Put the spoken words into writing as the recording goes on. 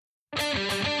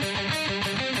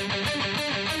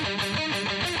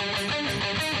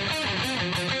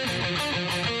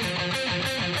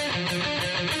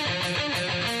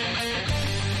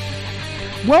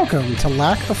Welcome to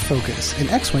Lack of Focus, an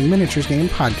X-Wing miniatures game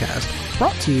podcast,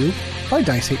 brought to you by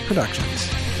Dice 8 Productions.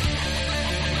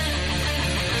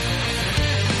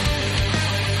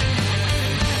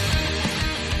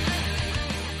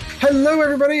 Hello,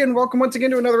 everybody, and welcome once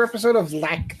again to another episode of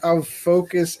Lack of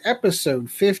Focus, episode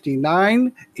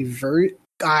 59.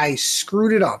 I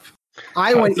screwed it up.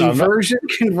 I went conversion.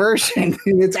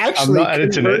 It's actually I'm not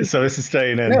editing it, so this is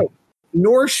staying in. No.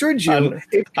 Nor should you.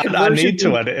 I need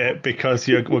to edit it because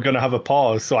we're going to have a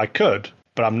pause, so I could,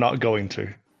 but I'm not going to.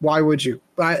 Why would you?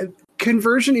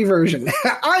 Conversion eversion.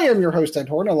 I am your host, Ed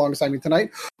Horn. Alongside me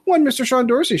tonight, one Mr. Sean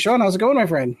Dorsey. Sean, how's it going, my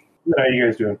friend? How are you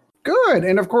guys doing? Good.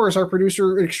 And of course, our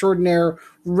producer extraordinaire,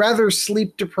 rather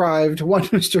sleep-deprived, one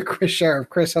Mr. Chris Sheriff.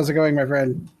 Chris, how's it going, my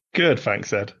friend? Good,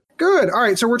 thanks, Ed. Good. All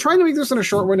right, so we're trying to make this in a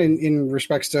short one in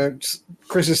respects to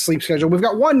Chris's sleep schedule. We've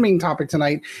got one main topic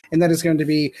tonight, and that is going to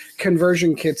be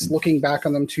conversion kits, looking back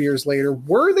on them 2 years later.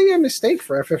 Were they a mistake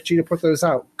for FFG to put those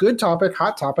out? Good topic,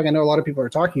 hot topic. I know a lot of people are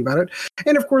talking about it.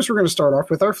 And of course, we're going to start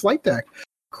off with our flight deck.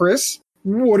 Chris,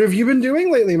 what have you been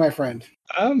doing lately, my friend?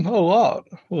 A lot.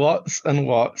 Lots and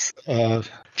lots.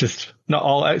 Just not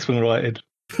all X-Wing related.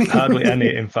 Hardly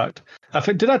any, in fact.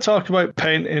 Did I talk about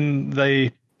painting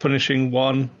the Punishing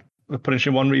One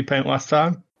repaint last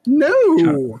time?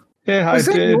 No. Yeah, Was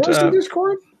I did. Was that yours in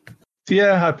Discord?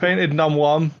 Yeah, I painted Nom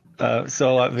One,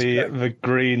 so like the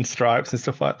green stripes and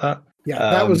stuff like that. Yeah,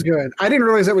 that was good. I didn't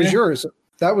realize that was yours.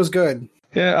 That was good.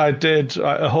 Yeah, I did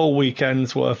a whole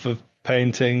weekend's worth of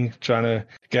painting, trying to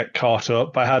get caught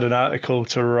up. I had an article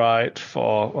to write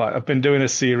for, I've been doing a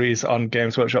series on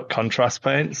Games Workshop contrast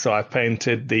paint, so I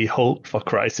painted the Hulk for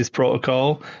Crisis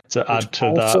Protocol to add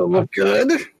to that. Also look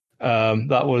good.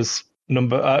 That was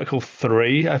article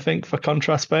 3, I think, for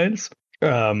contrast paints.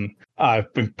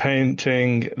 I've been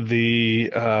painting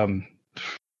the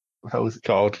how was it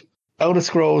called? Elder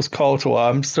Scrolls Call to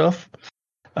Arms stuff.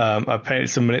 I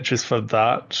painted some miniatures for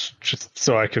that, just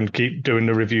so I can keep doing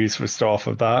the reviews for stuff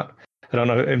of that. I don't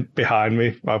know, behind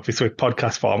me, obviously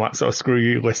podcast format, so screw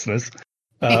you listeners.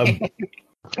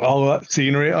 All that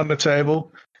scenery on the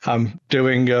table. I'm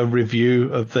doing a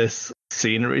review of this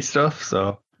scenery stuff,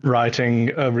 so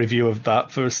writing a review of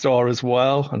that for a store as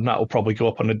well, and that will probably go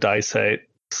up on the Dice 8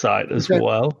 site as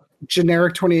well.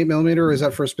 Generic 28mm, or is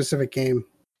that for a specific game?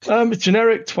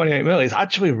 Generic 28mm is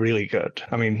actually really good.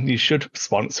 I mean, you should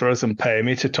sponsor us and pay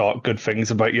me to talk good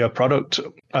things about your product,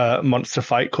 Monster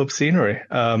Fight Club scenery.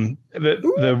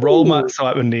 The roll mats are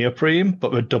like the neoprene,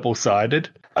 but they're double-sided,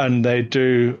 and they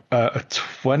do a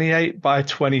 28 by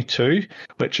 22,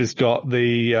 which has got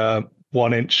the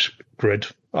 1-inch grid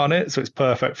on it, so it's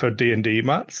perfect for D&D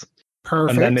mats.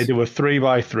 Perfect. And then they do a 3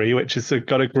 by 3, which has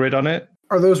got a grid on it.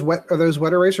 Are those wet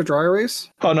erase or dry erase?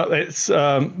 Oh no, it's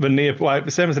the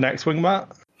same as an X-Wing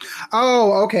mat.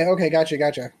 Oh, okay,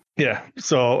 gotcha. Yeah,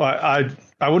 so I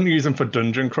wouldn't use them for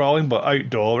dungeon crawling, but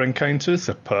outdoor encounters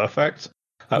are perfect.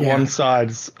 One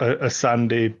side's a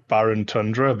sandy, barren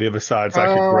tundra, the other side's like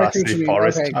a grassy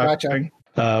forest type thing.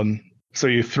 So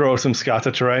you throw some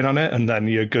scatter terrain on it, and then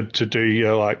you're good to do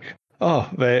your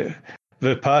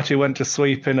the party went to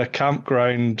sleep in a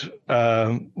campground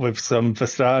with some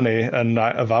Vistani and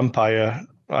a vampire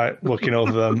looking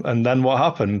over them. And then what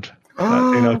happened?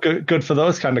 Good for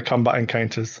those kind of combat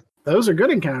encounters. Those are good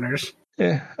encounters.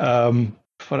 Yeah.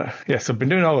 Yes, I've been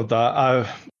doing all of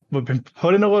that. We've been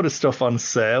putting a lot of stuff on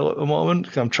sale at the moment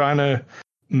because I'm trying to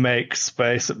make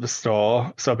space at the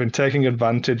store. So I've been taking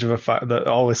advantage of the fact that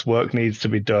all this work needs to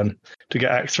be done to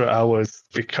get extra hours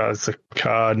because the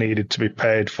car needed to be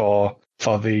paid for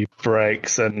the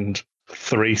brakes and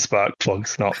 3 spark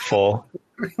plugs, not 4.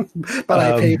 But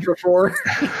I paid for 4.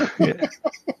 Yeah.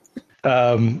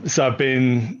 So I've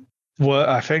been,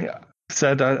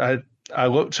 I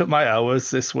looked at my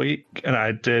hours this week and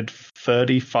I did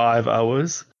 35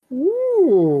 hours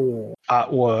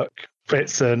at work.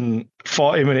 It's a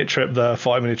 40-minute trip there,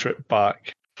 40-minute trip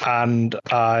back. And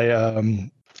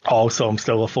I'm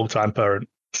still a full-time parent.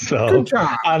 So, good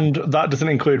job. And that doesn't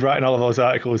include writing all of those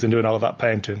articles and doing all of that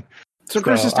painting. So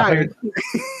Chris is tired.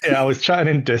 I was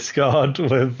chatting in Discord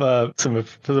with some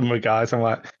of the guys. I'm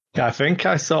like, I think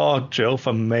I saw Jill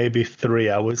for maybe 3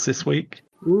 hours this week.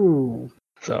 Ooh.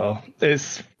 So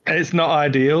it's not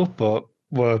ideal, but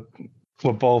we're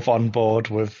both on board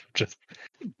with just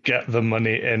get the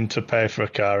money in to pay for a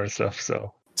car and stuff.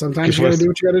 So sometimes you got to do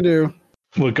what you got to do.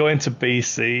 We're going to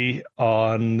BC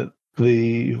on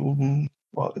the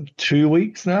 2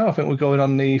 weeks now. I think we're going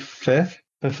on the 5th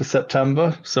of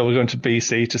September. So we're going to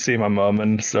BC to see my mum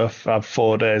and stuff. I have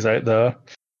 4 days out there.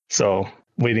 So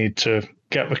we need to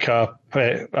get the car,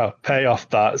 pay off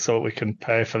that so we can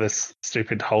pay for this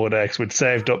stupid holiday because we'd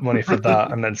saved up money for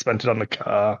that and then spent it on the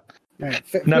car. Right.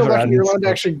 Feel Never lucky you're ends. allowed to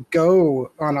actually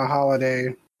go on a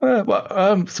holiday. So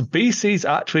BC's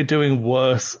actually doing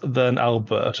worse than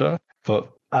Alberta,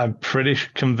 but I'm pretty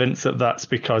convinced that that's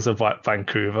because of like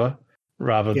Vancouver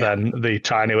rather than the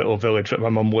tiny little village that my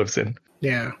mum lives in.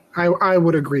 Yeah, I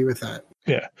would agree with that.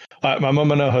 Yeah. My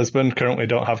mum and her husband currently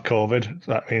don't have COVID.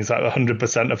 That means that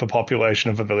 100% of the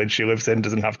population of the village she lives in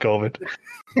doesn't have COVID.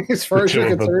 As far as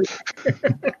you're concerned.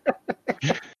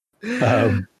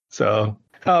 So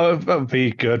that'll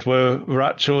be good. We're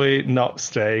actually not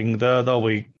staying there, though.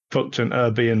 We booked an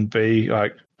Airbnb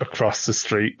like across the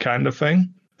street kind of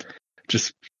thing.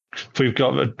 Just we've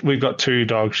got 2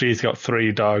 dogs. She's got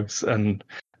 3 dogs, and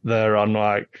they're on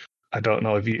like, I don't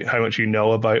know how much you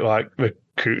know about like the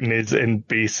Kootenays in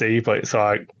BC, but it's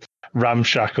like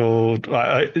ramshackle.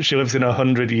 Like, she lives in a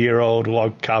 100-year-old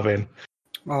log cabin.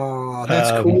 Oh,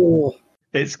 that's cool.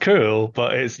 It's cool,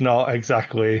 but it's not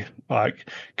exactly like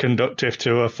conducive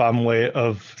to a family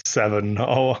of 7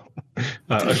 or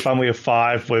a family of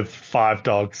 5 with 5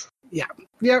 dogs. Yeah,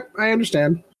 I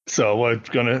understand. So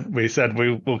we said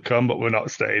we will come, but we're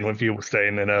not staying with you. We're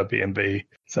staying in Airbnb.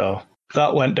 So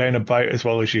that went down about as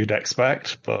well as you'd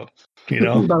expect, but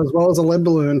about as well as a lead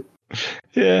balloon.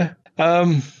 Yeah.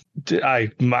 I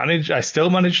still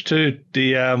managed to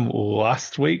DM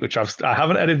last week, which I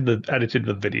haven't edited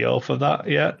the video for that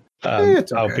yet.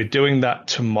 It's okay. I'll be doing that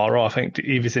tomorrow. I think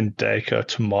Evie's in daycare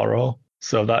tomorrow,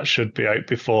 so that should be out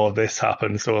before this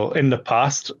happens. So in the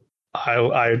past,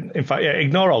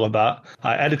 ignore all of that.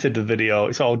 I edited the video.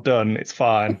 It's all done. It's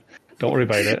fine. Don't worry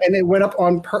about it. And it went up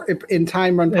in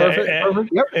time on perfect. Perfect.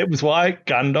 Yep. It was like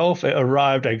Gandalf. It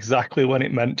arrived exactly when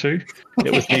it meant to.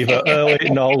 It was neither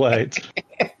early nor late.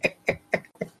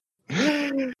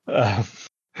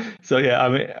 So yeah, I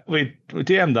mean, we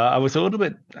DM'd that. I was a little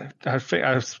bit. I think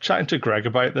I was chatting to Greg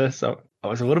about this. So I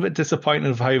was a little bit disappointed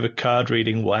with how the card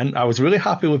reading went. I was really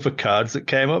happy with the cards that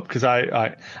came up because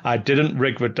I didn't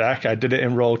rig the deck. I did it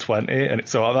in Roll20, and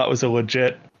so that was a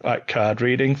legit like card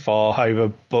reading for how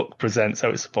the book presents how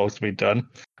it's supposed to be done.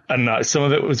 And some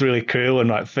of it was really cool and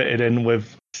like fitted in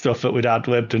with stuff that we'd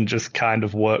ad-libbed and just kind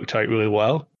of worked out really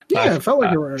well. Yeah, it felt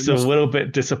like you were. So a little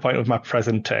bit disappointed with my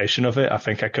presentation of it. I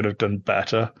think I could have done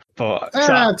better, but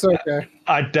it's okay.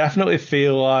 I definitely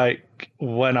feel like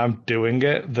when I'm doing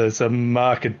it, there's a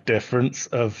marked difference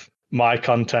of my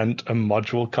content and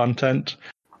module content.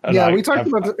 And we talked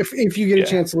about if you get a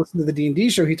chance to listen to the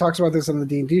D&D show, he talks about this on the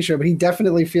D&D show, but he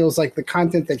definitely feels like the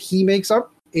content that he makes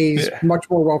up is much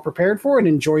more well prepared for and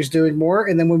enjoys doing more.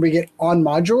 And then when we get on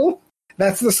module,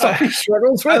 that's the stuff he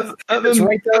struggles with. At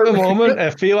the moment,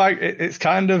 I feel like it's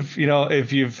kind of,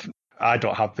 I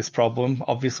don't have this problem,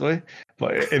 obviously,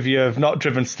 but if you have not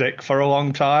driven stick for a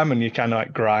long time and you kind of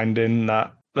like grinding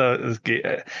that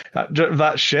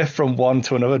shift from one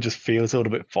to another just feels a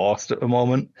little bit forced at the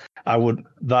moment.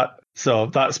 So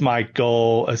that's my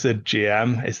goal as a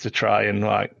GM, is to try and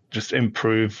like just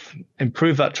improve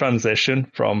that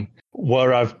transition from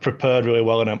where I've prepared really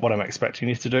well and what I'm expecting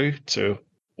you to do to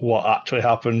what actually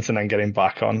happens and then getting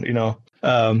back on,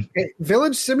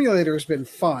 Village Simulator has been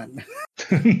fun.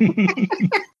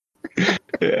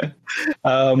 Yeah.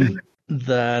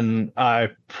 Then I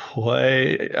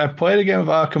played a game of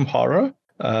Arkham Horror,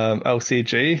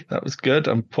 LCG. That was good.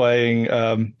 I'm playing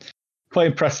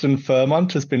Preston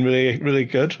Fairmont has been really, really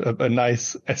good. A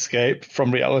nice escape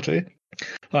from reality.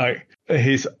 Like,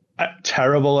 he's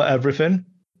terrible at everything,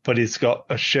 but he's got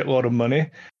a shitload of money.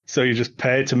 So you just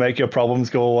pay to make your problems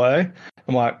go away.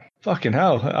 I'm like, fucking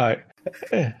hell.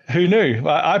 Who knew?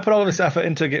 I put all this effort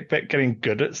into getting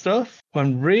good at stuff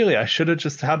when really I should have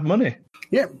just had money.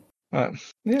 Yeah.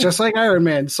 Just like Iron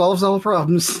Man, solves all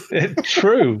problems.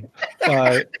 True.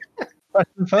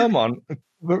 Preston Fairmont,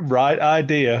 right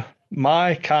idea.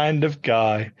 My kind of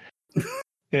guy.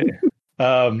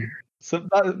 Yeah. So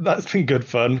that's been good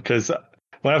fun because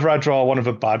whenever I draw one of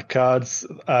the bad cards,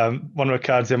 one of the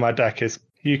cards in my deck is,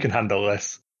 you can handle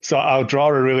this. So I'll draw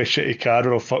a really shitty card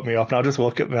that'll fuck me up, and I'll just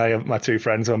look at my 2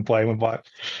 friends who I'm playing with like,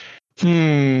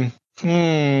 here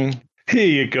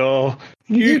you go.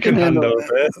 You can handle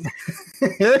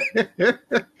this.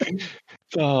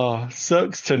 Oh,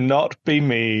 sucks to not be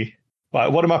me.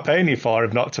 Like, what am I paying you for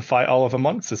if not to fight all of the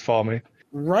monsters for me?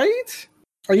 Right?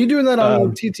 Are you doing that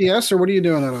on TTS, or what are you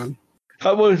doing that on?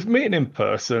 I was meeting in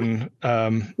person.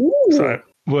 So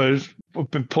we've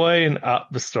been playing at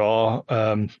the store,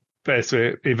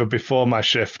 basically either before my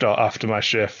shift or after my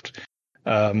shift.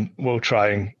 We'll try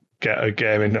and get a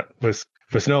game in.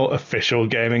 There's no official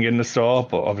gaming in the store,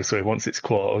 but obviously once it's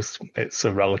closed, it's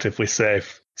a relatively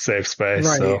safe space. Right.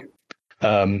 So,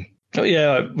 but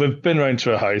yeah, we've been around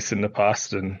to a house in the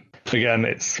past, and again,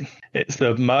 it's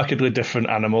a markedly different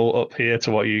animal up here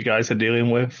to what you guys are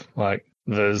dealing with. Like,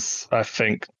 there's, I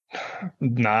think,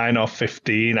 9 or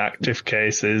 15 active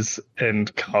cases in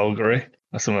Calgary.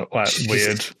 That's something like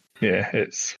weird. Yeah,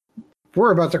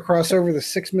 we're about to cross over the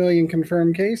 6 million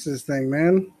confirmed cases thing,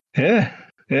 man. Yeah.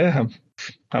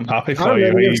 I'm happy for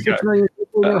you. You 6 million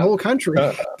people in the whole country.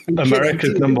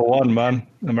 America's number one, man.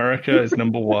 America is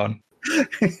number one.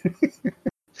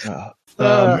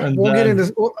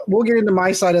 We'll get into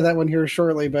my side of that one here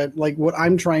shortly, but like what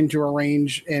I'm trying to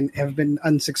arrange and have been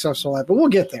unsuccessful at, but we'll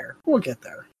get there.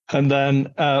 And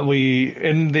then we,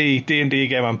 in the D&D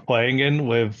game I'm playing in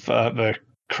with the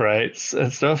crates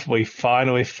and stuff, we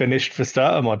finally finished the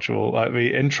starter module, like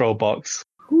the intro box.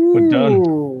 Ooh. We're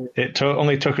done. It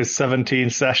only took us 17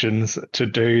 sessions to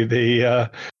do the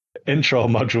intro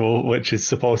module, which is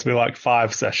supposed to be like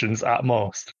 5 sessions at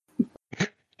most.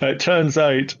 It turns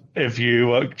out if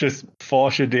you just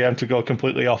force your DM to go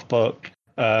completely off book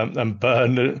and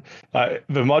burn the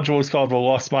module is called The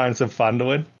Lost Mines of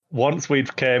Phandalin. Once we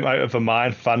came out of the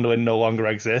mine, Phandalin no longer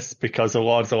exists because the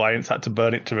Lord's Alliance had to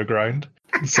burn it to the ground.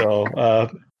 So,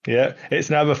 yeah, it's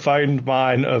now the found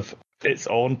mine of its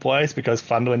own place because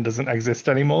Phandalin doesn't exist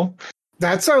anymore.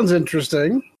 That sounds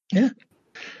interesting. Yeah.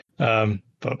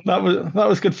 But that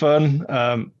was good fun.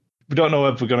 We don't know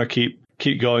if we're going to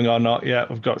keep going or not yet.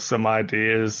 We've got some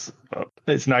ideas. But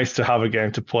it's nice to have a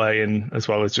game to play in as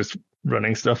well as just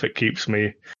running stuff. It keeps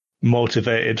me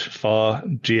motivated for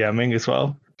GMing as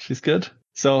well, which is good.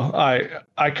 So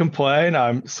I complain.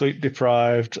 I'm sleep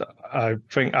deprived. I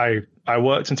think I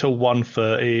worked until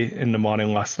 1:30 in the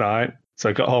morning last night. So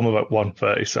I got home about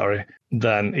 1:30, sorry.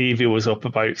 Then Evie was up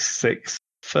about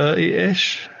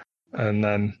 6:30-ish. And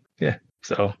then, yeah,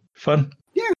 so fun.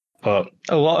 Yeah. But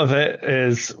a lot of it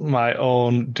is my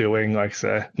own doing, like I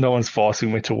say. No one's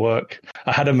forcing me to work.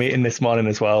 I had a meeting this morning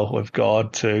as well with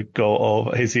God to go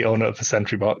over, he's the owner of the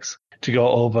Sentry Box, to go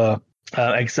over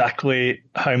exactly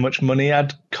how much money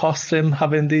had cost him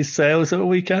having these sales at the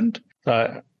weekend.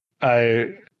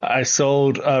 I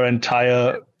sold our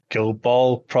entire Guild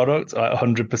Ball product, like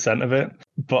 100% of it,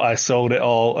 but I sold it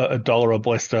all at $1 a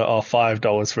blister or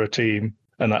 $5 for a team.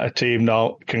 And a team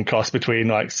now can cost between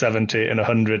like $70 and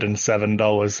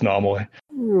 $107 normally.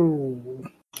 Ooh.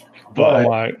 But I'm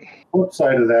like, flip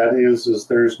side of that is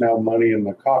there's now money in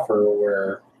the coffer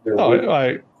where there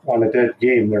on a dead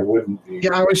game there wouldn't be.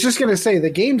 Yeah, I was just gonna say the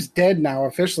game's dead now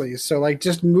officially. So like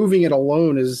just moving it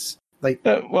alone is like.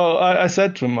 Well, I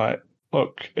said to him, like,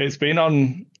 look, it's been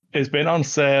on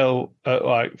sale at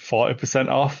like 40%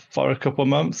 off for a couple of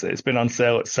months. It's been on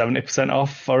sale at 70%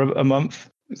 off for a month.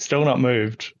 It's still not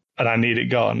moved, and I need it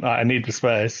gone. I need the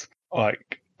space.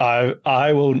 Like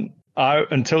I will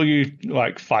until you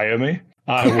like fire me.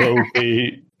 I will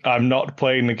be. I'm not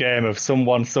playing the game if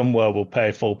someone somewhere will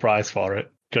pay full price for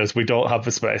it because we don't have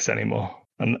the space anymore.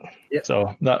 And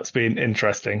so that's been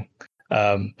interesting.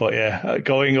 But yeah,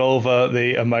 going over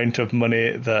the amount of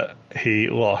money that he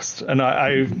lost, and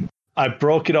I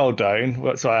broke it all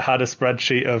down. So I had a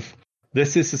spreadsheet of.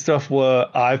 This is the stuff where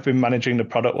I've been managing the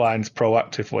product lines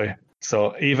proactively.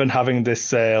 So even having this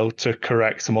sale to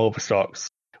correct some overstocks,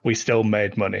 we still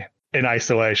made money in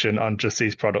isolation on just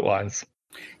these product lines.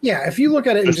 Yeah, if you look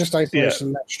at it in just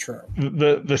isolation, that's true.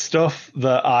 The stuff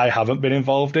that I haven't been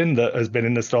involved in that has been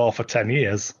in the store for 10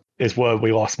 years is where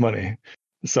we lost money.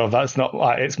 So that's not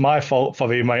like it's my fault for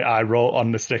the amount I wrote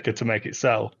on the sticker to make it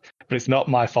sell, but it's not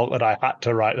my fault that I had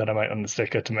to write that amount on the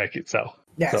sticker to make it sell.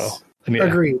 Yes, so, yeah.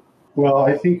 Agreed. Well,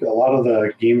 I think a lot of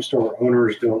the game store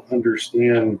owners don't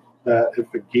understand that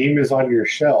if a game is on your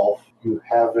shelf, you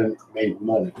haven't made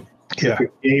money. Yeah. If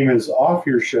a game is off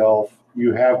your shelf,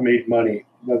 you have made money.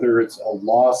 Whether it's a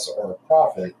loss or a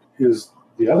profit is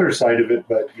the other side of it,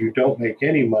 but you don't make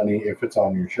any money if it's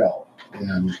on your shelf.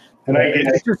 And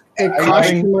it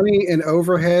costs you money in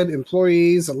overhead,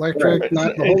 employees, electric, right.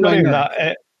 not the whole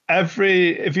nine.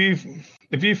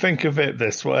 If you think of it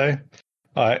this way,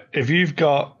 if you've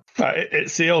got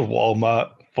it's the old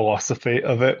Walmart philosophy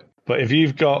of it, but if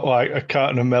you've got like a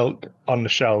carton of milk on the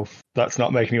shelf, that's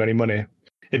not making you any money.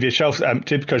 If your shelf's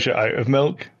empty because you're out of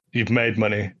milk, you've made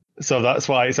money. So that's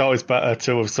why it's always better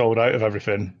to have sold out of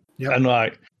everything. Yep. And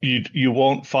like you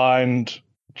won't find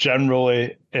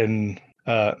generally in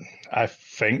I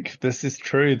think this is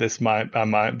true. I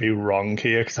might be wrong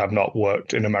here because I've not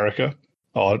worked in America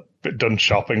or done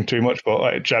shopping too much, but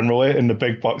like generally in the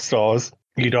big box stores,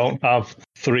 you don't have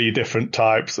 3 different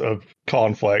types of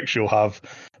cornflakes. You'll have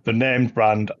the named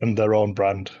brand and their own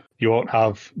brand. You won't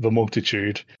have the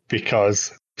multitude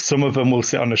because some of them will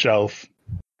sit on the shelf,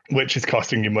 which is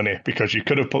costing you money because you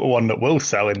could have put one that will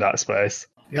sell in that space.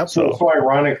 Yep. So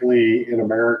ironically, in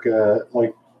America,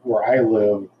 like where I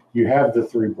live, you have the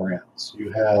three brands.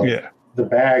 You have the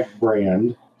bag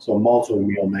brand, so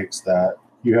Multi-Meal makes that.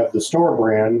 You have the store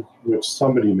brand, which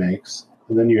somebody makes,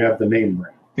 and then you have the name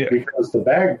brand. Yeah. Because the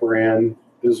bag brand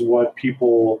is what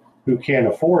people who can't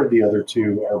afford the other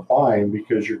two are buying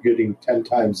because you're getting 10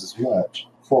 times as much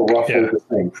for roughly the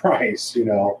same price. You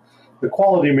know, the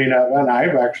quality may not, and I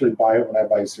actually buy it when I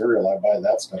buy cereal. I buy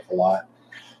that stuff a lot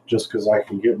just because I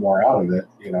can get more out of it.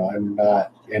 You know, I'm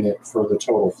not in it for the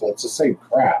total flip. It's the same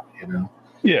crap, you know.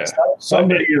 Yeah.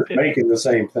 Somebody is making the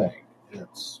same thing.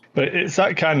 But it's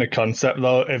that kind of concept,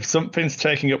 though. If something's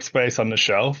taking up space on the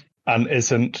shelf and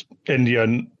isn't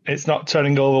Indian, it's not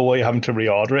turning over where you're having to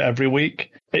reorder it every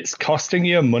week. It's costing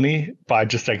you money by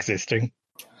just existing.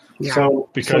 Yeah. So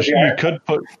because you could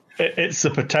put, it's the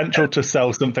potential to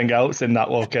sell something else in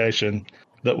that location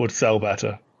that would sell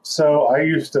better. So I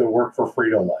used to work for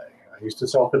Frito-Lay. I used to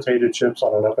sell potato chips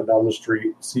on an up and down the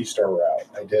street C-Star route.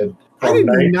 I did. I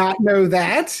did not know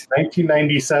that.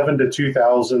 1997 to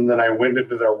 2000. Then I went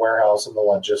into their warehouse on the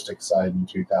logistics side in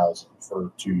 2000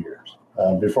 for 2 years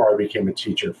before I became a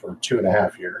teacher for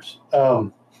 2.5 years.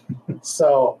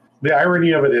 So the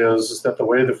irony of it is that the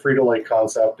way the Frito-Lay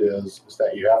concept is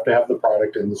that you have to have the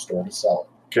product in the store to sell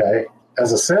it. Okay.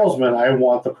 As a salesman, I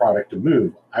want the product to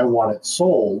move. I want it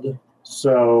sold.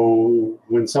 So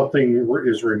when something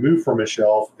is removed from a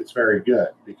shelf, it's very good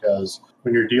because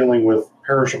when you're dealing with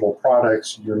perishable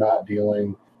products, you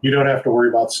don't have to worry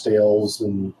about stales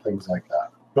and things like that.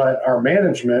 But our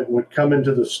management would come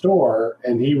into the store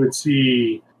and he would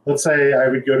see, let's say I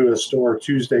would go to a store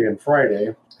Tuesday and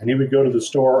Friday, and he would go to the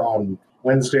store on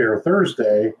Wednesday or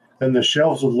Thursday, and the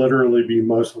shelves would literally be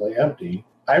mostly empty.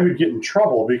 I would get in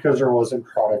trouble because there wasn't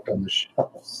product on the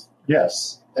shelves.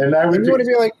 Yes. And I would want to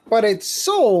be like, but it's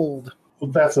sold.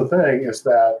 Well, that's the thing, is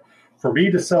that for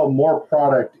me to sell more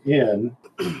product in,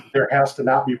 there has to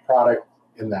not be product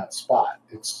in that spot.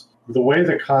 It's the way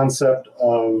the concept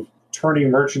of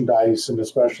turning merchandise, and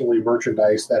especially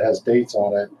merchandise that has dates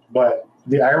on it. But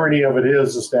the irony of it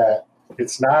is that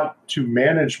it's not to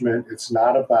management. It's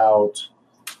not about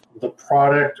the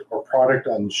product or product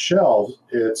on shelves.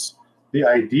 It's the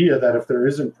idea that if there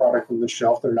isn't product on the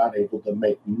shelf, they're not able to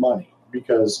make money.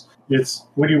 Because it's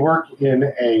when you work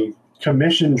in a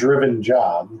commission-driven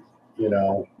job, you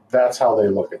know, that's how they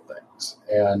look at things.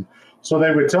 And so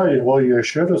they would tell you, well, you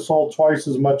should have sold twice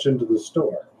as much into the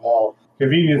store. Well,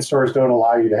 convenience stores don't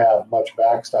allow you to have much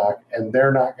back stock, and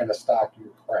they're not going to stock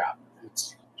your crap.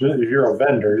 It's just, if you're a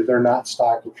vendor, they're not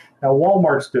stocking. Now,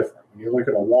 Walmart's different. When you look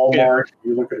at a Walmart,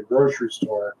 you look at a grocery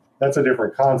store, that's a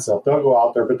different concept. They'll go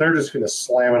out there, but they're just going to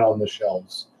slam it on the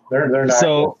shelves. They're not going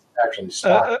to actually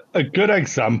stock. A good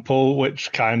example,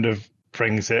 which kind of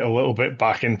brings it a little bit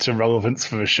back into relevance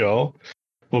for the show,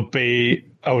 would be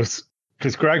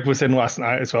because Greg was in last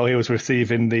night as well. He was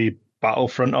receiving the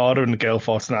Battlefront order and the Gale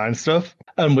Force 9 stuff,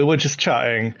 and we were just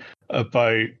chatting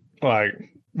about like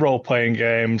role-playing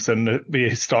games and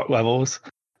the stock levels,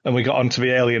 and we got onto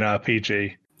the Alien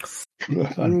RPG.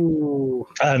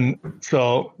 And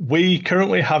so we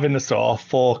currently have in the store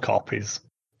 4 copies.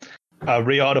 Our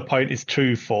reorder point is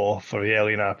 2-4 for the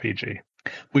Alien RPG.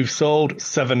 We've sold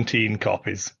 17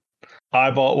 copies.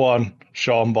 I bought one,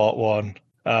 Sean bought one,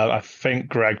 I think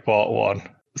Greg bought one.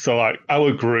 So like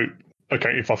our group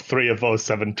accounted for 3 of those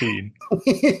 17.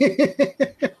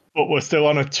 But we're still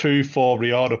on a 2-4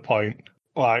 reorder point.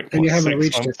 Like and you haven't 6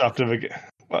 reached months it. after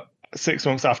 6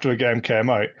 months after the game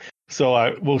came out.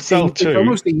 So we'll sell it's 2.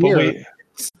 almost a year.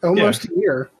 A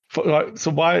year. So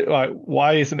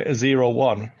why isn't it a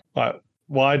 0-1? Like,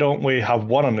 why don't we have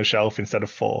 1 on the shelf instead of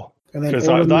 4? Because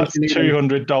that's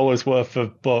 $200 worth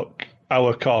of book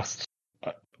our cost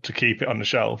to keep it on the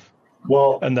shelf.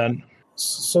 Well, and then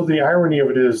so the irony of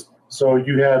it is, so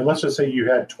you had, let's just say you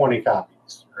had 20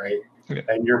 copies, right? Yeah.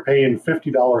 And you're paying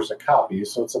 $50 a copy,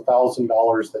 so it's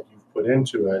 $1,000 that you've put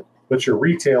into it, but you're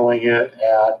retailing it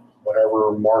at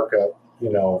whatever markup,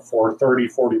 you know, for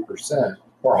 30-40%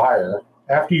 or higher.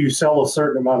 After you sell a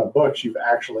certain amount of books, you've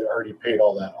actually already paid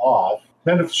all that off.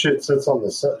 Then if shit sits on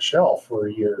the shelf for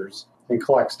years and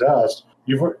collects dust,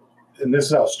 and this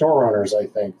is how store owners, I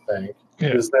think,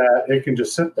 is that it can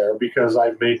just sit there because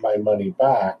I've made my money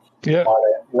back on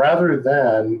it, rather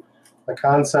than the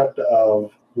concept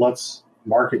of let's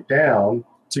mark it down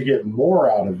to get more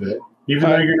out of it, even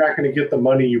though you're not going to get the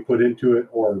money you put into it,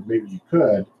 or maybe you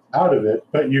could, out of it,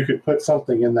 but you could put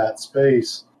something in that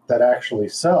space that actually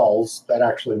sells, that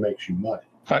actually makes you money.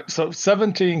 Right, so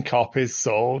 17 copies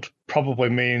sold probably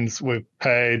means we've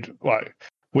paid, like,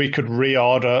 we could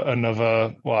reorder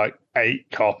another, like,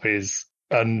 8 copies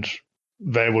and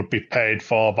they would be paid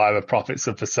for by the profits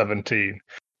of the 17.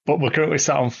 But we're currently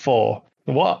sat on 4.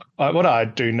 What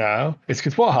I'd do now is,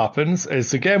 because what happens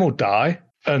is the game will die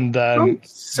and then Don't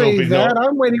say that.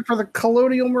 I'm waiting for the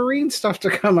Colonial Marine stuff to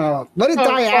come out. Let it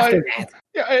die after that.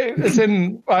 Yeah, it's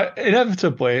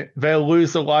inevitably they'll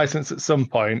lose the license at some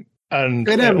point, and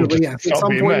it'll just stop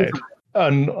being made.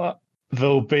 And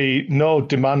there'll be no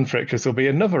demand for it because there'll be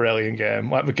another Alien game,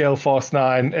 like the Gale Force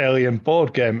 9 Alien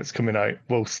board game that's coming out.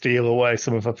 Will steal away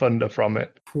some of the thunder from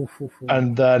it,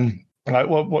 and then like,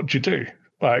 what do you do?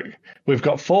 Like, we've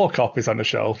got 4 copies on the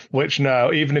shelf, which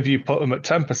now, even if you put them at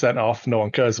 10% off, no one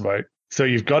cares about. So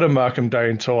you've got to mark them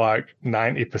down to like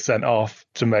 90% off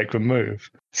to make them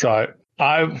move. So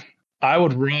I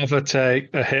would rather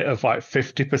take a hit of like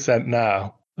 50%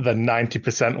 now than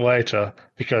 90% later,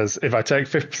 because if I take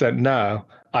 50% now,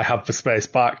 I have the space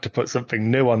back to put something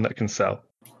new on that can sell.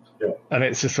 Yeah. And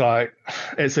it's just like,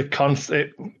 it's a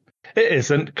constant. It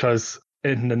isn't, because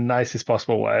in the nicest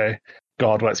possible way,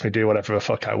 God lets me do whatever the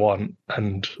fuck I want,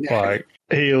 and like,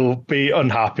 he'll be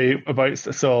unhappy about.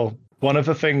 So one of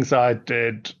the things I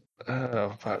did,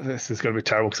 this is going to be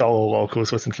terrible because all the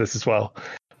locals listen to this as well,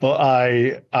 but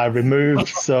I removed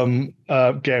some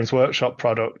Games Workshop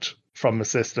product from the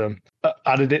system,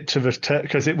 added it to the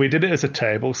because we did it as a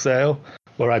table sale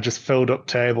where I just filled up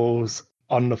tables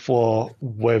on the floor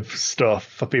with stuff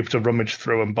for people to rummage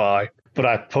through and buy. But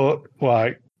I put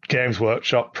like Games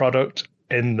Workshop product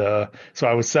in there. So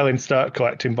I was selling start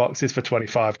collecting boxes for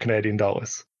 25 Canadian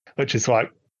dollars, which is like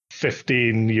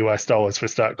 $15 US for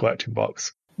start collecting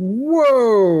box.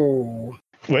 Whoa!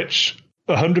 Which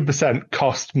 100%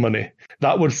 cost money.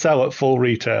 That would sell at full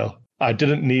retail. I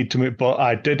didn't need to move, but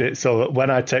I did it so that when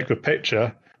I take a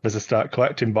picture, there's a start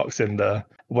collecting box in there.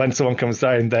 When someone comes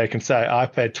down, they can say, I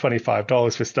paid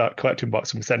 $25 for start collecting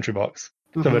box from Sentry Box.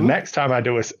 So the next time I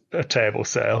do a table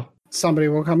sale, somebody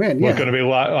will come in. We're going to be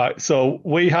like, so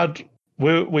we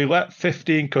let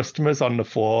 15 customers on the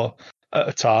floor at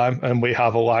a time, and we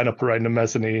have a lineup around the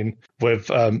mezzanine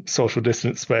with social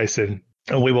distance spacing,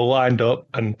 and we were lined up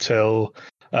until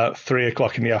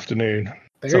 3:00 in the afternoon.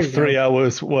 So 3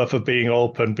 hours worth of being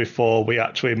open before we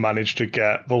actually managed to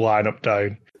get the lineup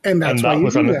down. And that's why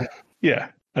you do that. Yeah,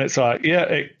 and it's like,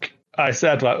 I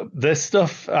said, like, this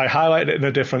stuff, I highlighted it in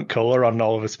a different color on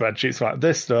all of the spreadsheets. Like,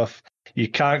 this stuff, you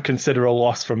can't consider a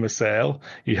loss from a sale.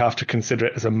 You have to consider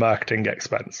it as a marketing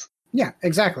expense. Yeah,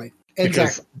 exactly.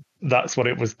 Because that's what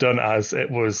it was done as.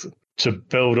 It was to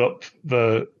build up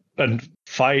and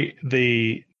fight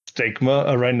the stigma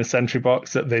around the Sentry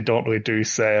Box that they don't really do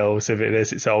sales. If it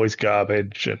is, it's always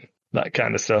garbage and that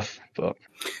kind of stuff. But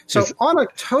so on a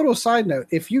total side note,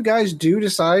 if you guys do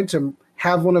decide to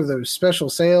have one of those special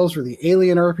sales for the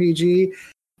Alien RPG,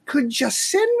 could just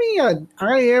send me a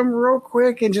IM real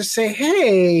quick and just say,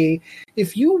 hey,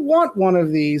 if you want one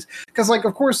of these, because, like,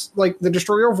 of course, like the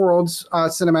Destroyer of Worlds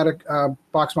cinematic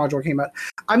box module came out.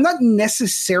 I'm not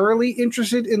necessarily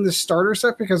interested in the starter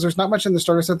set because there's not much in the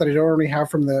starter set that I don't already have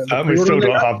from the we still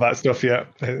don't have that stuff yet.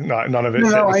 None of it.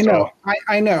 No, I know.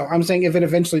 I know. I'm saying if it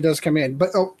eventually does come in. But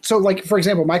so, like, for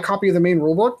example, my copy of the main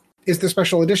rulebook is the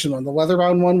special edition one, the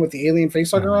leather-bound one with the alien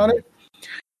facehugger on it.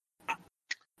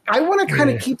 I want to kind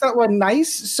of keep that one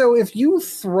nice. So if you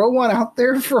throw one out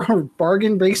there for a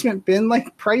bargain basement bin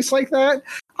like price like that,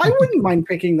 I wouldn't mind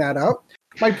picking that up.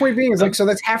 My point being is, like, so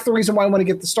that's half the reason why I want to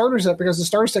get the starter set, because the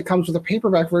starter set comes with a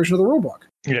paperback version of the rulebook.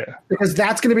 Yeah. Because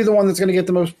that's going to be the one that's going to get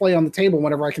the most play on the table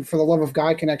whenever I can, for the love of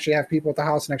God, can actually have people at the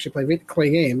house and actually play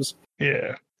games.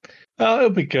 Yeah. It'll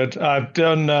be good. I've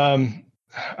done,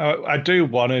 I do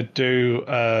want to do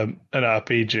an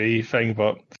RPG thing,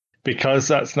 but because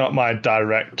that's not my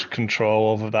direct control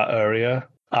over that area,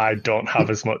 I don't have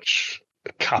as much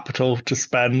capital to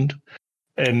spend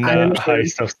in how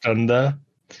stuff's done there.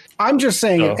 I'm just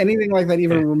saying, if anything like that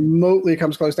even remotely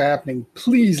comes close to happening,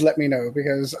 please let me know,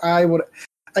 because I would,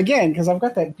 again, because I've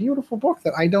got that beautiful book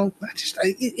that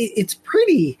it's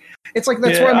pretty. It's like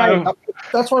that's why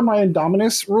my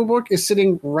Indominus rulebook is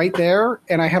sitting right there,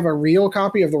 and I have a real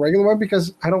copy of the regular one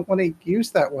because I don't want to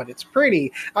use that one. It's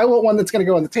pretty. I want one that's going to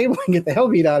go on the table and get the hell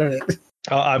beat out of it.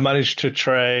 I managed to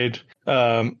trade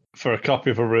for a copy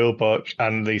of a rulebook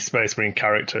and the Space Marine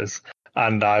characters,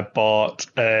 and I bought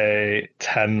a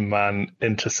 10-man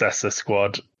intercessor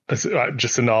squad,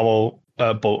 just a normal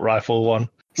bolt rifle one.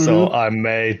 So I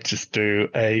may just do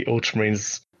a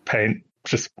Ultramarines paint,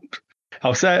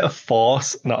 I'll say a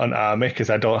force, not an army, because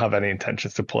I don't have any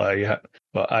intentions to play yet.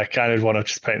 But I kind of want to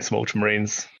just paint some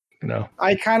Ultramarines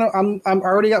I'm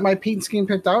already got my paint scheme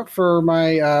picked out for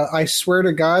my I swear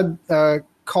to God,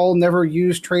 call never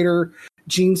use traitor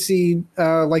gene seed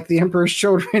like the Emperor's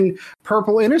Children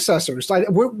purple intercessors.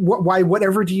 Why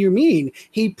whatever do you mean?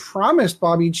 He promised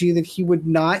Bobby G that he would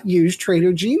not use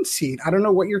traitor gene seed. I don't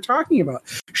know what you're talking about.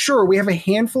 Sure, we have a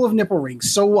handful of nipple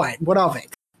rings. So what? What of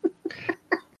it?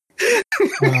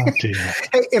 Oh dear.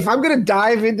 Hey, if I'm going to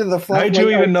dive into the how do you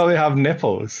even know they have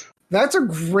nipples? That's a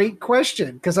great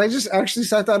question, because I just actually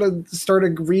sat down and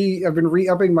started I've been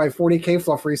re-upping my 40K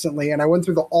fluff recently, and I went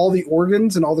through all the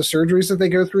organs and all the surgeries that they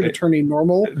go through to turn a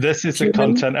normal. This is human. The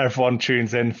content everyone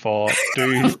tunes in for.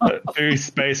 Do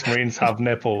Space Marines have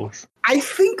nipples? I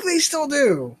think they still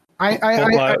do.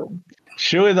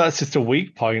 Surely that's just a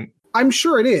weak point. I'm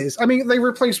sure it is. I mean, they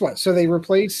replace what? So they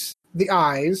replace the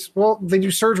eyes. Well, they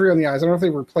do surgery on the eyes. I don't know if they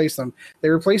replace them. They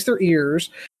replace their ears.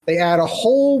 They add a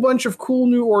whole bunch of cool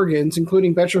new organs,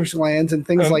 including Betcher's glands and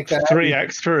things like that. 3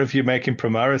 extra if you're making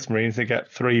Primaris Marines. They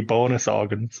get 3 bonus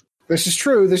organs. This is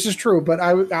true. But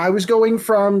I was going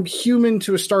from human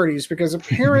to Astartes because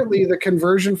apparently the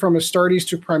conversion from Astartes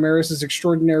to Primaris is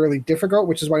extraordinarily difficult,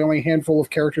 which is why only a handful of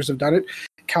characters have done it.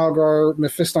 Calgar,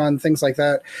 Mephiston, things like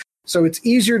that. So it's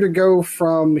easier to go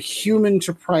from human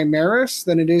to Primaris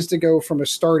than it is to go from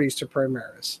Astartes to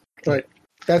Primaris. But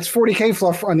that's 40K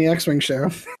fluff on the X-Wing show.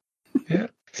 Yeah.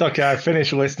 It's okay. I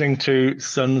finished listening to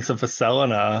Sons of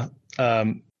Acellunar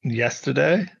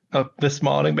yesterday, this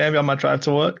morning, maybe on my drive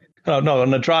to work. Oh, no, on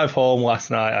the drive home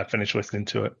last night, I finished listening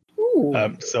to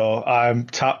it. So I'm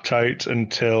tapped out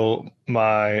until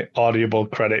my Audible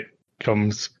credit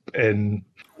comes in.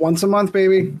 Once a month,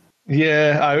 baby.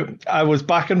 Yeah, I was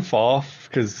back and forth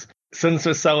because Sons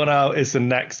of Acellunar is the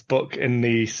next book in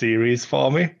the series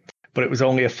for me. But it was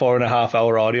only a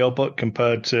 4.5-hour audiobook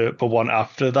compared to the one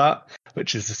after that,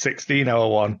 which is a 16-hour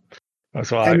one.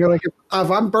 That's why. And you're like, if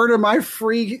I'm burning my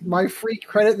free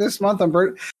credit this month, I'm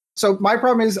burning. So my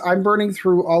problem is I'm burning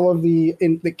through all of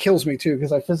it kills me too,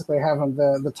 because I physically have them,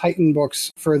 the Titan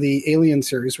books for the Alien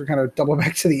series. We're kind of double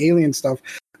back to the Alien stuff.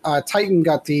 Titan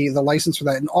got the license for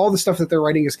that, and all the stuff that they're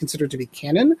writing is considered to be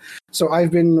canon. So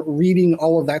I've been reading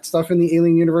all of that stuff in the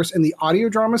Alien universe and the audio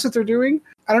dramas that they're doing.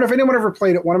 I don't know if anyone ever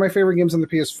played it. One of my favorite games on the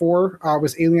PS4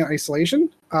 was Alien Isolation.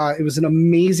 It was an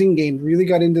amazing game. Really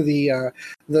got into the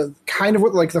kind of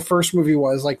what like the first movie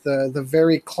was, like the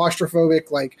very claustrophobic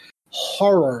like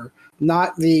horror,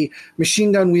 not the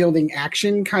machine gun wielding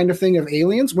action kind of thing of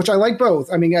Aliens, which I like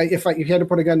both. I mean, if you had to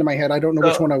put a gun to my head, I don't know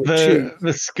which one I would choose.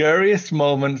 The scariest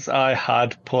moments I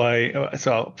had playing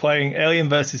Alien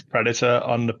versus Predator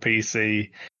on the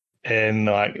PC in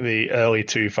like the early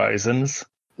 2000s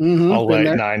or late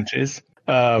 90s.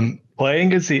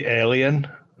 Playing as the alien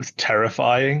was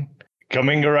terrifying.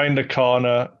 Coming around the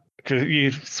corner, because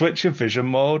you switch your vision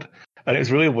mode, and it's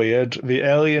really weird. The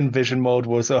alien vision mode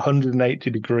was a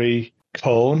 180-degree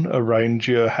cone around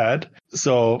your head.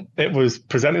 So it was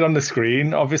presented on the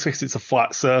screen, obviously, because it's a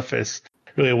flat surface,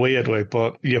 really weirdly,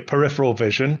 but your peripheral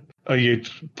vision, you'd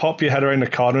pop your head around the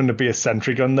corner and there'd be a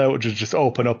sentry gun there, which would just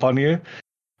open up on you.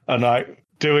 And like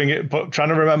doing it, but trying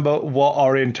to remember what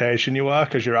orientation you are,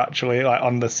 because you're actually like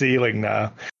on the ceiling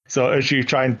now. So as you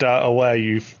try and dart away,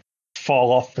 you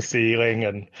fall off the ceiling,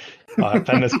 and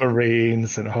then there's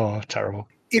Marines, and terrible.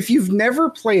 If you've never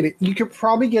played it, you could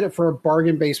probably get it for a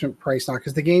bargain basement price now,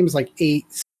 because the game's like 4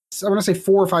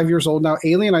 or 5 years old now.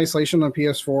 Alien Isolation on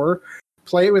PS4.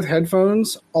 Play it with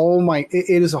headphones.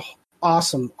 It is a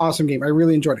awesome game. I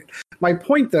really enjoyed it. My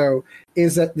point, though,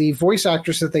 is that the voice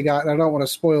actress that they got, and I don't want to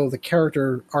spoil the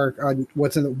character arc on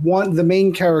what's in the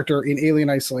main character in Alien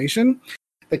Isolation.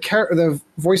 The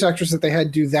voice actress that they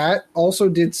had do that also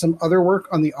did some other work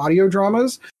on the audio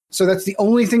dramas. So that's the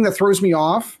only thing that throws me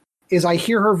off is I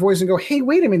hear her voice and go, hey,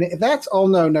 wait a minute.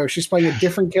 No. She's playing a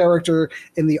different character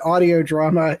in the audio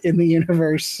drama in the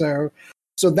universe.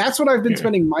 So that's what I've been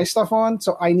spending my stuff on.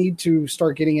 So I need to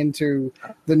start getting into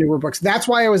the newer books. That's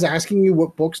why I was asking you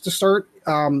what books to start.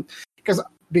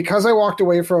 Because I walked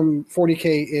away from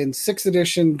 40K in 6th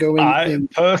edition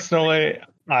Personally,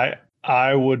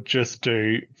 I would just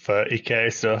do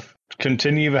 30K stuff.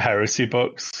 Continue the Heresy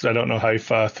books. I don't know how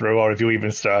far through or if you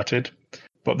even started.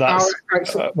 But that's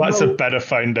a better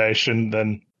foundation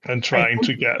than trying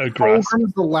to get a grasp.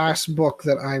 Fulgrim's the last book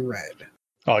that I read.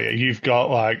 Oh, yeah, you've got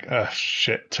like a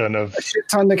shit ton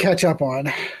to catch up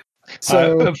on.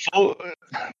 So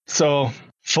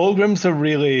Fulgrim's a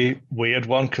really weird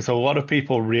one because a lot of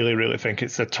people really, really think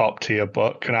it's a top tier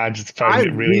book, and I just found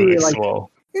it really slow.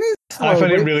 It is slow. I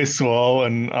found it really slow,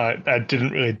 and I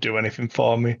didn't really do anything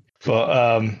for me.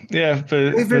 But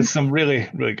there's some really,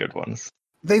 really good ones.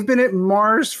 They've been at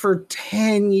Mars for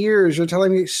 10 years. You're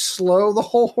telling me slow the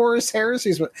whole Horus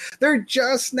Heresies, but they're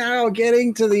just now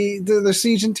getting to the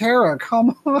Siege in Terra.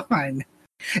 Come on.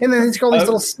 And then it's got all these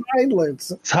little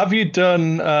sidelets. Have you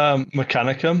done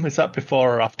Mechanicum? Is that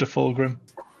before or after Fulgrim?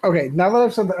 Okay, now that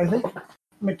I've said that, I think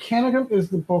Mechanicum is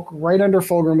the book right under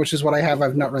Fulgrim, which is what I have.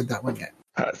 I've not read that one yet.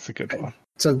 That's a good one.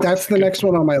 So that's the next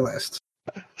one on my list.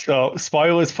 So,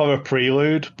 spoilers for a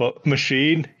prelude, but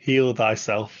Machine, heal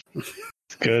thyself.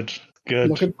 It's good. Good.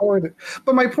 Looking forward to it.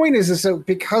 But my point is so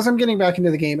because I'm getting back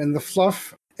into the game and the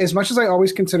fluff, as much as I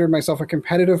always considered myself a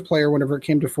competitive player whenever it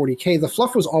came to 40K, the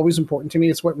fluff was always important to me.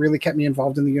 It's what really kept me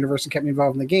involved in the universe and kept me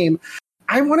involved in the game.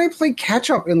 I want to play catch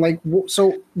up and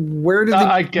so where did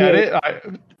I get it.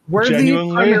 Where did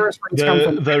the primary springs come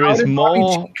from? There is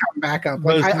more come back up.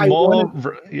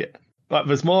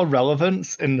 There's more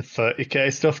relevance in the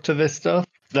 30k stuff to this stuff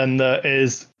than there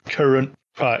is current.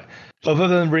 Right, other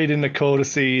than reading the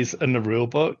codices and the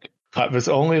rulebook, there's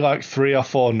only 3 or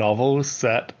 4 novels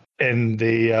set in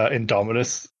the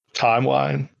Indominus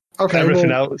timeline. Okay,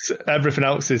 everything else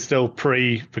is still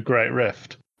pre the Great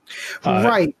Rift.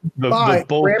 Right, the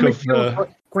bulk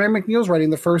Graham McNeil's writing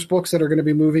the first books that are going to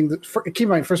be moving. Keep in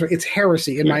mind, first of all, it's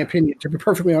heresy, in my opinion, to be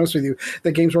perfectly honest with you,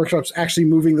 that Games Workshop's actually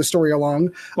moving the story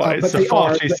along. Well, it's the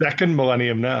 42nd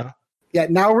millennium now. Yeah,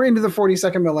 now we're into the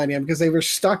 42nd millennium because they were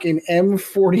stuck in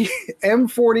M40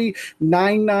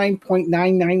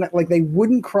 99.99. Like they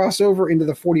wouldn't cross over into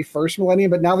the 41st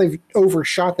millennium, but now they've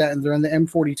overshot that and they're in the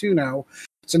M42 now.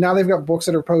 So now they've got books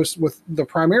that are post with the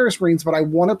Primaris Marines, but I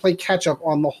want to play catch up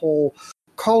on the whole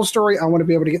Cull story. I want to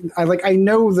be able to get. I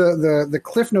know the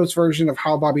Cliff Notes version of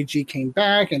how Bobby G came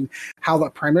back and how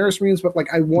the Primaris Marines, but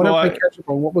I want to play catch up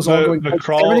on what was all going on.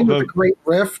 Everything with the Great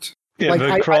Rift. Yeah,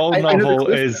 the Kroll novel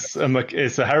is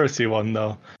a heresy one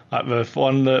though. The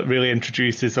one that really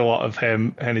introduces a lot of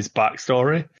him and his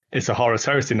backstory. It's a Horus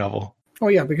Heresy novel. Oh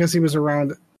yeah, because he was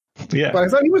around. Yeah, but I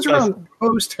thought he was around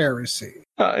post heresy.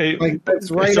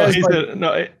 That's right. So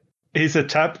he's a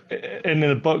tech in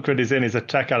the book that he's in. He's a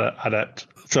tech adept.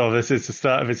 So this is the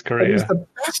start of his career. He's the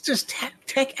bestest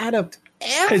tech adept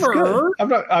ever. I'm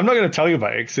not going to tell you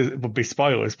about it because it would be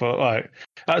spoilers. But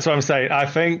that's what I'm saying. I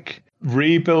think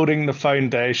rebuilding the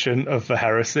foundation of the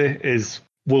heresy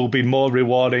will be more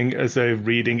rewarding as a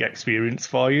reading experience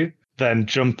for you than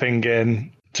jumping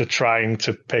in to trying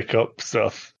to pick up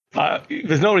stuff.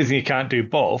 There's no reason you can't do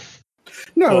both.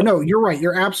 No, you're right.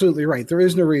 You're absolutely right. There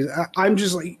is no reason. I'm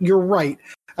just you're right.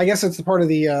 I guess it's the part of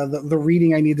the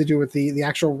reading I need to do with the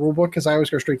actual rule book because I always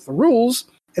go straight to the rules,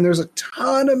 and there's a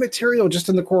ton of material just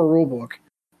in the core rule book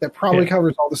that probably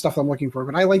covers all the stuff I'm looking for.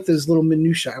 But I like those little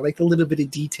minutiae. I like the little bit of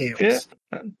details. Yeah,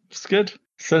 it's good.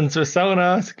 Sons of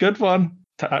Selena, it's a good one.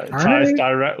 Ties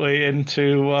directly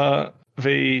into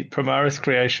the Primaris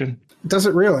creation. Does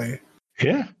it really?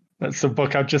 Yeah, that's the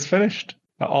book I've just finished.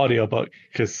 An audio book,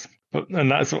 that's what I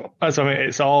mean.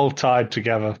 It's all tied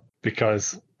together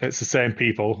because it's the same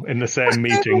people in the same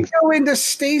meetings. Go into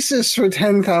stasis for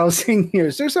 10,000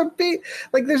 years. There's a big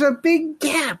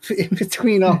gap in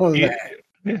between all of that.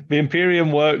 Yeah, the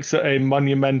Imperium works at a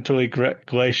monumentally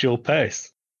glacial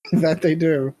pace. That they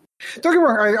do. Don't get me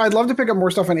wrong, I'd love to pick up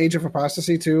more stuff on Age of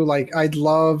Apostasy too. I'd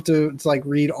love to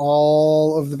read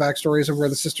all of the backstories of where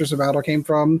the Sisters of Battle came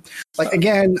from.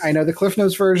 Again, I know the Cliff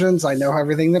Notes versions, I know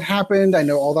everything that happened, I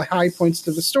know all the high points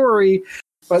to the story,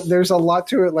 but there's a lot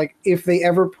to it. If they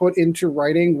ever put into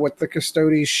writing what the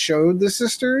Custodes showed the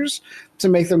Sisters to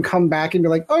make them come back and be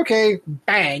like, okay,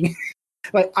 bang.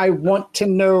 I want to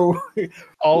know.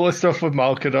 All the stuff with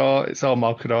Malkador, it's all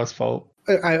Malkador's fault.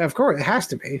 Of course, it has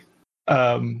to be.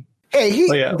 He's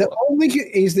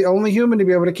the only human to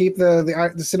be able to keep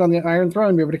to sit on the Iron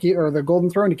Throne, be able to keep, or the Golden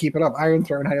Throne to keep it up. Iron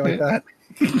Throne, how do you like that?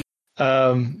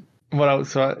 What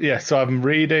else? So I'm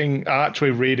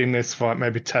actually reading this for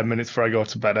maybe 10 minutes before I go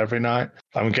to bed every night.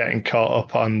 I'm getting caught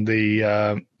up on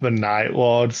the Night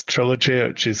Lords trilogy,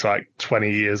 which is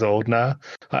 20 years old now.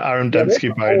 Aaron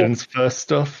Dembski Bowden's first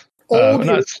stuff.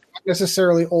 Not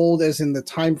necessarily old as in the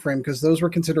time frame, because those were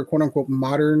considered quote unquote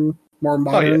more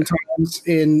modern times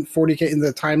in 40K in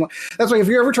the timeline. That's why if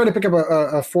you ever try to pick up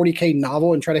a 40K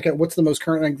novel and try to get what's the most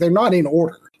current, they're not in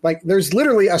order. There's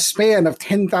literally a span of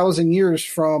 10,000 years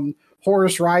from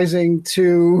Horus Rising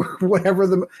to whatever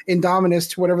the Indominus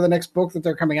to whatever the next book that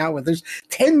they're coming out with. There's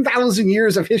 10,000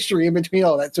 years of history in between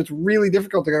all that, so it's really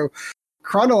difficult to go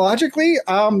chronologically.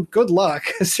 Good luck,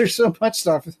 because there's so much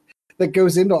stuff that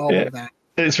goes into all of that.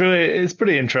 It's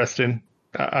pretty interesting.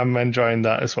 I'm enjoying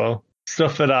that as well.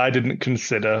 Stuff that I didn't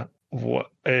consider how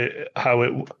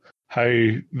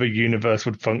the universe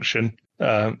would function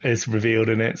is revealed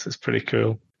in it. So it's pretty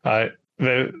cool.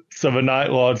 So the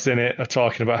Night Lords in it are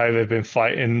talking about how they've been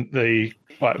fighting the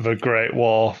Great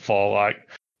War for like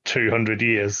 200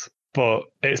 years, but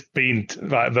it's been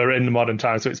like they're in the modern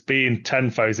time, so it's been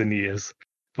 10,000 years.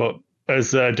 But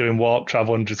as they're doing warp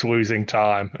travel and just losing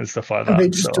time and stuff like that, They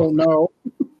just don't know.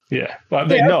 Yeah, like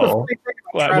they know.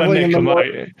 Like when they come out,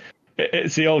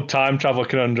 it's the old time travel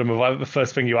conundrum of like the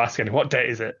first thing you ask anyone, what date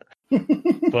is it?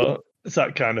 But it's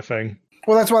that kind of thing.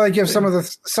 Well, that's why they give some of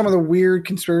the weird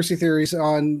conspiracy theories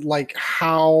on like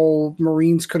how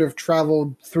Marines could have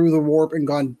traveled through the warp and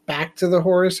gone back to the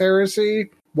Horus Heresy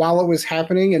while it was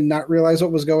happening and not realize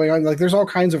what was going on. Like, there's all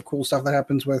kinds of cool stuff that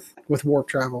happens with warp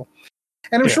travel.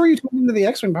 And I'm sure you tuned into the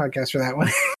X-Wing podcast for that one.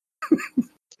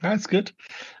 That's good.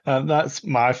 That's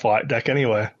my flight deck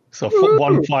anyway. So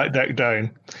one flight deck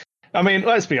down. I mean,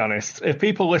 let's be honest. If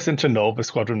people listen to Nova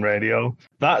Squadron Radio,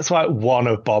 that's like one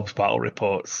of Bob's battle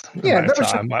reports. Yeah,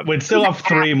 time. Like, we'd still have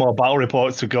 3 more battle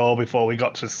reports to go before we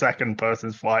got to second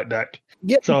person's flight deck.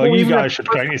 Yeah, so you guys should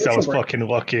count yourselves fucking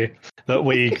lucky that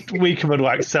we covered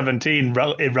like 17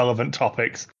 irrelevant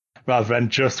topics rather than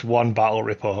just one battle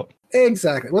report.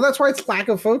 Exactly. Well, that's why it's lack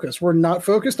of focus. We're not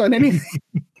focused on anything.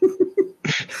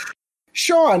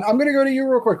 Sean, I'm going to go to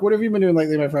you real quick. What have you been doing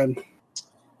lately, my friend?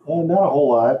 Not a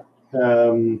whole lot.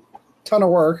 Ton of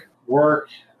work.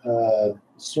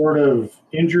 Sort of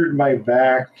injured my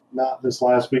back, not this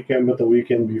last weekend, but the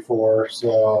weekend before.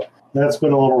 So that's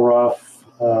been a little rough.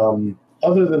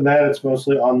 Other than that, it's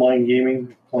mostly online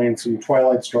gaming, playing some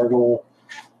Twilight Struggle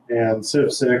and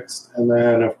Civ 6. And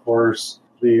then, of course,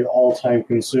 the all-time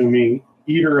consuming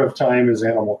eater of time is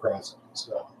Animal Crossing.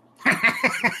 So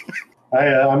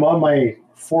I'm on my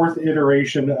 4th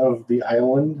iteration of the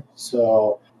island.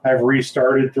 So I've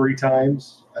restarted 3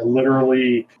 times. I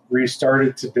literally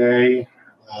restarted today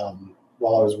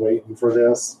while I was waiting for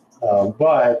this.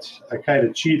 But I kind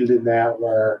of cheated in that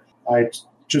where I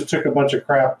just took a bunch of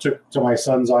crap, took to my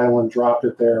son's island, dropped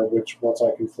it there, which once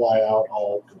I can fly out,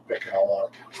 I'll pick it all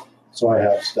up. So I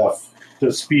have stuff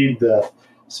to speed the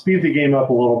game up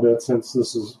a little bit since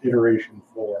this is iteration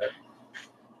 4.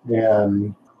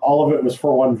 And all of it was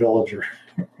for one villager.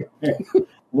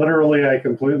 Literally, I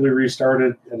completely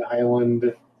restarted an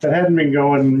island that hadn't been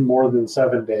going more than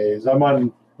 7 days. I'm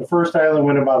on the first island,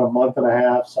 went about a month and a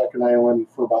half, second island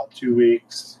for about 2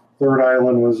 weeks, third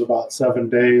island was about 7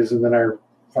 days, and then I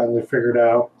finally figured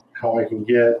out how I can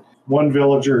get one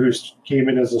villager who came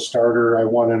in as a starter. I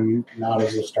want him not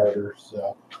as a starter.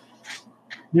 So,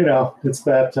 it's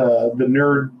that the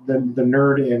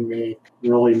nerd in me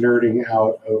really nerding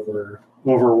out over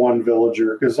one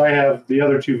villager, because I have the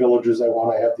other 2 villagers I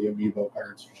have the amiibo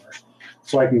cards for,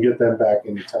 so I can get them back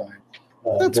anytime.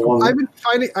 That's cool. I've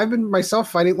been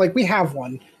myself fighting, like, we have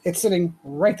one. It's sitting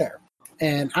right there,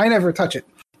 and I never touch it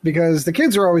because the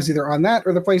kids are always either on that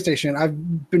or the PlayStation.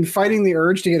 I've been fighting the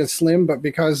urge to get a Slim, but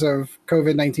because of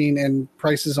COVID-19 and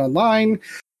prices online,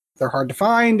 they're hard to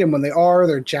find, and when they are,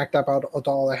 they're jacked up out of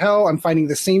all the hell. I'm finding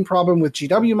the same problem with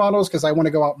GW models because I want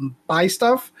to go out and buy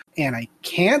stuff, and I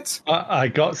can't. I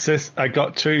got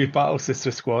 2 Battle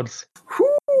Sister squads.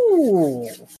 Ooh,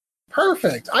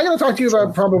 perfect. I got to talk to you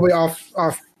about probably off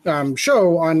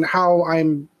show on how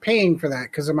I'm paying for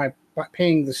that, because am I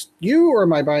paying you or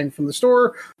am I buying from the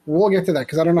store? We'll get to that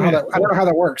because I don't know how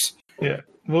that works. Yeah,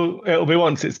 well, it'll be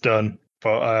once it's done.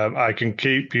 But I can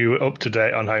keep you up to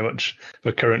date on how much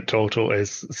the current total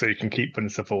is, so you can keep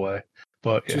putting stuff away.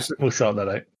 But yeah, we'll sort that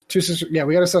out. Yeah,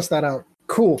 we got to suss that out.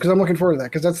 Cool, because I'm looking forward to that.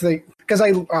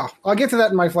 I'll get to that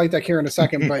in my flight deck here in a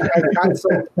second. But I got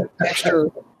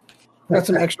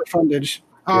some extra fundage.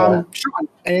 Sean,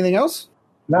 anything else?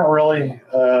 Not really.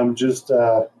 Just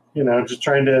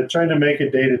trying to make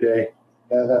it day to day.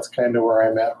 That's kind of where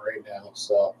I'm at right now.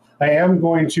 So I am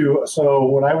going to. So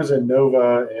when I was at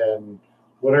Nova in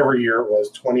whatever year it was,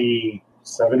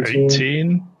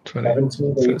 2017?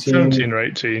 17 or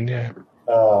 18, yeah.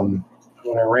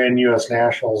 When I ran U.S.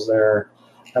 Nationals there,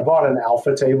 I bought an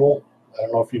alpha table. I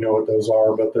don't know if you know what those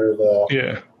are, but they're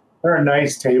a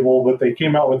nice table, but they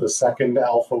came out with a second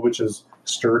alpha, which is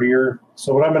sturdier.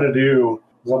 So what I'm going to do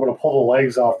is I'm going to pull the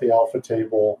legs off the alpha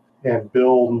table and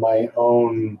build my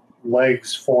own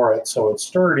legs for it so it's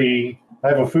sturdy. I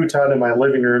have a futon in my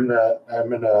living room that I'm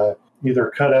going to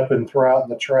either cut up and throw out in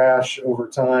the trash over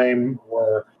time,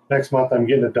 or next month I'm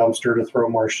getting a dumpster to throw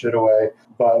more shit away.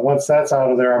 But once that's out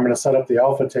of there, I'm going to set up the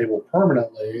alpha table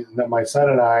permanently, and then my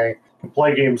son and I can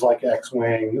play games like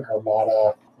X-Wing,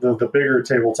 Armada, the bigger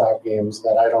tabletop games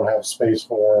that I don't have space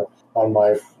for on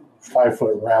my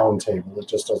 5-foot round table. It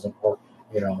just doesn't work,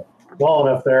 well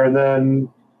enough there. And then,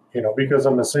 because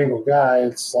I'm a single guy,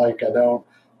 it's like I don't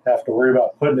have to worry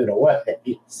about putting it away.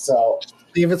 So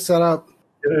leave it set up.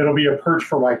 it'll be a perch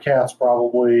for my cats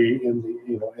probably in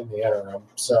the interim.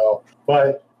 So,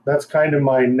 but that's kind of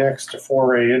my next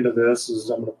foray into this is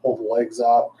I'm going to pull the legs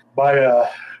off, buy a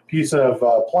piece of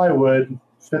plywood,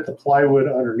 fit the plywood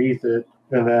underneath it,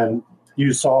 and then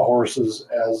use sawhorses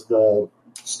as the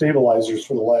stabilizers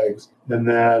for the legs. And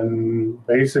then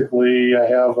basically I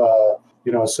have a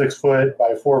 6 foot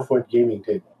by 4 foot gaming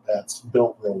table that's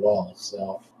built real well.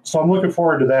 So I'm looking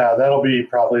forward to that. That'll be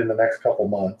probably in the next couple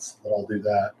months that I'll do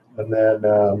that. And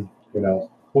then,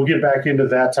 we'll get back into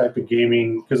that type of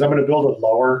gaming because I'm going to build it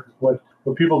lower. What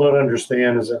people don't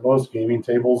understand is that most gaming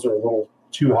tables are a little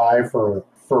too high for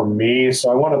me.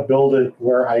 So I want to build it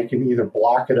where I can either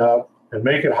block it up and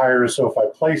make it higher. So if I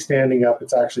play standing up,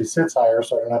 it actually sits higher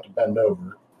so I don't have to bend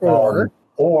over.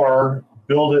 Or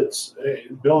build it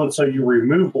so you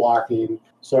remove blocking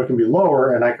so it can be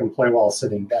lower and I can play while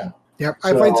sitting down. Yep.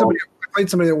 I played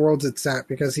somebody at Worlds at SAT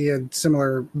because he had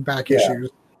similar back issues.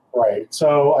 Right.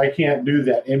 So I can't do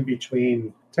that in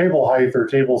between table height or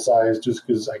table size just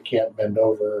because I can't bend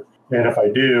over. And if I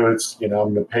do, it's, I'm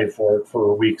going to pay for it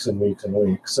for weeks and weeks and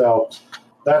weeks. So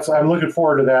I'm looking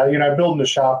forward to that. I'm building a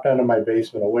shop down in my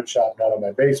basement, a wood shop down in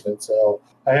my basement. So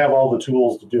I have all the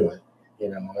tools to do it.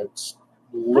 It's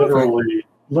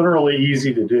literally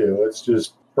easy to do. It's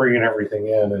just bringing everything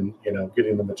in and,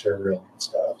 getting the material and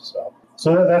stuff.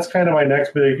 So that's kind of my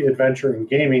next big adventure in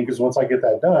gaming because once I get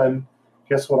that done,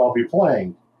 guess what I'll be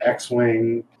playing?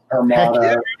 X-Wing,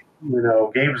 Armada,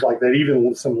 games like that,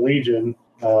 even some Legion.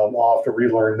 I'll have to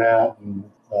relearn that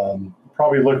and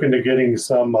probably looking to getting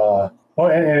some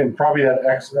and probably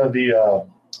that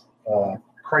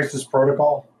Crisis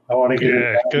Protocol. I want to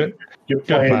get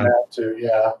playing that too.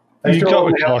 Yeah. You got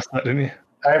a core set, didn't you?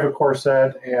 I have a core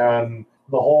set and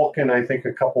the Hulk and I think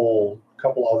a couple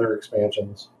other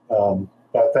expansions.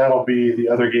 But that'll be the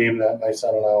other game that my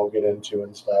son and I will get into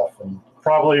and stuff. And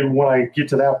probably when I get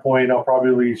to that point, I'll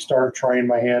probably start trying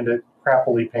my hand at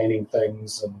crappily painting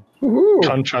things and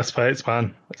contrast paints,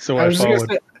 man. It's the way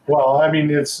forward. Well, I mean,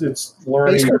 it's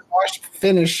learning. Washed,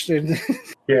 finished.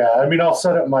 Yeah, I mean, I'll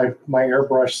set up my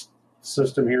airbrush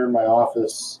system here in my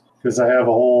office because I have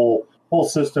a whole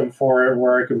system for it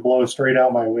where I can blow straight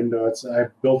out my window. I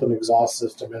built an exhaust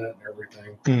system in it and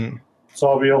everything. So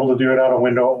I'll be able to do it out a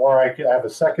window, or I have a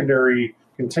secondary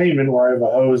containment where I have a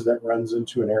hose that runs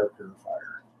into an air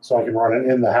purifier. So I can run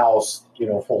it in the house,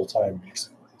 full time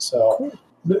basically. So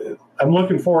I'm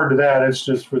looking forward to that. It's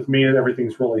just with me,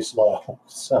 everything's really slow.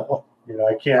 So,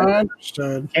 I can't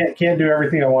do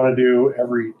everything I want to do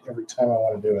every time I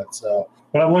want to do it. So,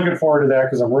 but I'm looking forward to that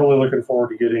because I'm really looking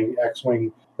forward to getting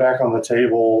X-Wing back on the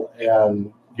table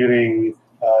and getting,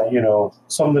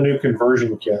 some of the new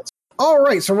conversion kits. All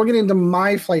right, so we're getting into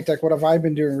my flight deck. What have I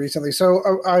been doing recently? So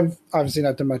I've obviously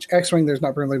not done much X-Wing. There's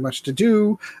not really much to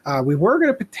do. We were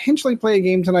going to potentially play a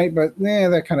game tonight, but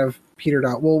that kind of petered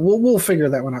out. We'll figure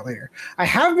that one out later. I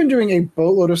have been doing a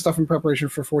boatload of stuff in preparation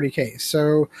for 40K.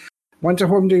 So went to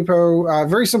Home Depot.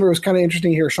 Very similar. It was kind of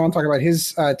interesting to hear Sean talk about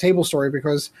his table story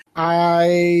because I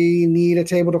need a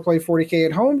table to play 40K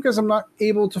at home because I'm not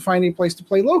able to find a place to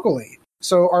play locally.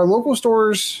 So our local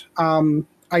stores...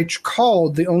 I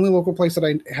called the only local place that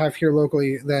I have here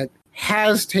locally that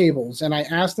has tables, and I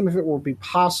asked them if it would be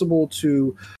possible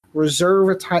to reserve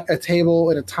a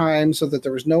table at a time so that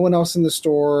there was no one else in the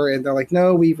store. And they're like,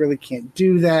 no, we really can't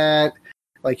do that.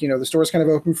 The store's kind of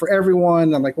open for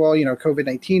everyone. I'm like, well,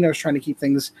 COVID-19, I was trying to keep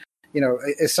things,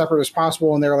 as separate as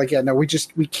possible. And they're like, yeah, no, we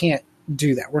can't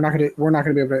do that. We're not going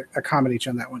to be able to accommodate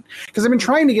you on that one. Because I've been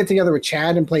trying to get together with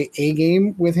Chad and play a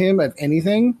game with him of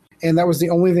anything. And that was the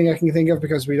only thing I can think of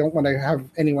because we don't want to have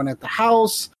anyone at the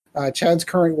house. Chad's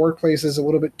current workplace is a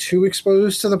little bit too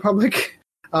exposed to the public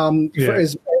for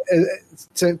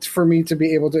me to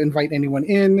be able to invite anyone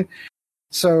in.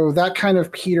 So that kind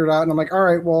of petered out. And I'm like, all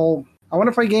right, well, I want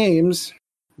to play games.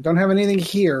 Don't have anything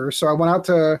here. So I went out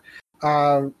to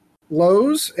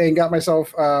Lowe's and got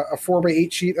myself a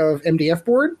 4x8 sheet of MDF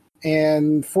board.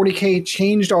 And 40K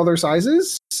changed all their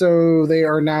sizes. So they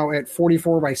are now at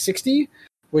 44x60.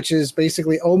 Which is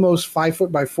basically almost 5 foot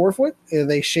by 4 foot.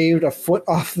 They shaved a foot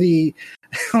off they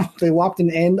lopped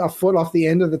a foot off the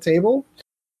end of the table.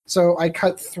 So I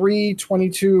cut 3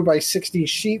 22x60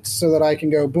 sheets so that I can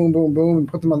go boom, boom, boom, and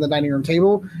put them on the dining room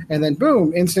table. And then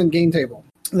boom, instant game table.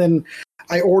 And then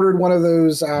I ordered one of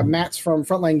those mats from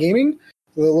Frontline Gaming,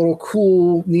 the little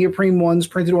cool neoprene ones,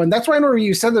 printed one. That's why whenever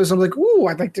you said those, I'm like, ooh,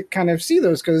 I'd like to kind of see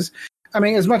those because I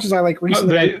mean, as much as I like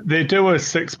recently... They do a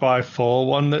 6x4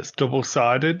 one that's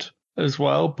double-sided as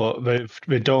well, but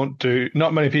they don't do...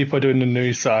 Not many people are doing the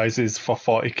new sizes for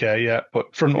 40K yet, but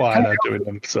Frontline are doing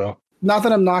them, so... not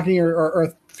that I'm knocking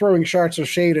or throwing shots of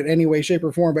shade in any way, shape,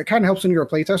 or form, but it kind of helps when you're a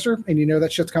playtester and you know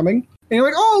that shit's coming. And you're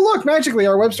like, oh, look, magically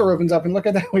our web store opens up and look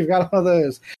at that. We've got all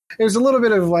those. There's a little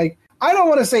bit of like, I don't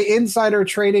want to say insider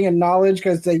trading and knowledge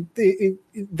because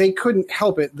they couldn't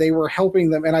help it. They were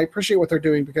helping them. And I appreciate what they're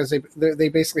doing because they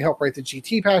basically help write the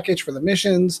GT package for the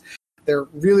missions. They're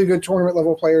really good tournament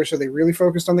level players, so they really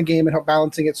focused on the game and help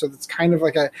balancing it. So it's kind of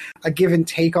like a give and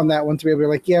take on that one to be able to be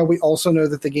like, yeah, we also know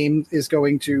that the game is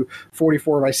going to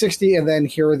 44 by 60, and then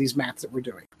here are these maps that we're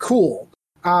doing. Cool.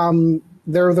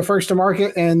 They're the first to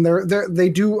market, and they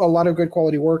do a lot of good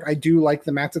quality work. I do like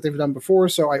the mats that they've done before,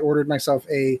 so I ordered myself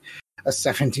a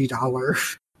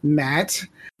 $70 mat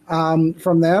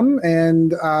from them,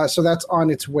 and so that's on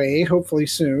its way, hopefully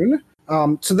soon.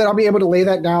 So that I'll be able to lay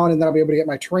that down, and then I'll be able to get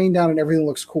my terrain down, and everything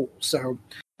looks cool. So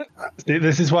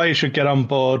this is why you should get on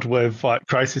board with like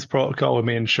Crisis Protocol with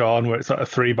me and Sean, where it's like a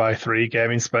 3x3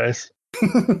 gaming space.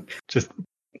 Just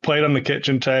play it on the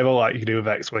kitchen table like you do with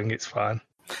X-Wing. It's fine.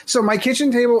 So my kitchen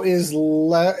table is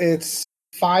it's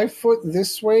 5 foot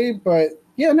this way, but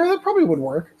yeah, no, that probably would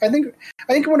work. I think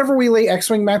whenever we lay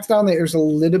X-Wing mats down, there's a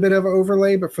little bit of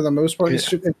overlay, but for the most part, I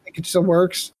think it still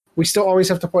works. We still always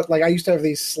have to put, like, I used to have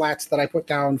these slats that I put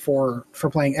down for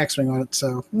playing X-Wing on it,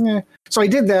 so, yeah. So I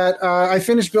did that. I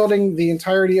finished building the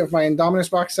entirety of my Indominus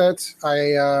box set.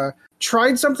 I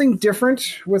tried something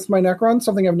different with my Necron,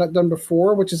 something I've not done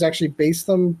before, which is actually base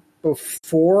them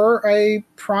before I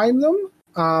prime them.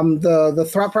 The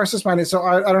thought process behind it, so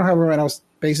I don't have everyone else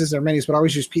bases or minis, but I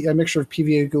always use a mixture of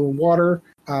PVA glue and water.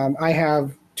 I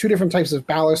have 2 different types of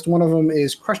ballast. One of them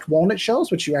is crushed walnut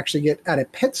shells, which you actually get at a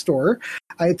pet store.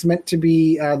 It's meant to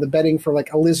be the bedding for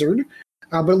like a lizard,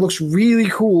 but it looks really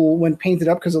cool when painted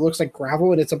up because it looks like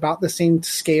gravel and it's about the same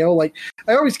scale. Like,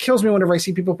 it always kills me whenever I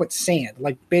see people put sand,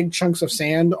 like big chunks of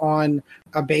sand on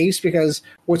a base, because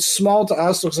what's small to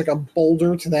us looks like a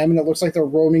boulder to them, and it looks like they're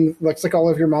roaming. Looks like all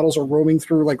of your models are roaming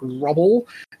through like rubble.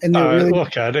 And they're really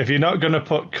look, Ed, if you're not going to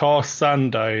put coarse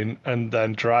sand down and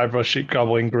then dry brush it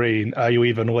goblin green, are you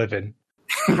even living?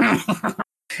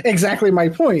 Exactly my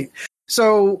point.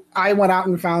 So I went out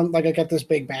and found, like, I got this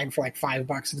big bag for like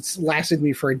 $5. It's lasted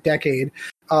me for a decade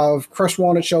of crushed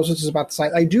walnut shells, which is about the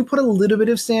size. I do put a little bit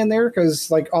of sand there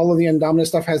because, like, all of the Indominus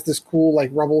stuff has this cool, like,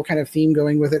 rubble kind of theme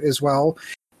going with it as well.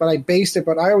 But I based it,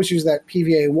 but I always use that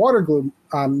PVA water glue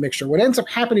mixture. What ends up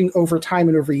happening over time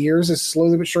and over years is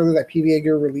slowly but surely that PVA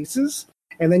glue releases.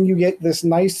 And then you get this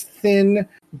nice thin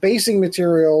basing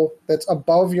material that's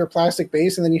above your plastic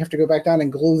base, and then you have to go back down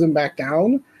and glue them back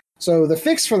down. So the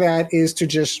fix for that is to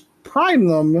just prime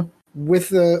them with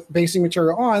the basing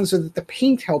material on so that the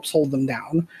paint helps hold them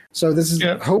down. So this is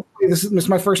hopefully this is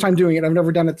my first time doing it. I've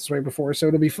never done it this way before, so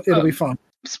it'll be fun.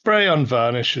 Spray on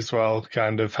varnish as well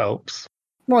kind of helps.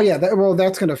 Well, yeah,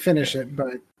 that's going to finish it,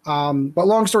 but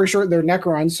long story short, they're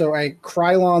Necrons, so I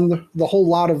Krylon the whole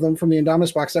lot of them from the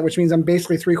Indominus box set, which means I'm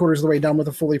basically 3/4 of the way done with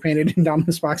a fully painted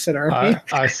Indominus box set army.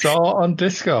 I saw on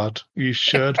Discord you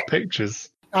shared pictures.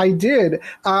 I did.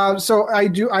 So I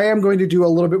am going to do a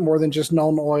little bit more than just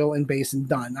Nuln Oil and base and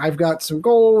done. I've got some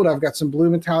gold. I've got some blue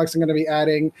metallics I'm going to be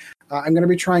adding. I'm going to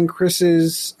be trying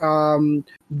Chris's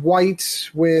white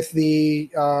with the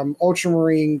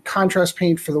ultramarine contrast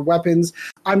paint for the weapons.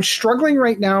 I'm struggling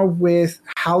right now with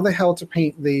how the hell to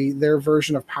paint their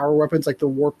version of power weapons, like the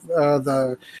warp,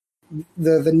 the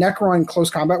Necron close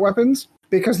combat weapons,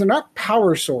 because they're not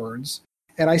power swords.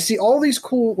 And I see all these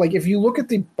cool, like, if you look at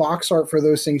the box art for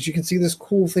those things, you can see this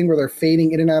cool thing where they're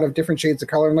fading in and out of different shades of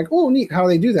color. I'm like, oh, neat, how do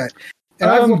they do that?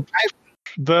 And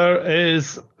there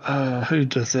is, who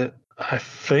does it? I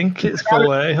think it's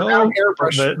Vallejo.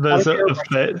 There's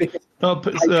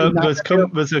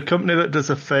a company that does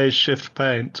a phase shift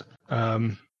paint.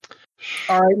 All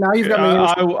right, now you've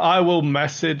got me. I will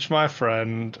message my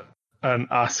friend and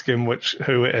ask him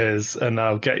who it is, and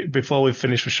I'll get, before we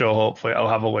finish the show, hopefully I'll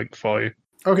have a link for you.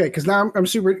 Okay, because now I'm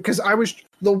super, because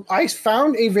I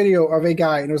found a video of a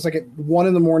guy, and it was like at 1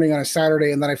 a.m. on a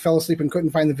Saturday, and then I fell asleep and couldn't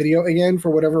find the video again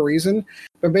for whatever reason.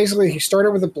 But basically, he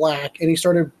started with a black, and he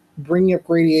started bringing up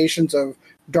gradations of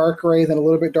dark gray, then a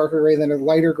little bit darker gray, then a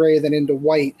lighter gray, then into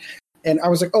white. And I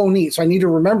was like, oh, neat. So I need to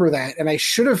remember that. And I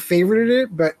should have favorited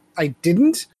it, but I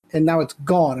didn't, and now it's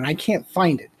gone, and I can't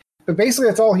find it. But basically,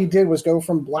 that's all he did was go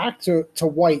from black to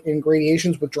white in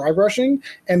gradations with dry brushing,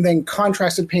 and then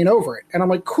contrasted paint over it. And I'm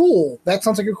like, cool, that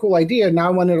sounds like a cool idea. Now I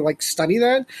want to like study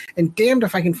that, and damned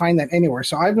if I can find that anywhere.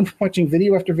 So I've been watching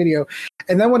video after video,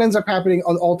 and then what ends up happening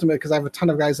on Ultimate, because I have a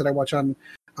ton of guys that I watch on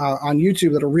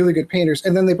YouTube that are really good painters,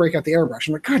 and then they break out the airbrush.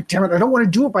 I'm like, God damn it, I don't want to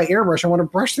do it by airbrush. I want to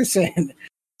brush this in.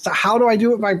 So how do I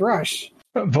do it by brush?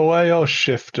 Vallejo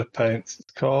Shifter Paints,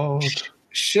 it's called.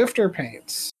 shifter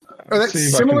paints. Are that See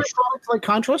if I similar can- products like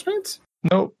contrast paints?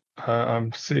 Nope.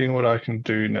 I'm seeing what I can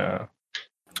do now.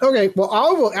 Okay, well,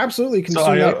 I will absolutely consume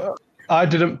So that. I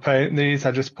didn't paint these.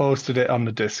 I just posted it on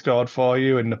the Discord for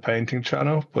you in the painting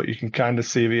channel, but you can kind of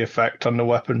see the effect on the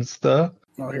weapons there.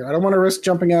 Oh, here, I don't want to risk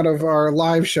jumping out of our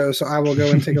live show, so I will go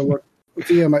and take a look.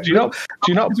 Via my, Do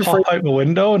you not pop out the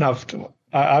window and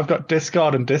I've got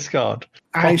Discord and Discord.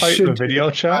 I Pop out should the video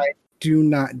chat. I do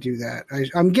not do that.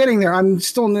 I'm getting there. I'm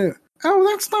still new. Oh,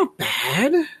 that's not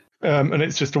bad. And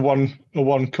it's just a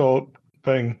one coat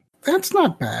thing. That's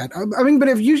not bad. I mean, but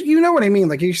if you know what I mean,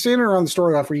 like you're standing around the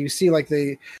store off where you see like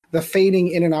the fading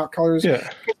in and out colors. Yeah.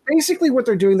 Basically, what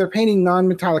they're doing, they're painting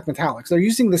non-metallic metallics. They're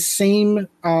using the same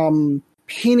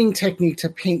painting technique to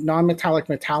paint non-metallic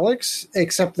metallics,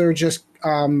 except they're just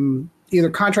either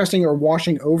contrasting or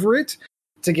washing over it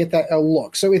to get that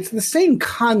look. So it's the same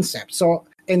concept. So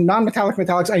in non-metallic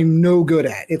metallics, I'm no good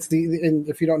at. And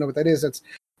if you don't know what that is, it's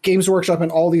Games Workshop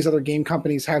and all these other game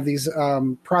companies have these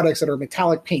products that are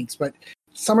metallic paints, but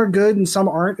some are good and some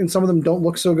aren't, and some of them don't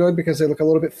look so good because they look a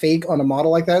little bit fake on a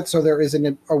model like that. So there is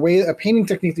a painting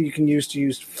technique that you can use to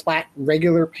use flat,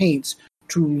 regular paints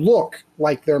to look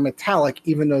like they're metallic,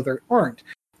 even though they aren't.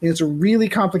 And it's a really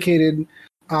complicated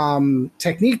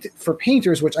technique for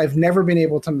painters, which I've never been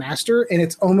able to master, and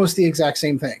it's almost the exact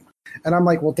same thing. And I'm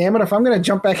like, well, damn it, if I'm going to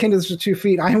jump back into this with 2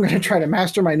 feet, I'm going to try to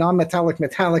master my non-metallic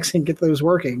metallics and get those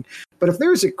working. But if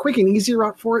there's a quick and easy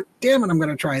route for it, damn it, I'm going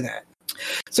to try that.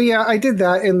 So yeah, I did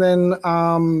that. And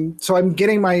then, so I'm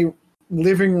getting my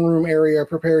living room area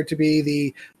prepared to be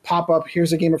the pop-up,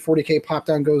 here's a game of 40K, pop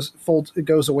down,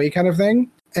 goes away kind of thing.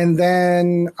 And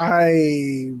then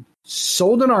I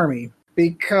sold an army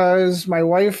because my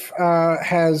wife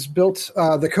has built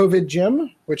the COVID gym,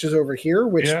 which is over here,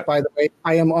 which, by the way,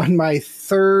 I am on my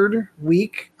 3rd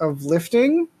week of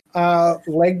lifting.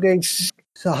 Leg day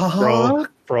suck.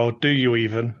 Bro, do you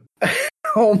even?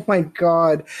 Oh, my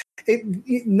God.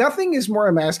 Nothing is more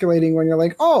emasculating when you're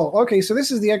like, oh, okay, so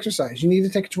this is the exercise. You need to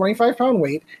take a 25-pound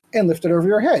weight and lift it over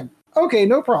your head. Okay,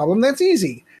 no problem. That's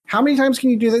easy. How many times can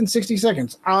you do that in 60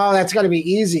 seconds? That's got to be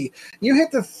easy. You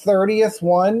hit the 30th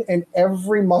one, and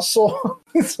every muscle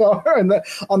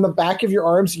on the back of your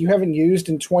arms you haven't used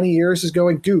in 20 years is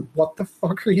going, dude, what the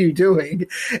fuck are you doing?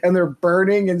 And they're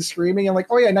burning and screaming. I'm like,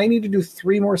 oh, yeah, now I need to do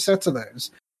 3 more sets of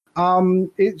those.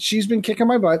 She's been kicking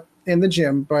my butt in the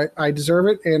gym, but I deserve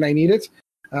it, and I need it.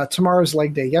 Tomorrow's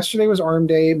leg day. Yesterday was arm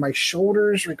day. My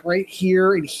shoulders, like right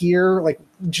here and here, like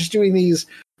just doing these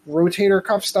rotator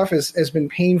cuff stuff has been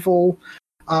painful.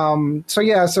 So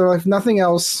if nothing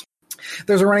else,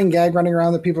 there's a running gag running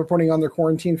around that people are putting on their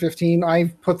Quarantine 15.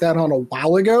 I put that on a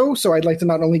while ago, so I'd like to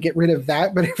not only get rid of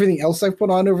that, but everything else I've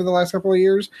put on over the last couple of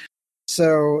years.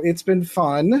 So it's been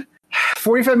fun.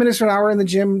 45 minutes to an hour in the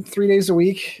gym 3 days a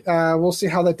week. We'll see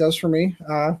how that does for me.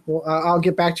 I'll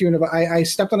get back to you in about. I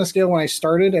stepped on a scale when I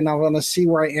started, and I want to see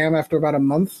where I am after about a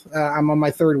month. I'm on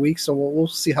my 3rd week, so we'll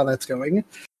see how that's going.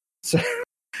 So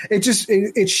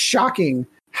it's shocking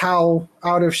how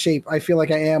out of shape I feel like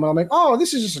I am. I'm like, oh,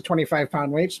 this is just a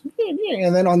 25-pound weight.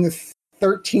 And then on the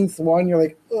 13th one, you're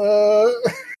like,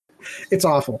 it's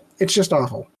awful. It's just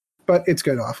awful, but it's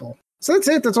good awful. So that's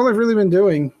it. That's all I've really been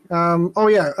doing.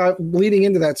 Leading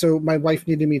into that, so my wife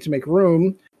needed me to make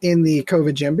room in the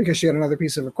COVID gym because she had another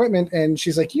piece of equipment, and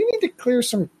she's like, you need to clear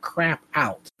some crap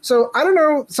out. So I don't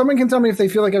know. Someone can tell me if they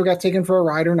feel like I've got taken for a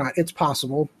ride or not. It's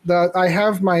possible. I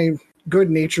have my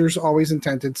good nature's always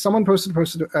intended. Someone posted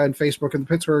on Facebook in the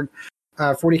Pittsburgh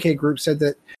 40K group said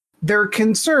that they're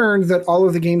concerned that all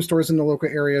of the game stores in the local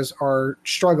areas are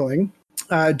struggling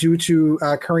due to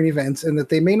current events, and that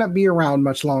they may not be around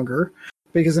much longer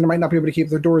because they might not be able to keep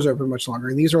their doors open much longer.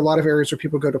 And these are a lot of areas where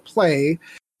people go to play.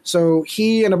 So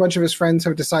he and a bunch of his friends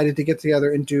have decided to get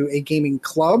together and do a gaming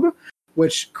club,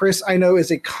 which, Chris, I know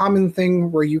is a common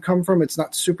thing where you come from. It's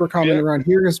not super common around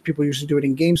here because people usually do it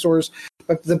in game stores.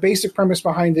 But the basic premise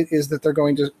behind it is that they're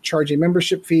going to charge a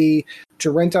membership fee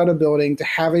to rent out a building, to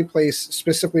have a place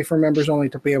specifically for members only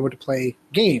to be able to play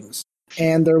games.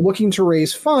 And they're looking to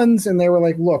raise funds, and they were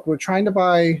like, look, we're trying to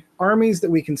buy armies that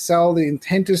we can sell. The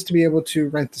intent is to be able to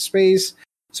rent the space.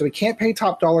 So we can't pay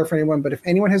top dollar for anyone, but if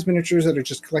anyone has miniatures that are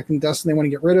just collecting dust and they want to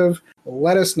get rid of,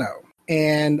 let us know.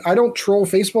 And I don't troll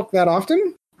Facebook that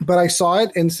often, but I saw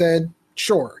it and said,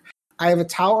 sure. I have a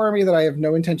Tau army that I have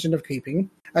no intention of keeping.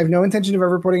 I have no intention of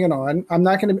ever putting it on. I'm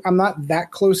not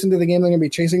that close into the game. I'm going to be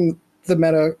chasing the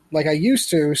meta like I used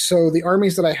to. So the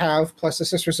armies that I have, plus the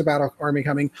Sisters of Battle army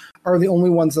coming, are the only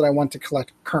ones that I want to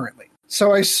collect currently.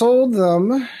 So I sold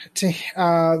them to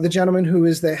the gentleman who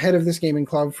is the head of this gaming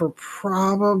club for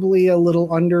probably a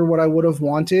little under what I would have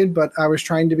wanted, but I was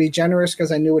trying to be generous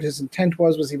because I knew what his intent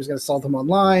was he was going to sell them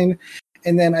online.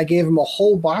 And then I gave him a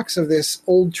whole box of this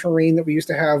old terrain that we used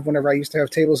to have whenever I used to have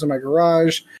tables in my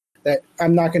garage that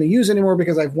I'm not going to use anymore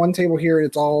because I have one table here and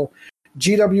it's all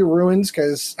GW ruins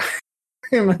because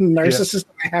I'm a narcissist.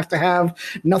 Yeah. I have to have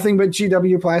nothing but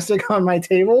GW plastic on my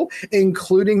table,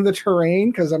 including the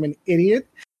terrain because I'm an idiot.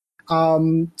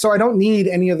 So I don't need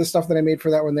any of the stuff that I made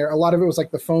for that one there. A lot of it was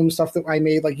like the foam stuff that I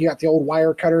made. Like you got the old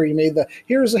wire cutter. You made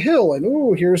here's a hill and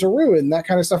ooh, here's a ruin. That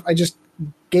kind of stuff. I just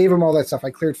gave him all that stuff. I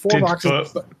cleared 4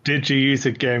 boxes. Did you use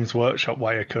a Games Workshop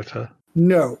wire cutter?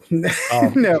 No.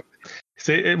 No.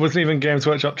 See, it wasn't even Games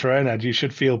Workshop terrain, Ed. You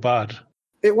should feel bad.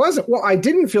 It wasn't. Well, I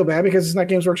didn't feel bad because it's not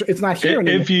Games Workshop. It's not here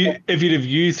anymore. If you'd have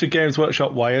used a Games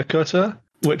Workshop wire cutter,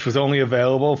 which was only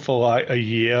available for like a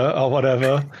year or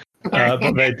whatever,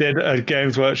 but they did a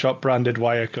Games Workshop branded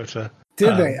wire cutter.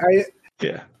 Did they?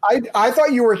 Yeah. I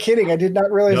thought you were kidding. I did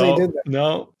not realize they did that.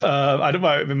 No, I don't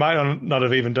know. It might not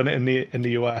have even done it in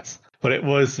the US, but it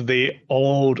was the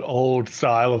old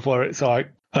style of where it's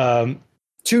like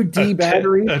 2D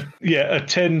battery. A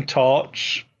tin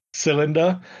torch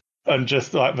cylinder, and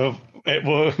just like it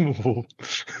was.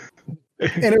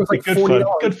 And it was like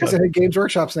 $40 because it had Games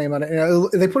Workshop's name on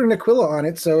it. They put an Aquila on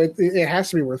it, so it has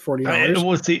to be worth $40. It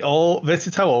was the old. This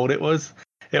is how old it was.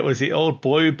 It was the old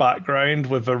blue background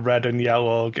with a red and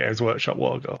yellow Games Workshop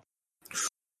logo.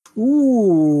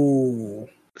 Ooh.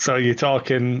 So you're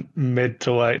talking mid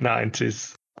to late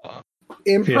 90s.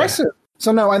 Impressive. Yeah.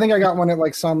 So no, I think I got one at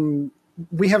like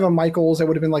we have a Michael's. It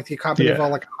would have been like the copy of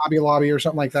like Hobby Lobby or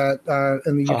something like that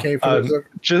in the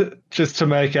UK. Just to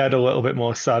make Ed a little bit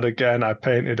more sad again,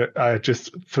 I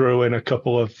just threw in a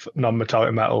couple of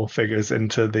non-metallic metal figures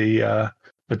into the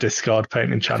Discord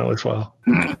painting channel as well.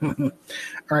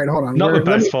 All right, hold on. Not the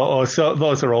best photos. So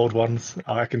those are old ones.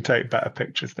 I can take better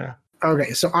pictures now.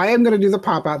 Okay, so I am going to do the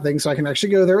pop-out thing so I can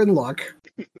actually go there and look.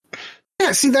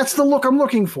 Yeah, see, that's the look I'm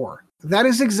looking for. That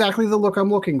is exactly the look I'm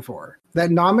looking for.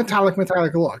 That non-metallic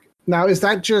metallic look. Now, is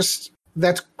that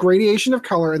that's gradation of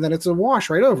color and then it's a wash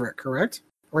right over it, correct?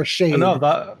 Or a shade? No,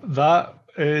 that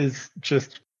is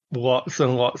just lots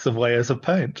and lots of layers of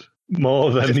paint.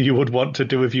 More than you would want to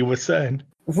do if you were sane.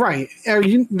 Right.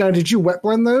 Now, did you wet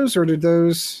blend those or did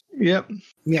those? Yep.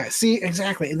 Yeah, see,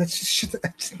 exactly. And that's just shit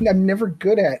that I'm never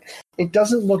good at. It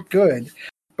doesn't look good.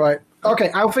 But, okay,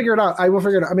 I'll figure it out. I will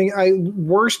figure it out. I mean,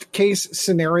 worst case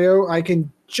scenario, I can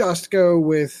just go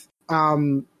with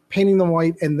painting them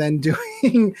white and then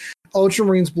doing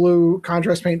Ultramarines blue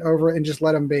contrast paint over it and just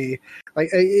let them be. Like,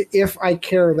 if I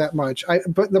care that much.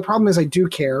 But the problem is I do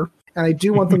care, and I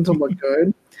do want them to look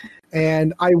good.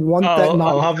 And I want that.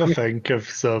 I'll have a think of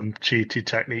some cheaty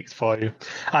techniques for you.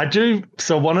 I do.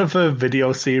 So one of the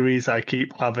video series I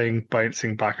keep having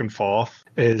bouncing back and forth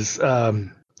is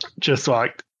just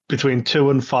like between 2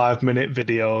 and 5 minute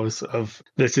videos of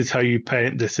this is how you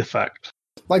paint this effect.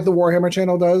 Like the Warhammer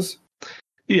channel does?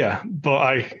 Yeah,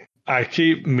 but I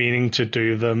keep meaning to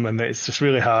do them, and it's just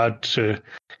really hard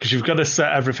because you've got to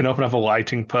set everything up and have a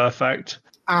lighting perfect.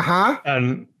 Uh-huh.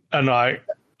 And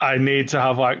I need to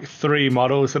have like 3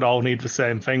 models that all need the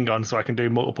same thing on so I can do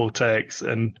multiple takes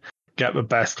and get the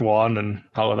best one and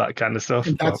all of that kind of stuff.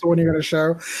 And that's the one you're going to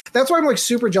show. That's why I'm like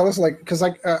super jealous. Like, because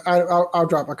like I'll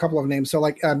drop a couple of names. So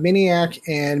like Miniac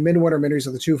and Midwinter Minis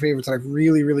are the 2 favorites that I've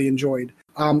really, really enjoyed.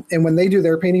 And when they do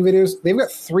their painting videos, they've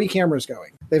got 3 cameras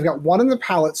going. They've got one in the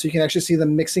palette so you can actually see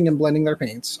them mixing and blending their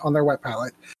paints on their wet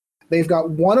palette. They've got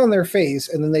one on their face,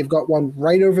 and then they've got one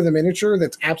right over the miniature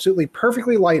that's absolutely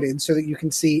perfectly lighted so that you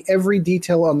can see every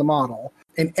detail on the model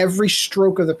and every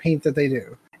stroke of the paint that they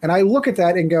do. And I look at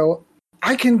that and go,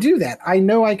 I can do that. I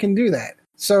know I can do that.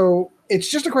 So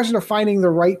it's just a question of finding the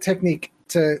right technique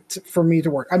for me to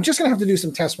work. I'm just going to have to do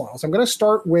some test models. I'm going to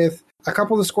start with a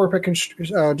couple of the Scorpic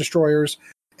destroyers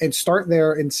and start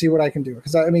there and see what I can do.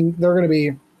 Because, I mean, they're going to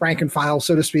be rank and file,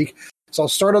 so to speak. So I'll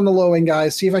start on the low end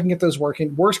guys, see if I can get those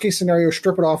working. Worst case scenario,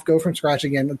 strip it off, go from scratch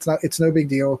again. It's no big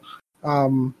deal.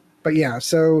 But yeah,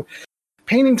 so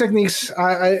painting techniques.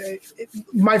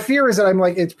 My fear is that I'm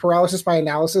like it's paralysis by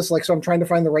analysis. Like so, I'm trying to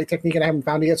find the right technique and I haven't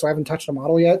found it yet. So I haven't touched a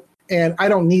model yet, and I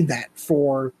don't need that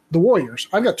for the warriors.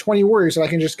 I've got 20 warriors that I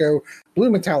can just go blue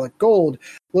metallic, gold,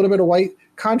 a little bit of white,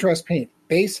 contrast paint.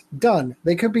 Base, done.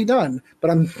 They could be done,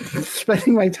 but I'm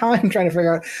spending my time trying to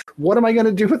figure out what am I going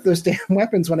to do with those damn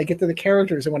weapons when I get to the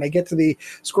characters and when I get to the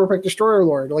Scorpic Destroyer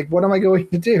Lord. Like, what am I going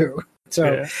to do?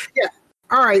 So, yeah.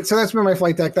 All right, so that's been my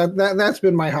flight deck. That's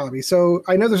been my hobby. So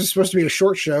I know this is supposed to be a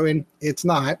short show, and it's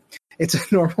not. It's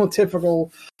a normal,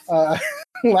 typical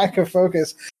lack of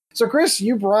focus. So, Chris,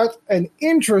 you brought an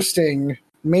interesting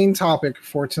main topic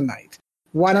for tonight.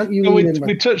 Why don't you lead in with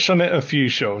we touched on it a few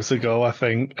shows ago, I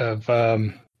think, of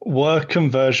were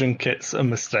conversion kits a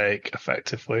mistake,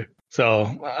 effectively?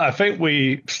 So I think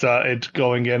we started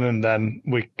going in and then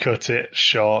we cut it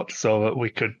short so that we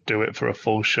could do it for a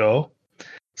full show.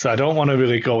 So I don't want to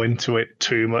really go into it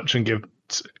too much and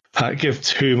give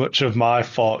too much of my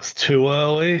thoughts too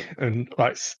early and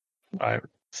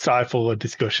stifle a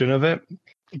discussion of it.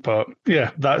 But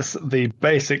yeah, that's the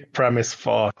basic premise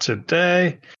for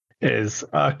today. Is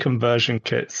are conversion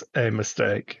kits a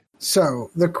mistake?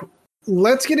 So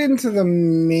let's get into the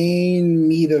main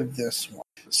meat of this one.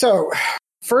 So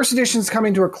first edition's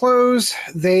coming to a close.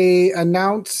 They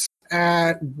announced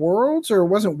at Worlds, or it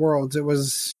wasn't Worlds. It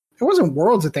wasn't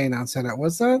Worlds that they announced that at,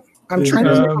 was that? I'm trying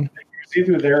to. It's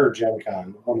either there or Gen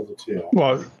Con, one of the two.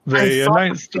 Well, they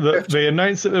announced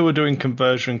that they were doing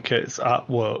conversion kits at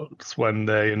Worlds when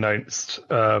they announced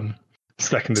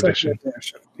second edition.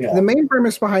 Yeah. The main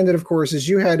premise behind it, of course, is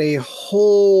you had a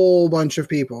whole bunch of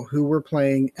people who were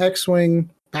playing X-Wing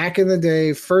back in the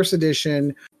day, first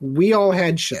edition. We all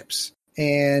had ships.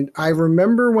 And I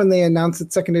remember when they announced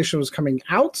that second edition was coming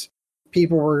out,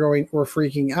 people were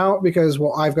freaking out because,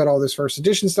 well, I've got all this first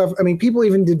edition stuff. I mean, people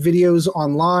even did videos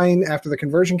online after the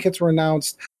conversion kits were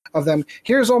announced of them.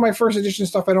 Here's all my first edition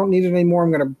stuff. I don't need it anymore.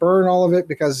 I'm going to burn all of it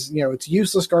because, it's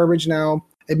useless garbage now.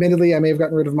 Admittedly, I may have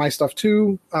gotten rid of my stuff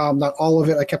too. Not all of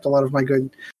it. I kept a lot of my good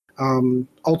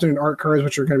alternate art cards,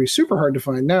 which are going to be super hard to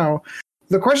find now.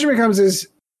 The question becomes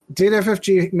did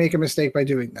FFG make a mistake by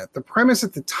doing that? The premise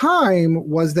at the time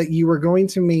was that you were going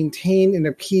to maintain and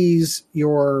appease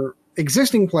your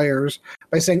existing players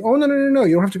by saying, oh, no,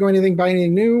 you don't have to go buy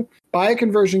anything new. Buy a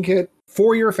conversion kit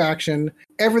for your faction.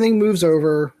 Everything moves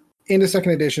over into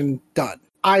second edition. Done.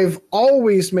 I've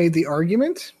always made the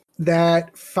argument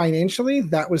that financially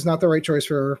that was not the right choice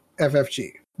for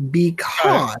FFG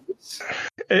because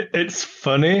it's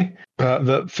funny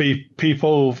that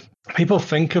people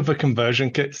think of a conversion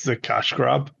kit as a cash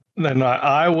grab. Then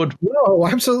I would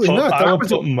absolutely not. I would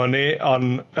put money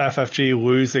on FFG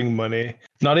losing money.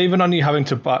 Not even on you having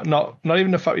to buy, not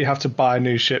even the fact you have to buy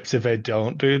new ships if they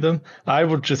don't do them. I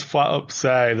would just flat up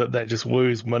say that they just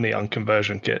lose money on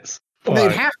conversion kits.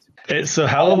 They'd have to. It's a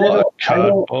hell of a lot of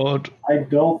cardboard. I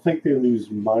don't think they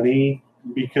lose money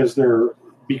because they're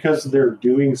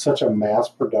doing such a mass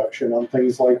production on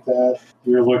things like that.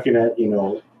 You're looking at,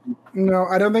 No,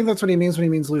 I don't think that's what he means when he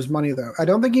means lose money, though. I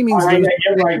don't think he means I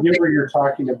get what you're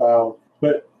talking about,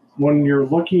 but when you're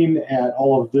looking at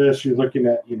all of this, you're looking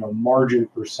at, margin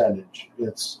percentage.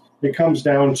 It comes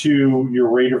down to your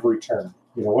rate of return.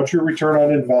 What's your return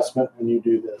on investment when you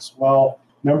do this? Well,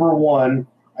 number one,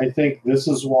 I think this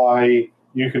is why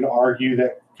you can argue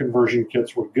that conversion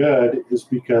kits were good is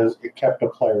because it kept a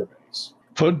player base.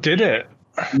 But did it?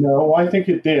 No, I think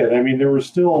it did. I mean, there were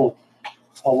still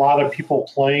a lot of people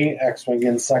playing X-Wing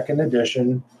in second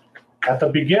edition at the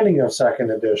beginning of second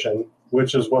edition,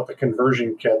 which is what the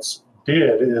conversion kits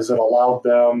did, is it allowed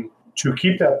them to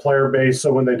keep that player base.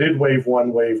 So when they did wave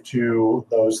 1, wave 2,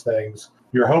 those things,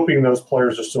 you're hoping those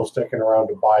players are still sticking around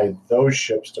to buy those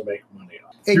ships to make money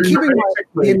on. And keep in mind,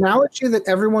 the analogy that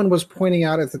everyone was pointing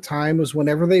out at the time was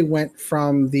whenever they went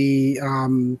from the,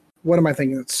 what am I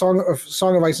thinking? Song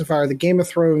of Ice and Fire, the Game of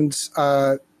Thrones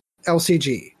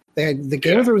LCG. They had the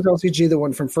Game of Thrones LCG that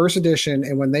went from first edition,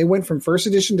 and when they went from first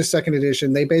edition to second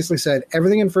edition, they basically said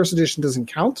everything in first edition doesn't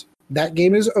count. That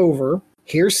game is over.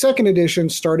 Here's second edition,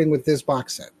 starting with this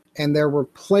box set. And there were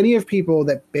plenty of people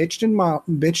that bitched and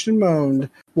moaned.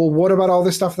 Well, what about all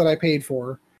this stuff that I paid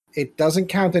for? It doesn't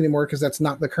count anymore because that's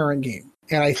not the current game.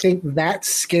 And I think that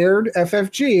scared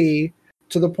FFG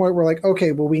to the point where, like,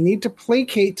 okay, well, we need to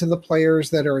placate to the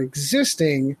players that are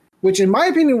existing, which in my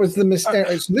opinion was the mistake.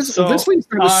 This leads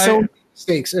to so many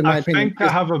mistakes, in my opinion. I think I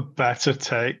have a better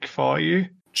take for you.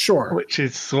 Sure. Which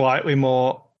is slightly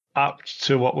more apt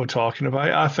to what we're talking about.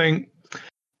 I think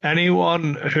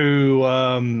anyone who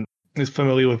is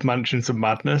familiar with Mansions of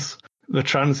Madness, the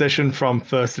transition from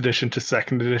first edition to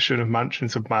second edition of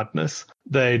Mansions of Madness,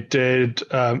 they did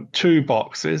 2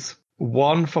 boxes.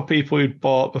 One for people who'd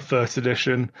bought the first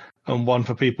edition and one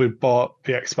for people who'd bought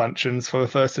the expansions for the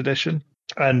first edition.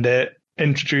 And it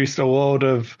introduced a load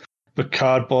of the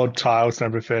cardboard tiles and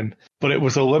everything. But it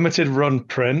was a limited run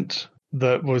print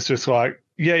that was just like,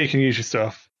 yeah, you can use your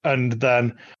stuff. And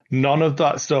then none of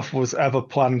that stuff was ever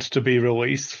planned to be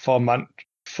released for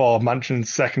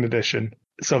Mansions second edition.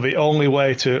 So the only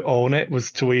way to own it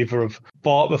was to either have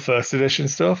bought the first edition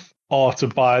stuff or to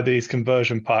buy these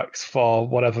conversion packs for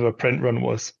whatever the print run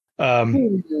was.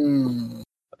 And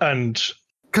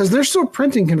Because they're still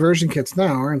printing conversion kits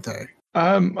now, aren't they?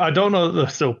 I don't know that they're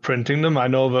still printing them. I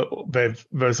know that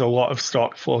there's a lot of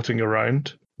stock floating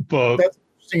around, but That's an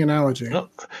interesting analogy.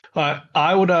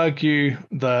 I would argue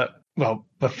that, well,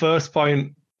 the first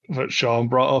point that Sean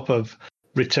brought up of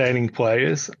retaining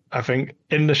players, I think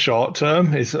in the short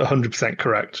term is 100%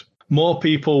 correct. More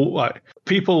people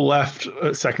left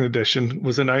at second edition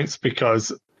was announced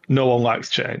because no one likes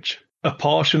change. A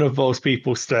portion of those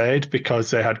people stayed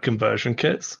because they had conversion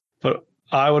kits, but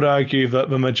I would argue that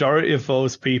the majority of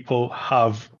those people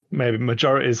have, maybe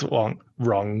majority is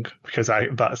wrong because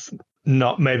that's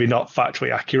not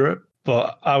factually accurate,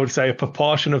 but I would say a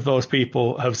proportion of those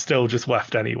people have still just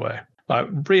left anyway. Like,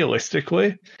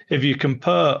 realistically, if you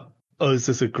compare us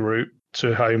as a group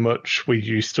to how much we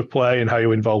used to play and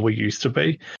how involved we used to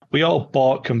be, we all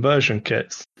bought conversion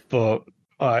kits, but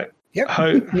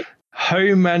how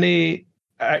many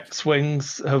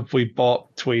X-Wings have we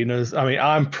bought between us? I mean,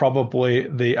 I'm probably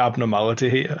the abnormality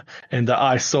here in that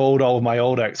I sold all of my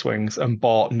old X-Wings and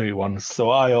bought new ones.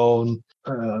 So I own...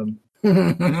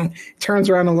 Turns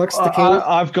around and looks at the case.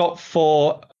 I've got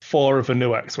four of the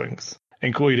new X-Wings,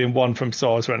 including one from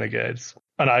Source Renegades,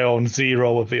 and I own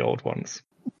 0 of the old ones.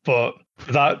 But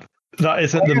that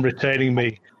isn't them retaining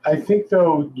me. I think,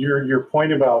 though, your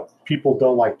point about people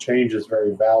don't like change is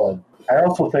very valid. I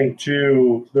also think,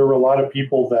 too, there were a lot of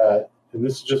people that, and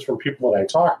this is just from people that I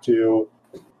talked to,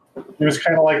 it was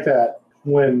kind of like that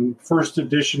when first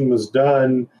edition was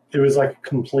done, it was like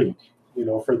complete. You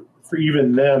know, for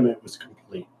even them, it was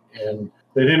complete. And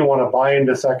they didn't want to buy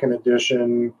into second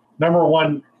edition. Number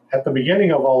one, at the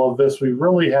beginning of all of this, we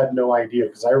really had no idea,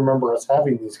 because I remember us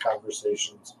having these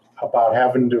conversations about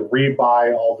having to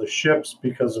rebuy all the ships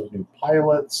because of new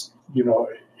pilots. You know,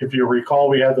 if you recall,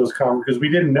 we had those conversations because we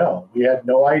didn't know. We had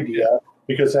no idea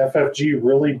because FFG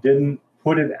really didn't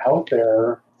put it out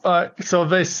there. So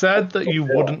they said that you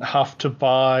wouldn't have to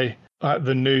buy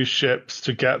the new ships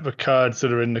to get the cards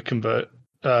that are in the convert.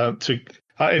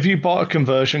 If you bought a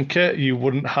conversion kit, you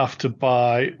wouldn't have to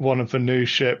buy one of the new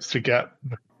ships to get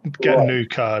Right. new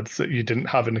cards that you didn't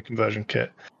have in the conversion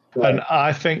kit. Right. And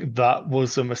I think that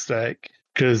was a mistake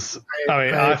because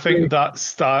I think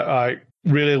that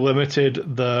really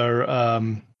limited their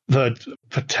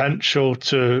potential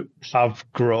to have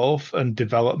growth and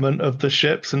development of the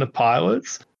ships and the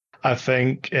pilots. I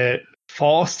think it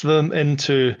forced them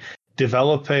into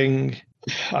developing.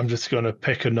 I'm just going to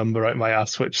pick a number out my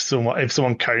ass, if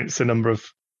someone counts the number of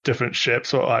different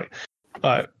ships, or like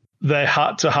they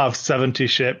had to have 70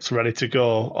 ships ready to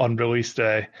go on release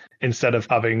day instead of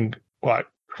having like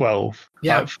 12.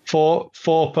 Yeah.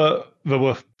 There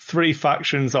were 3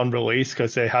 factions on release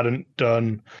because they hadn't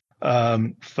done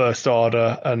First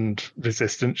Order and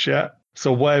Resistance yet.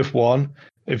 So wave 1,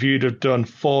 if you'd have done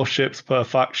 4 ships per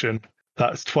faction,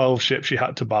 that's 12 ships you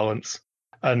had to balance,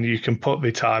 and you can put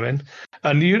the time in.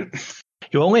 And you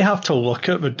only have to look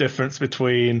at the difference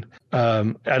between,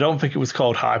 I don't think it was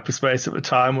called Hyperspace at the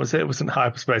time, was it? It wasn't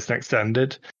Hyperspace and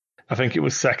Extended. I think it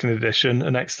was second edition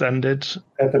and Extended.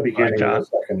 At the beginning of the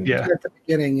second edition. At the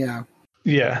beginning, yeah.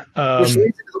 Yeah. Which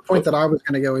leads to the point that I was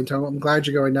going to go into. I'm glad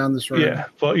you're going down this road. Yeah,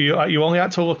 but you only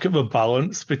had to look at the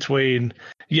balance between,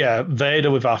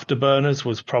 Vader with Afterburners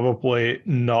was probably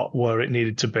not where it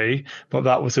needed to be, but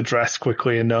that was addressed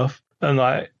quickly enough. And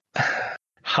like,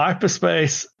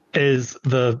 Hyperspace was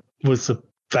the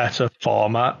better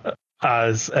format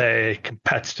as a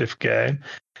competitive game,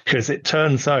 because it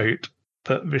turns out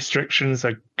that restrictions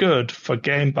are good for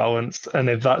game balance, and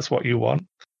if that's what you want.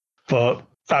 But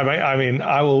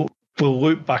we'll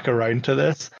loop back around to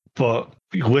this, but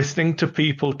listening to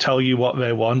people tell you what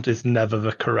they want is never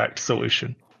the correct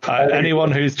solution.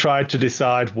 Anyone who's tried to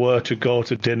decide where to go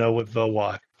to dinner with their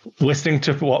wife, listening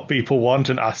to what people want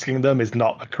and asking them is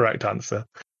not the correct answer.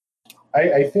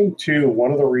 I think, too,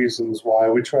 one of the reasons why,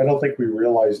 which I don't think we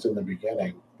realized in the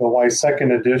beginning, but why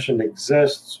second edition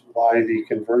exists, why the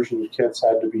conversion kits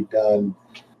had to be done,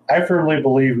 I firmly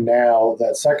believe now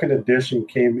that second edition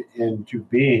came into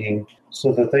being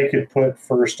so that they could put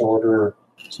First Order,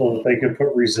 so that they could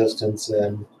put Resistance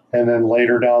in, and then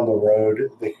later down the road,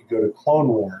 they could go to Clone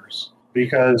Wars.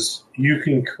 Because you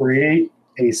can create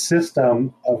a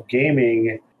system of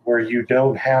gaming where you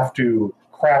don't have to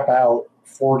crap out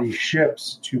 40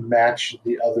 ships to match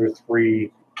the other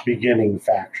 3 beginning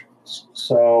factions.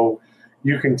 So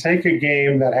you can take a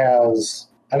game that has,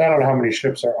 and I don't know how many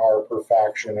ships there are per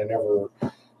faction, I never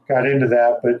got into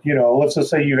that, but let's just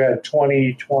say you had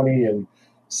 20, and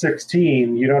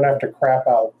 16, you don't have to crap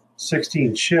out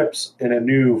 16 ships in a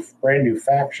brand new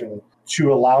faction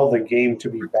to allow the game to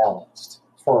be balanced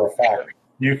for a faction.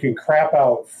 You can crap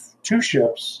out 2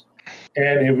 ships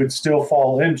And it would still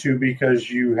fall into because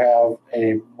you have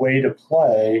a way to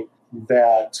play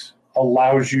that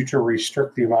allows you to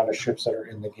restrict the amount of ships that are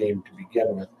in the game to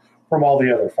begin with from all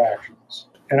the other factions.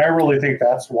 And I really think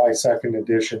that's why second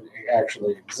edition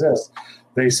actually exists.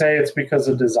 They say it's because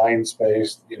of design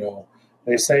space,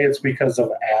 they say it's because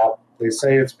of app, they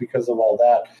say it's because of all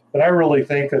that. But I really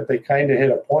think that they kind of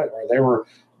hit a point where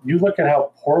you look at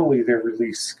how poorly they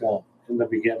released Scum in the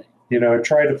beginning.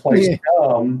 Try to play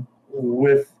Scum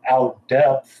without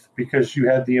depth because you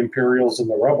had the Imperials and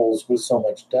the Rebels with so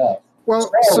much depth. Well,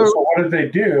 so what did they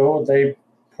do? They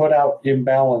put out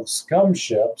imbalanced Scum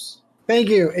ships. Thank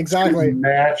you. Exactly. To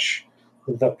match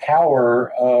the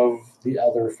power of the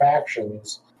other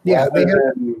factions. Yeah.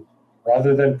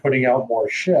 Rather than putting out more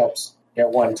ships at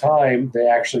one time, they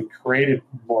actually created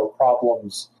more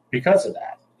problems because of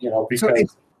that.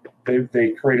 Because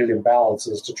they created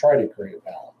imbalances to try to create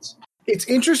balance. It's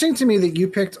interesting to me that you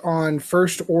picked on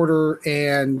First Order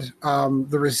and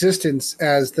the Resistance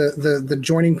as the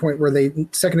joining point where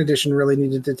second edition really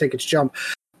needed to take its jump.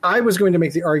 I was going to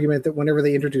make the argument that whenever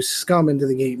they introduced Scum into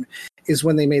the game is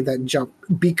when they made that jump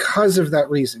because of that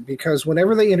reason. Because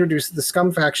whenever they introduced the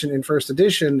Scum faction in first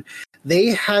edition, they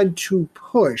had to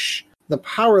push the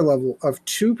power level of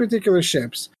two particular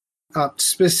ships,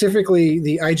 specifically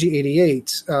the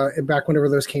IG-88s, back whenever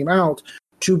those came out,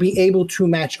 to be able to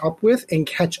match up with and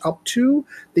catch up to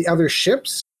the other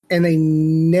ships, and they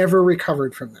never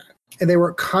recovered from that. And they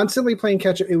were constantly playing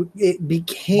catch-up. It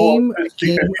became a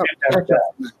game of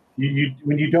catch-up.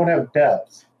 When you don't have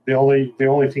depth, the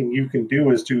only thing you can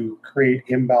do is to create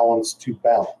imbalance to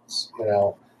balance.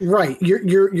 Right.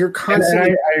 You're constantly.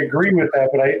 And I agree with that,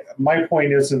 but my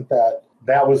point isn't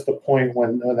that was the point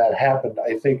when that happened.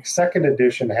 I think second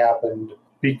edition happened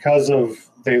because of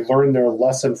they learned their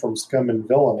lesson from Scum and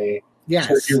Villainy. Yes.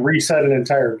 So you reset an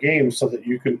entire game so that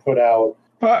you can put out.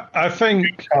 But I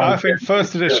think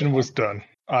first edition was done.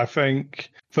 I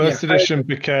think first edition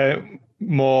had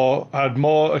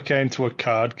more akin to a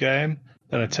card game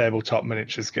than a tabletop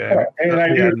miniatures game. Right. And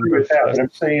I do agree with that, but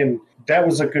I'm saying that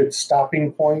was a good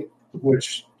stopping point,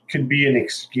 which could be an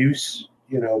excuse,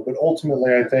 but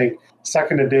ultimately I think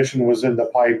second edition was in the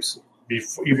pipes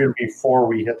even before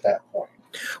we hit that point.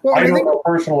 Well, I don't know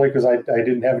personally because I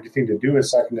didn't have anything to do with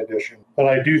second edition, but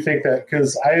I do think that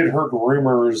because I had heard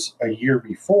rumors a year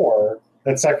before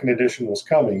that second edition was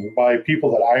coming by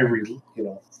people that I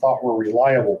thought were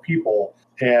reliable people,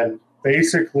 and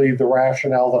basically the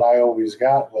rationale that I always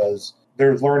got was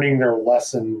they're learning their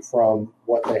lesson from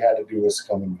what they had to do with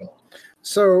Scum and Villainy.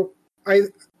 So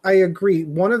I agree.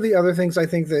 One of the other things I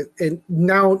think that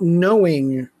now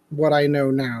knowing what I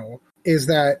know now is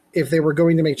that if they were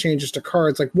going to make changes to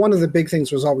cards, like one of the big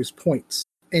things was always points.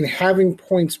 And having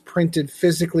points printed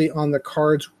physically on the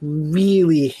cards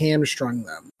really hamstrung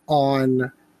them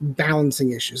on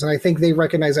balancing issues. And I think they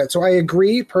recognize that. So I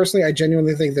agree. Personally, I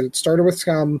genuinely think that it started with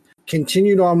Scum,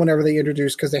 continued on whenever they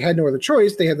introduced, because they had no other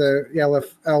choice. They had the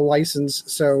LFL license.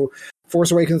 So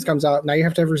Force Awakens comes out. Now you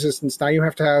have to have Resistance. Now you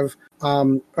have to have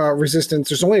Resistance.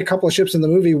 There's only a couple of ships in the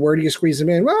movie. Where do you squeeze them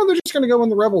in? Well, they're just going to go on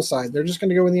the Rebel side. They're just going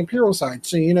to go in the Imperial side.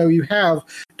 So, you have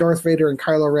Darth Vader and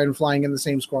Kylo Ren flying in the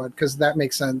same squad because that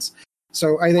makes sense.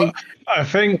 So I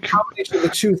think the combination of the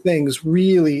two things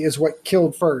really is what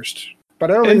killed first.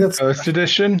 But I don't think that's first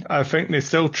edition. I think they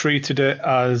still treated it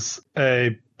as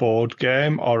a board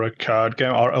game or a card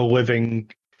game or a living.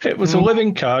 It was a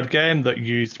living card game that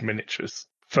used miniatures.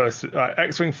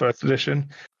 X-Wing First Edition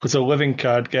was a living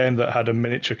card game that had a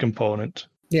miniature component.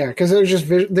 Yeah, because they're just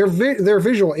they're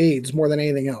visual aids more than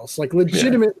anything else. Like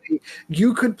legitimately,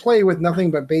 you could play with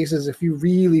nothing but bases if you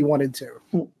really wanted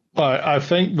to. I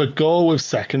think the goal with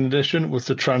Second Edition was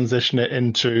to transition it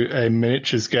into a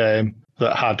miniatures game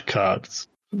that had cards.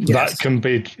 Yes. That can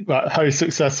be how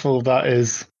successful that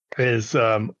is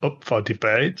up for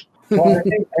debate. Well,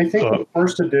 I think with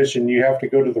first edition, you have to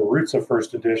go to the roots of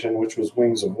first edition, which was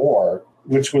Wings of War,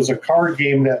 which was a card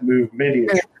game that moved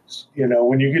miniatures.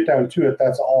 When you get down to it,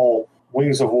 that's all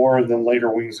Wings of War and then later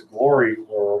Wings of Glory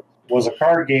was a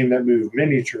card game that moved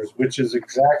miniatures, which is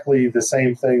exactly the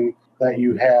same thing that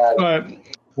you had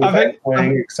with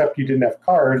X-Wing, except you didn't have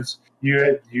cards.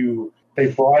 They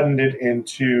broadened it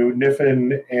into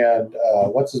Niffin and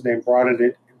what's his name broadened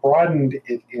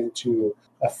it into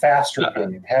a faster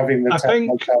game, having the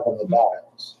technology on the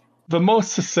dials. The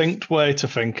most succinct way to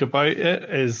think about it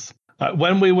is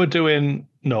when we were doing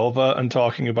Nova and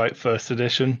talking about first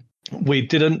edition, we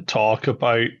didn't talk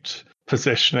about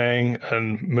positioning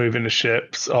and moving the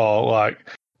ships or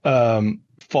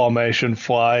formation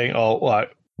flying or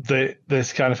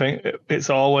this kind of thing. It's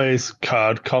always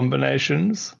card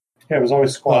combinations. Yeah, it was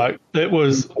always squad. Like it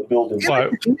was building.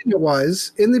 like It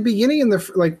was in the beginning, in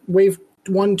the like wave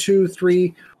 1, 2,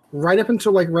 3, right up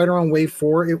until like right around wave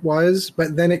 4. It was,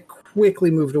 but then it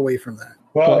quickly moved away from that.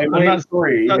 Well, But- in and wave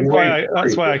 3,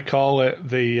 that's why I call it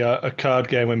the a card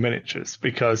game with miniatures,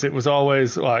 because it was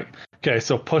always like, okay,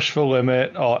 so push for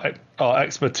limit or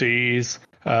expertise,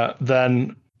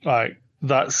 then like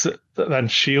then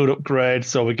shield upgrade,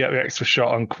 so we get the extra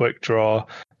shot on quick draw.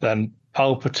 Then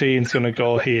Palpatine's going to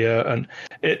go here, and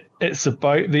it's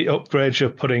about the upgrades you're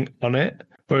putting on it.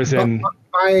 Whereas in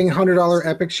Buying $100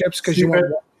 epic ships because you want.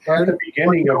 at the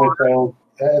beginning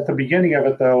of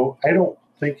it though, I don't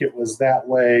think it was that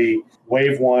way.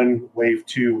 Wave 1, wave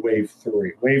 2, wave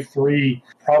 3. Wave 3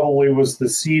 probably was the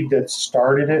seed that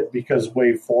started it, because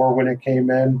wave 4, when it came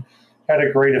in, had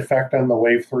a great effect on the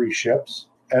wave 3 ships.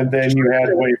 And then you had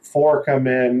wave 4 come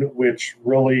in, which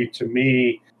really, to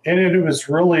me, and it was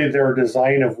really their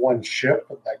design of one ship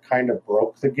that kind of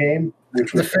broke the game,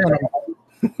 which was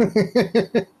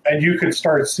and you could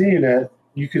start seeing it.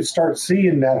 You could start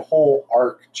seeing that whole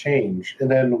arc change. And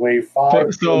then wave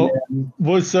 5. So,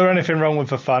 was there anything wrong with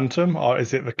the Phantom, or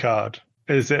is it the card?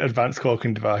 Is it advanced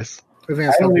cloaking device? I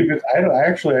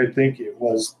think it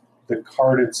was the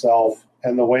card itself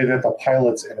and the way that the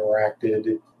pilots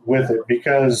interacted with it,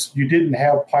 because you didn't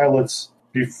have pilots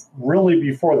really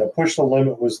before that. Push the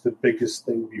limit was the biggest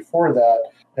thing before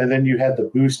that. And then you had the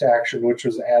boost action, which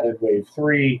was added wave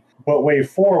 3. But wave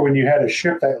 4, when you had a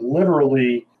ship that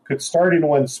literally could start in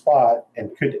one spot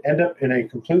and could end up in a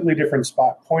completely different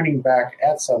spot, pointing back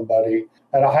at somebody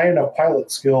at a high enough pilot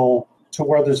skill to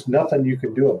where there's nothing you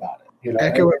can do about it. You know,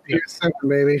 Echo at PS7,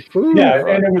 baby. Ooh. Yeah,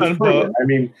 and it was proven. I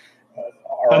mean,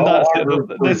 and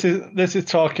that's it. This is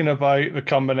talking about the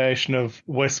combination of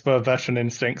Whisper, Veteran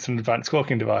Instincts, and Advanced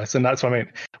Cloaking Device, and that's what I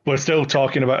mean. We're still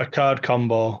talking about a card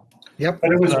combo. Yep.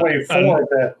 But it was wave 4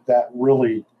 that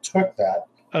really took that,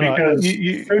 because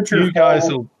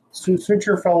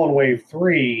Suture fell in wave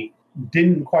 3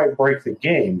 didn't quite break the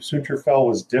game. Suture fell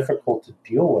was difficult to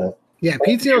deal with. Yeah,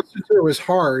 PTO Suture was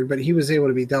hard, but he was able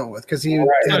to be dealt with because he.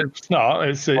 It's not.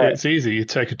 It's easy. You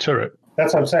take a turret.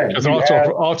 That's what I'm saying. Because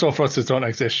auto thrusters don't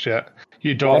exist yet.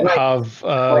 You don't have.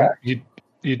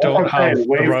 You don't have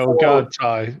the Royal Guard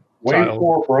tie. Wave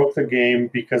 4 broke the game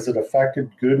because it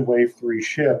affected good Wave 3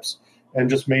 ships and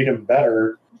just made them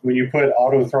better. When you put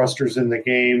auto thrusters in the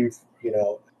game, you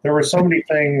know, there were so many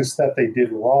things that they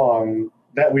did wrong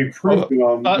that we proved to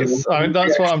them.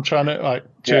 That's what I'm trying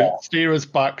to steer us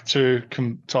back to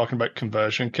talking about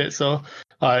conversion kits. So,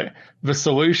 the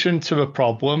solution to the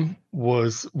problem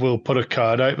was we'll put a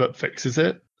card out that fixes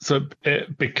it. So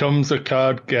it becomes a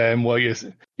card game where it's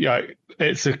the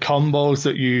combos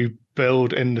that you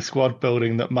build in the squad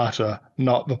building that matter,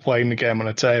 not the playing the game on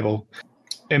a table.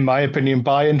 In my opinion,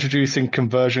 by introducing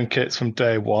conversion kits from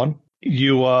day one,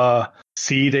 you are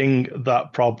seeding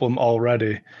that problem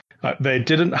already. They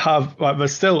didn't have, there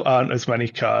still aren't as many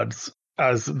cards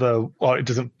as it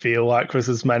doesn't feel like there's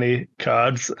as many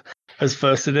cards as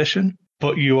first edition,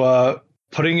 but you are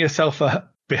putting yourself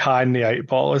behind the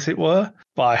 8-ball, as it were,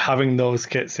 by having those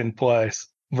kits in place,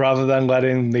 rather than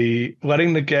letting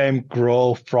the game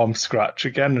grow from scratch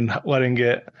again and letting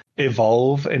it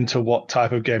evolve into what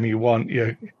type of game you want.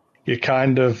 You're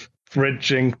kind of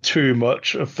bridging too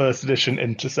much of first edition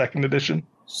into second edition.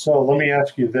 So let me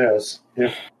ask you this.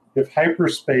 If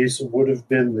hyperspace would have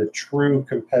been the true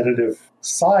competitive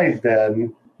side,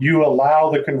 then you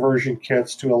allow the conversion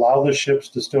kits to allow the ships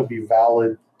to still be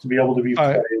valid, to be able to be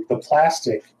played, the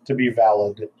plastic to be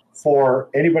valid for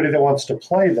anybody that wants to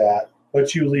play that,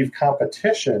 but you leave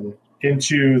competition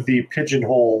into the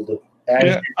pigeonholed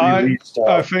as you release stuff.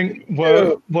 I think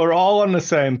we're all on the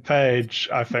same page.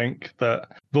 I think that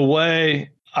the way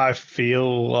I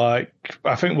feel like,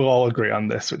 I think we'll all agree on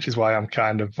this, which is why I'm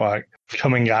kind of like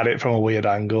coming at it from a weird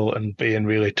angle and being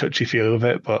really touchy-feely with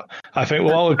it. But I think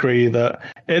we'll all agree that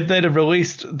if they'd have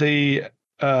released the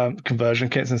conversion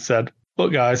kits and said,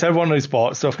 look, guys, everyone who's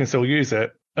bought stuff can still use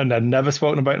it, and then never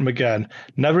spoken about them again,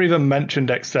 never even mentioned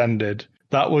extended,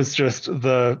 that was just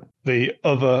the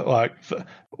other,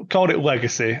 called it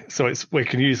legacy. So we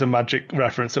can use a Magic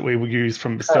reference that we will use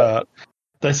from the start.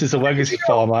 This is a legacy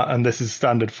format, and this is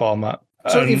standard format.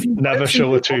 So if you never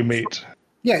show the two meet.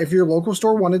 Yeah, if your local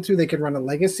store wanted to, they could run a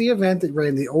legacy event that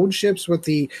ran the old ships with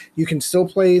you can still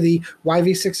play the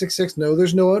YV666. No,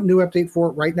 there's no new update for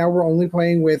it. Right now, we're only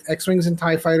playing with X-Wings and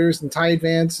TIE Fighters and TIE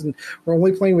Advance, and we're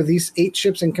only playing with these 8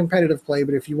 ships in competitive play.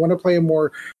 But if you want to play a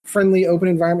more friendly, open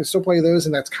environment, still play those,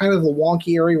 and that's kind of the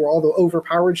wonky area where all the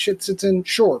overpowered shit sits in,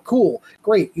 sure, cool,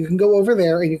 great. You can go over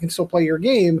there, and you can still play your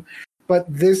game. But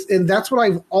that's what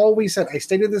I've always said. I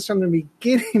stated this from the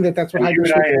beginning that's what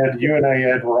you and I,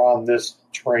 Ed, were on this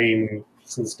train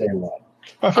since day one.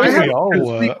 I think we all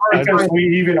were. Because we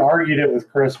even argued it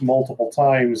with Chris multiple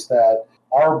times that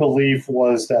our belief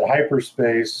was that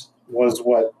hyperspace was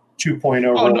what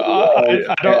 2.0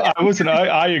 was.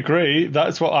 I agree.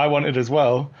 That's what I wanted as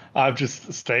well. I'm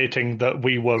just stating that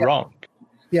we were wrong.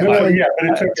 Yeah, but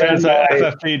it turns out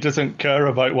FFP doesn't care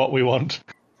about what we want.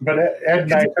 But Ed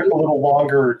and I took a little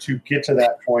longer to get to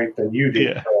that point than you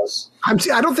did, Chris.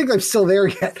 I don't think I'm still there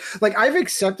yet. Like, I've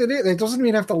accepted it. It doesn't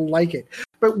mean I have to like it.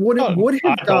 But what it would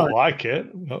have done... I don't like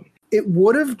it. But... It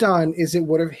would have done is it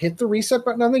would have hit the reset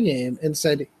button on the game and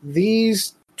said,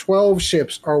 these 12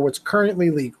 ships are what's currently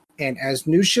legal. And as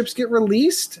new ships get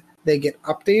released, they get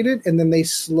updated, and then they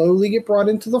slowly get brought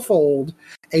into the fold,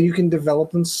 and you can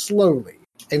develop them slowly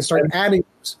and start adding them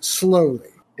slowly.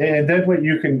 And then what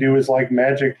you can do is like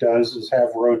Magic does is have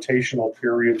rotational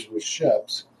periods with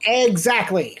ships.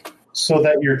 Exactly. So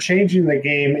that you're changing the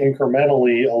game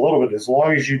incrementally a little bit, as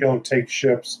long as you don't take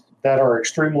ships that are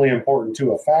extremely important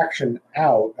to a faction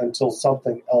out until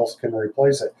something else can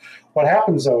replace it. What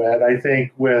happens, though, Ed, I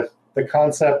think with the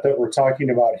concept that we're talking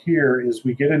about here is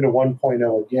we get into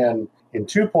 1.0 again in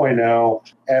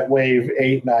 2.0 at wave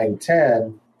 8, 9,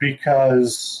 10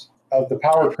 because of the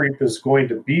power creep is going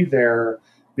to be there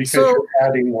because you're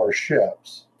adding more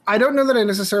ships. I don't know that I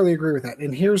necessarily agree with that,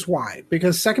 and here's why.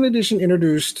 Because second edition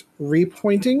introduced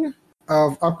repointing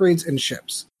of upgrades and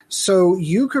ships. So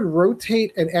you could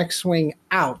rotate an X-Wing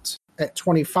out at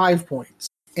 25 points,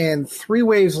 and 3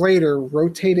 waves later,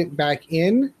 rotate it back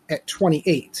in at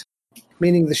 28.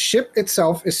 Meaning the ship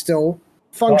itself is still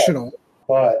functional.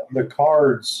 But the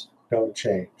cards don't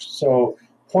change. So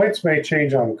points may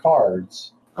change on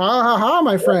cards.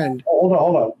 My friend. Hold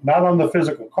on. Not on the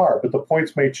physical card, but the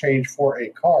points may change for a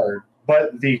card.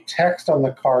 But the text on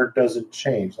the card doesn't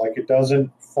change. Like, it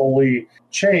doesn't fully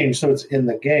change, so it's in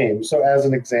the game. So as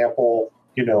an example,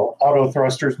 auto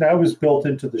thrusters now is built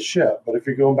into the ship. But if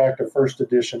you're going back to first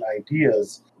edition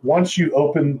ideas, once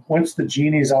the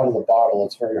genie's out of the bottle,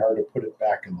 it's very hard to put it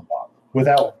back in the bottle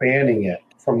without banning it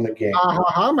from the game.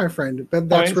 My friend. But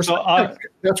that's where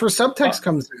subtext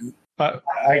comes in.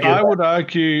 I would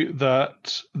argue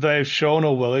that they've shown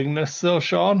a willingness, though,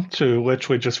 Sean, to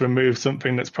literally just remove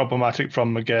something that's problematic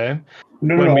from the game.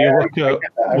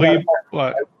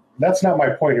 That's not my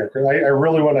point here. I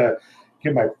really want to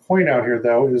get my point out here,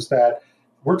 though, is that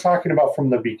we're talking about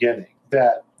from the beginning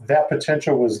that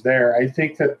potential was there. I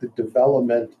think that the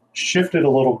development shifted a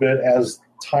little bit as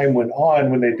time went on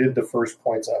when they did the first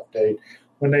points update.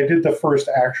 When they did the first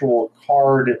actual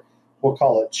card, we'll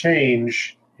call it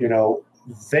change,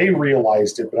 they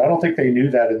realized it, but I don't think they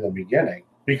knew that in the beginning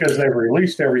because they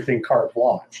released everything carte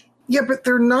blanche. Yeah, but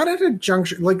they're not at a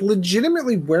juncture, like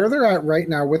legitimately where they're at right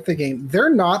now with the game.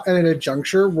 They're not at a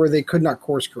juncture where they could not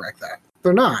course correct that.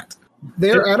 They're not.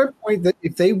 They're at a point that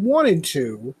if they wanted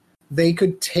to, they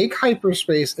could take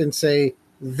hyperspace and say,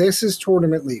 this is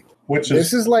tournament legal.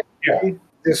 This is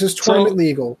tournament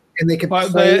legal. And they could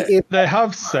play it. They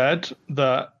have said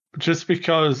that just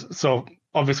because, so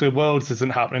obviously Worlds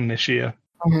isn't happening this year.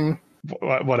 Mm-hmm.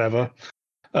 Whatever.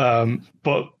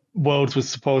 But Worlds was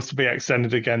supposed to be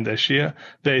extended again this year.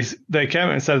 They came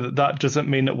out and said that doesn't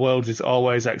mean that Worlds is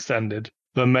always extended.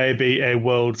 There may be a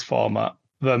Worlds format.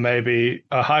 There may be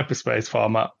a hyperspace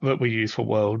format that we use for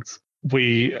Worlds.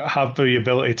 We have the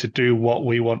ability to do what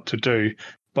we want to do,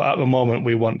 but at the moment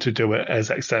we want to do it as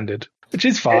extended, which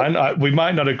is fine. We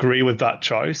might not agree with that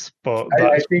choice, but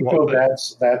I think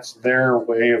that's their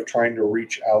way of trying to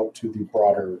reach out to the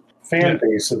broader fan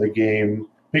base of the game.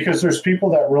 Because there's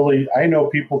people that I know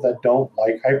people that don't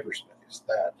like hyperspace,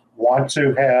 that want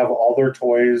to have all their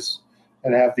toys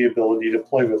and have the ability to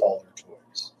play with all their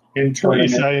toys. What you're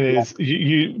saying is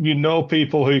you know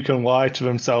people who can lie to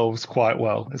themselves quite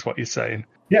well, is what you're saying.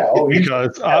 Yeah.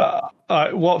 Because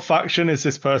what faction is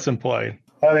this person playing?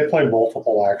 They play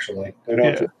multiple, actually. They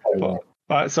don't just play one.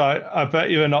 Right, so I bet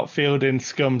you are not fielding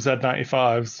Scum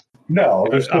Z95s. No.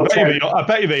 I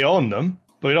bet you they own them.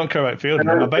 But we don't care about fielding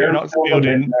them. I bet you're not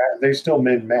fielding. They still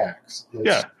min-max.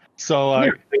 Yeah. So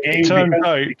the game,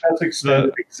 because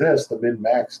extended exists, the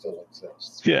min-max still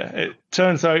exists. Yeah. It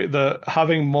turns out that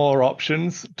having more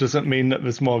options doesn't mean that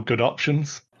there's more good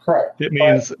options. Correct. It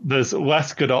means there's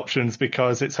less good options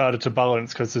because it's harder to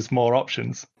balance because there's more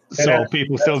options. So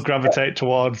people still gravitate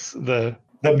towards the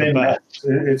min-max.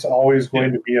 It's always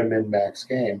going to be a min-max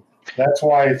game. That's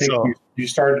why I think you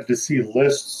started to see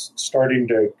lists starting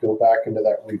to go back into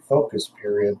that refocus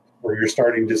period where you're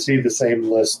starting to see the same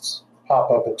lists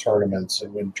pop up at tournaments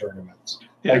and win tournaments.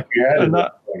 Yeah. Like you had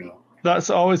that's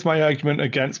always my argument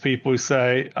against people who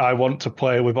say I want to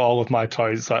play with all of my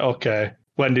toys. It's like, okay,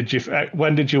 when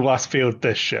did you last field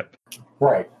this ship?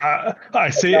 Right. I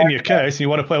see it in your case. You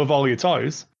want to play with all your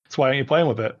toys. So why aren't you playing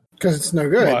with it? Because it's no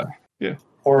good. Right. Yeah.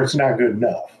 Or it's not good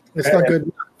enough. It's not good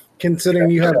enough, considering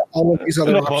you have all of these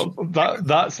other options. But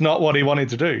that's not what he wanted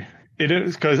to do. It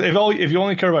is because if you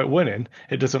only care about winning,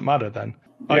 it doesn't matter then.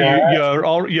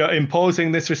 You're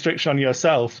imposing this restriction on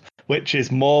yourself, which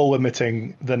is more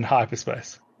limiting than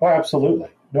hyperspace. Oh, absolutely.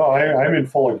 No, I'm in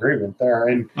full agreement there.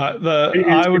 And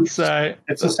I would say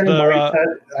it's the same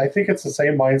mindset. I think it's the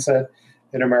same mindset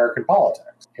in American politics.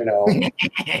 You know,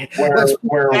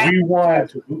 where we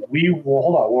want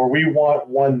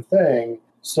one thing,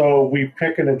 so we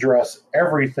pick and address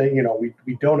everything. You know,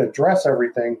 we don't address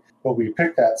everything, but we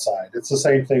pick that side. It's the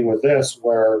same thing with this,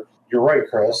 where you're right,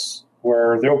 Chris,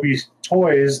 where there'll be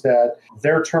toys that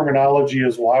their terminology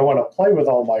is, well, I want to play with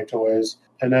all my toys,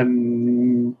 and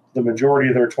then the majority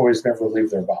of their toys never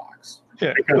leave their box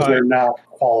because they're not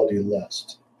quality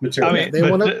list material. I mean,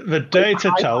 the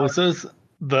data tells us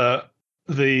that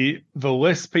the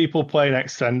list people play in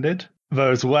Extended,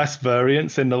 there's less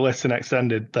variance in the list in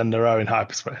Extended than there are in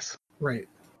Hyperspace. Right.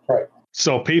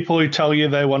 So people who tell you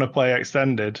they want to play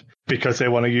Extended because they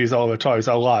want to use all their toys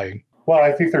are lying. Well,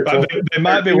 I think they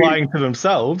might be lying to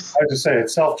themselves. I just say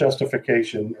it's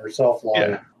self-justification or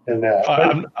self-lying in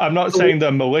that. I'm not saying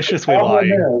they're maliciously lying.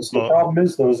 The problem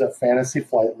is those at Fantasy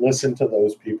Flight listened to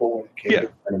those people when it came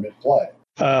to tournament play.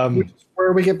 Which is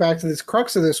where we get back to this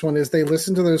crux of this one is they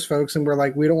listen to those folks and we're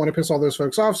like, we don't want to piss all those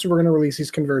folks off, so we're going to release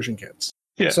these conversion kits.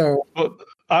 Yeah. So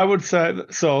I would say,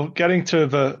 getting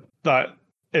to that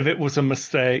if it was a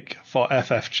mistake for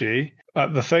FFG,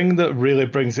 the thing that really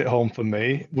brings it home for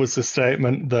me was the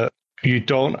statement that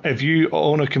if you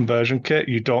own a conversion kit,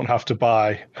 you don't have to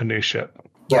buy a new ship.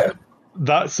 Yeah.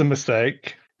 That's a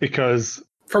mistake because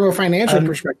from a financial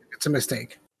perspective, it's a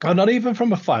mistake. Not even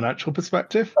from a financial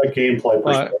perspective. A gameplay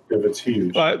perspective, it's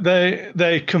huge.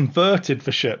 They converted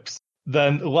the ships.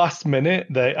 Then last minute,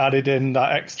 they added in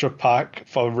that extra pack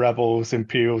for Rebels,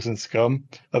 Imperials, and Scum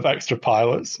of extra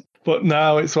pilots. But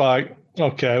now it's like,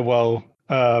 okay, well,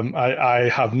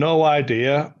 I have no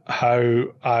idea how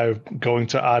I'm going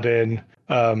to add in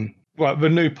the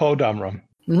new Poe Dameron.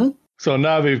 Mm-hmm. So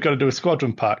now we've got to do a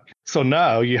squadron pack. So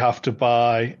now you have to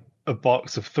buy a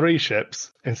box of 3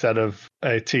 ships instead of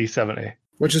a T-70.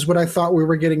 Which is what I thought we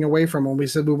were getting away from when we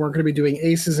said we weren't going to be doing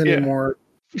aces anymore.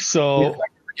 Yeah. So we're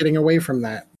getting away from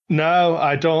that. No,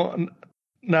 I don't.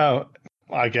 Now,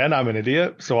 again, I'm an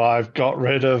idiot, so I've got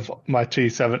rid of my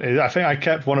T-70. I think I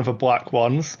kept one of the black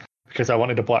ones because I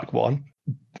wanted a black one.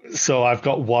 So I've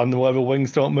got one where the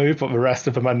wings don't move, but the rest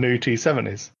of them are new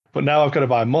T-70s. But now I've got to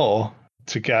buy more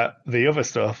to get the other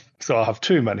stuff, so I have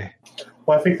too many.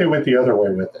 Well, I think they went the other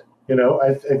way with it. You know,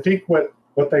 I think what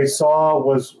they saw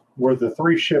were the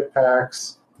 3 ship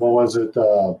packs. What was it?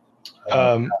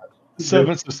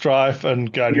 Servants of Strife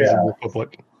and Guardians of the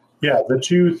Republic. Yeah, the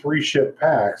 2 3-ship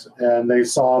packs, and they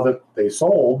saw that they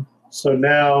sold. So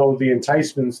now the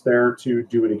enticement there to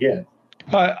do it again.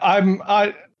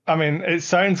 I mean, it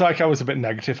sounds like I was a bit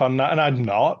negative on that, and I'm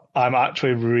not. I'm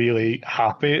actually really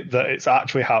happy that it's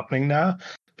actually happening now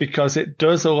because it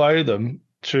does allow them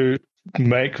to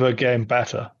make the game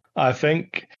better. I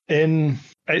think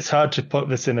it's hard to put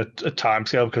this in a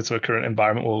timescale because of the current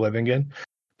environment we're living in.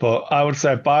 But I would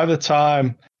say by the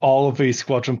time all of these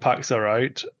squadron packs are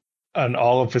out and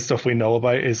all of the stuff we know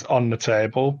about is on the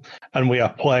table and we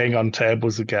are playing on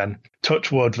tables again,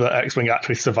 touch wood that X-Wing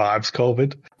actually survives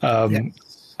COVID.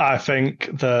 Yes. I think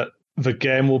that the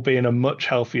game will be in a much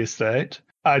healthier state.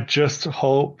 I just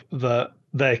hope that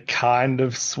they kind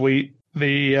of sweep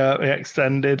the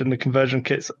extended and the conversion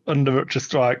kits under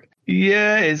just like,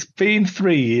 yeah, it's been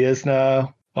 3 years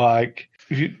now. Like,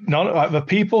 the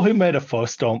people who made a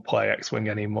fuss don't play X-Wing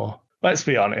anymore. Let's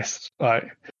be honest.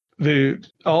 Like,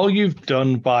 all you've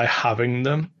done by having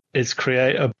them is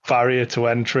create a barrier to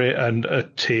entry and a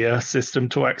tier system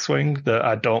to X-Wing that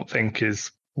I don't think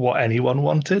is what anyone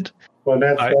wanted. Well,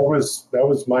 that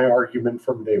was my argument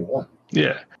from day one.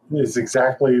 Yeah. Is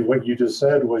exactly what you just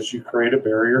said, was you create a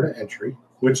barrier to entry,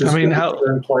 which is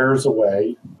turn players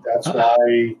away. That's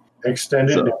why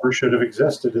Extended never should have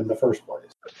existed in the first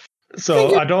place.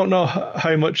 So I don't know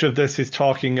how much of this is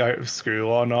talking out of school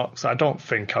or not, so I don't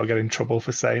think I'll get in trouble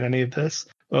for saying any of this.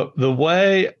 But the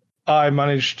way I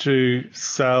managed to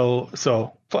sell,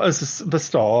 for the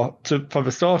store to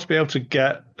be able to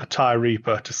get a TIE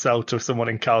Reaper to sell to someone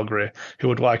in Calgary who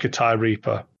would like a TIE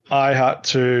Reaper, I had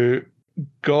to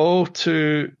go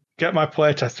to get my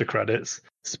playtester credits,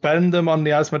 spend them on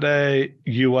the Asmodee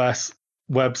US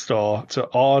web store to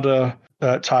order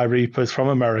TIE Reapers from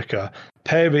America,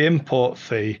 pay the import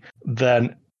fee,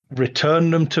 then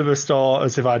return them to the store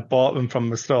as if I'd bought them from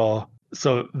the store.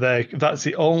 So that's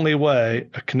the only way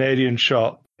a Canadian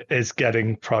shop is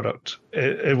getting product.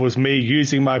 It was me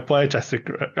using my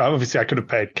playtester. Obviously, I could have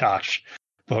paid cash,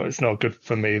 but it's not good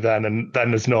for me then. And then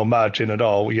there's no margin at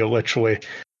all. You're literally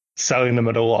selling them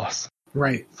at a loss.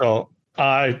 Right. So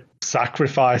I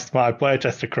sacrificed my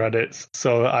playtester credits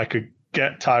so that I could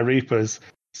get TIE Reapers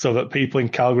so that people in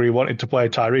Calgary wanting to play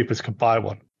TIE Reapers could buy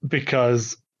one,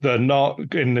 because they're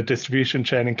not in the distribution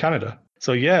chain in Canada.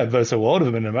 So yeah, there's a load of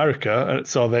them in America,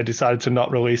 so they decided to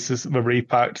not release the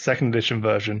repacked second edition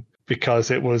version because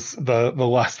it was the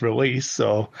last release,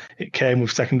 so it came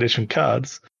with second edition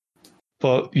cards.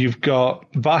 But you've got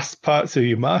vast parts of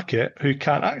your market who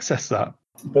can't access that.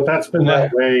 But that's been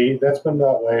that way. That's been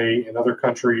that way in other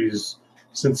countries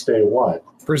since day one.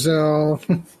 Brazil,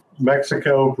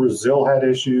 Mexico, Brazil had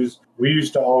issues. We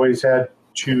used to always had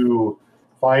to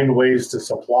find ways to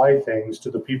supply things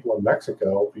to the people in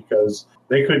Mexico because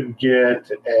they couldn't get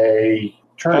a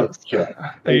turnip kit.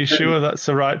 Are you sure that's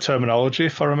the right terminology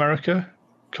for America?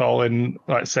 Calling,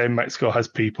 like, say Mexico has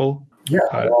people? Yeah,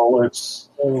 well, it's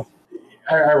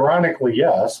ironically,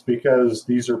 yes, because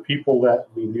these are people that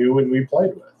we knew and we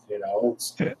played with. You know,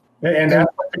 and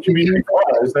that's what the community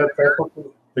was. That's what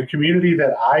the community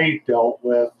that I dealt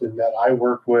with and that I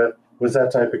worked with was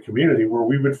that type of community where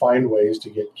we would find ways to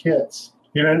get kits.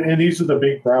 You know, and these are the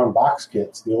big brown box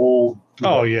kits, the old.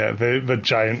 The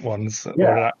giant ones.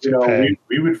 Yeah,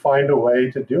 we would find a way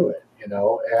to do it. You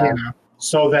know, and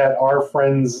so that our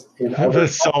friends in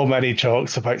there's so many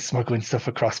jokes about smuggling stuff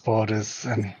across borders,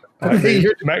 and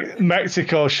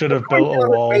Mexico should have built a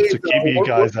wall to keep you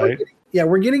guys out.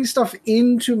 We're getting stuff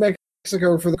into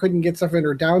Mexico for they couldn't get stuff in,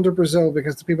 or down to Brazil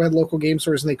because the people had local game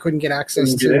stores and they couldn't get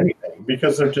access to anything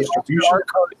because of distribution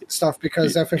stuff.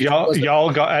 Because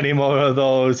y'all got any more of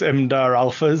those Imdar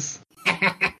alphas?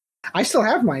 I still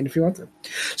have mine if you want them.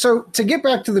 So to get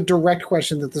back to the direct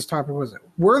question that this topic was,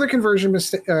 were the conversion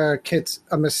kits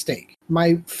a mistake?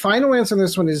 My final answer on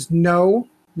this one is no,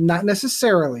 not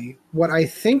necessarily. What I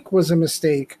think was a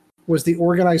mistake was the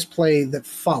organized play that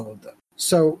followed them.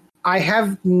 So I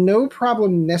have no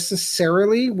problem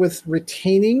necessarily with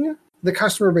retaining the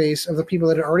customer base of the people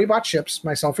that had already bought ships,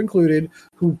 myself included,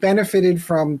 who benefited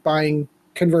from buying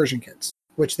conversion kits,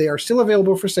 which they are still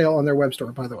available for sale on their web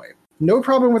store, by the way. No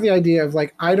problem with the idea of,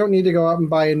 like, I don't need to go out and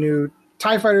buy a new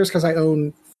TIE Fighters because I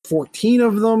own 14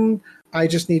 of them. I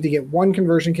just need to get one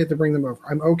conversion kit to bring them over.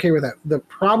 I'm okay with that. The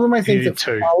problem, I think,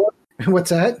 what's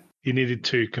that? You needed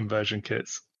 2 conversion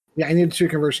kits. Yeah, I needed 2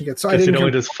 conversion kits. So because it only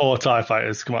does 4 TIE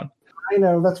Fighters. Come on. I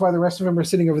know. That's why the rest of them are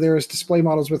sitting over there as display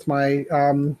models with my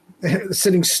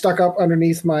sitting stuck up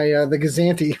underneath my the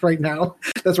Gazanti right now.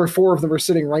 That's where 4 of them are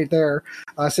sitting right there,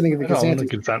 sitting in the Gazanti. I don't want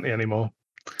the Gazanti anymore.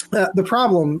 The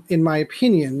problem, in my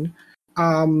opinion,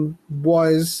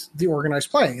 was the organized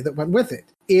play that went with it.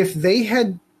 If they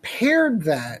had paired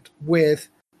that with,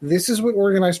 this is what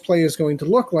organized play is going to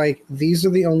look like, these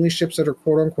are the only ships that are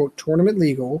quote-unquote tournament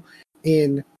legal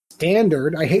in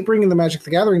standard. I hate bringing the Magic the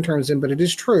Gathering terms in, but it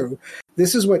is true.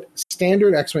 This is what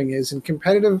standard X-Wing is, and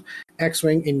competitive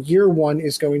X-Wing in year 1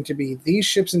 is going to be these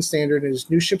ships in standard, and as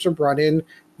new ships are brought in,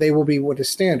 they will be what is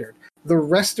standard. The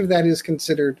rest of that is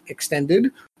considered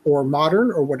extended or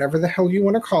modern or whatever the hell you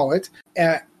want to call it.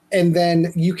 And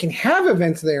then you can have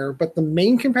events there, but the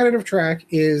main competitive track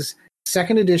is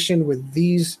second edition with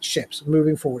these ships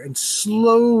moving forward, and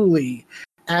slowly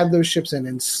add those ships in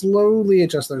and slowly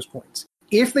adjust those points.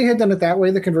 If they had done it that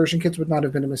way, the conversion kits would not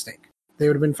have been a mistake. They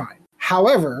would have been fine.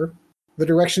 However, the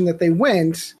direction that they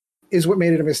went is what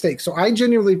made it a mistake. So I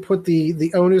genuinely put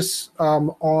the onus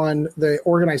on the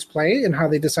organized play and how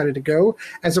they decided to go,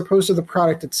 as opposed to the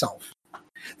product itself.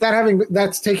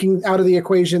 That's taking out of the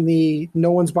equation the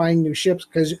no one's buying new ships,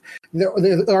 because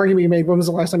the argument you made, when was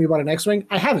the last time you bought an X-Wing?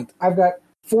 I haven't. I've got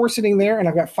 4 sitting there, and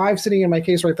I've got 5 sitting in my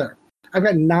case right there. I've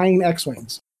got 9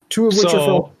 X-Wings, 2 of which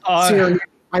are from series.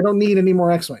 I don't need any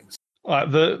more X-Wings.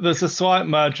 There's a slight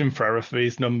margin for error for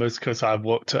these numbers because I've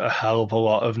looked at a hell of a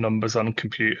lot of numbers on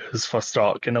computers for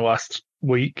stock in the last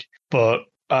week, but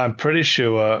I'm pretty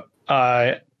sure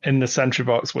in the Sentry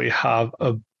Box we have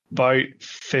about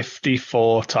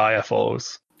 54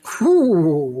 TIE-FOs.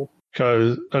 Ooh.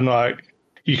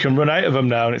 You can run out of them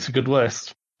now and it's a good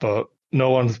list, but no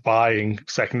one's buying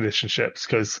second edition ships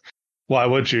because why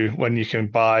would you when you can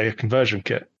buy a conversion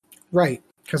kit? Right.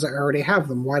 Because I already have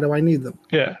them. Why do I need them?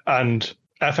 Yeah, and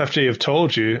FFG have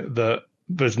told you that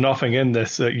there's nothing in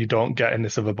this that you don't get in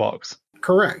this other box.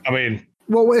 Correct. I mean,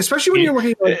 Well, especially when you're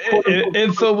looking at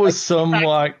if there was some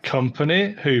like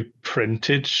company who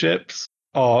printed ships,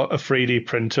 or a 3D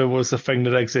printer was a thing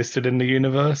that existed in the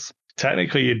universe,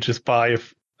 technically you'd just buy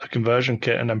a conversion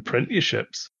kit and then print your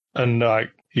ships. And like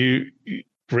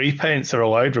repaints are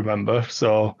allowed, remember?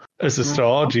 So as a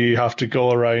store, do you have to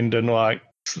go around and like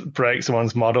break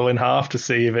someone's model in half to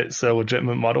see if it's a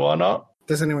legitimate model or not?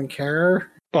 Does anyone care?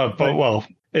 But well,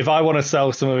 if I want to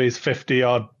sell some of these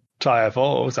 50-odd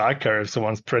TIFOs, I care if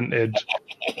someone's printed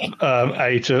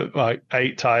 8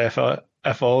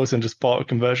 TIFOs and just bought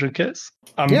conversion kits.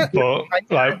 I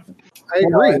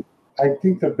agree. I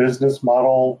think the business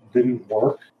model didn't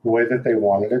work the way that they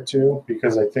wanted it to,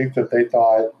 because I think that they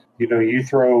thought, you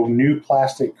throw new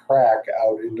plastic crack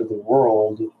out into the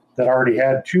world that already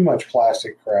had too much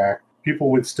plastic crack, people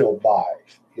would still buy.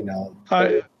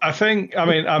 I think,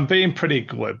 I'm being pretty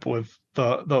glib with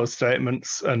those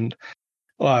statements, and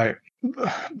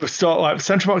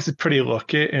Central Box is pretty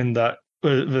lucky in that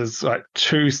there's like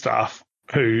 2 staff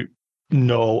who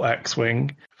know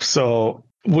X-Wing, so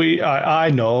I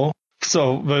know.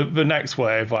 So the next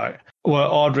wave, we're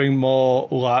ordering more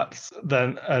LATs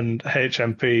and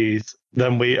HMPs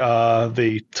than we are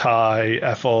the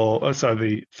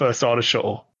the First Order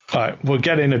shuttle. We're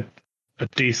getting a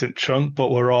decent chunk,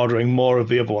 but we're ordering more of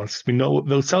the other ones because we know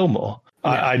they'll sell more.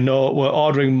 Yeah. I know we're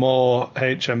ordering more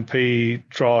HMP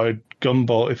droid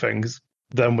gunboaty things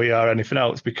than we are anything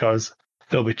else because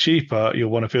they'll be cheaper. You'll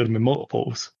want to field them in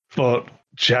multiples. But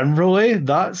generally,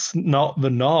 that's not the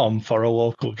norm for a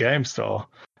local game store.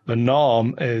 The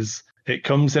norm is it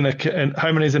comes in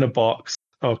how many's in a box?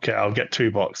 Okay, I'll get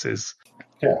 2 boxes.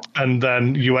 Yeah. And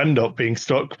then you end up being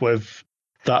stuck with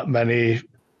that many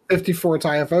 54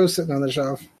 TIFOs sitting on the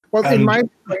shelf. Well, in my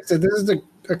like I said, this is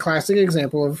a classic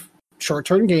example of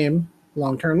short-term gain,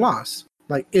 long-term loss.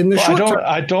 Like in the short term,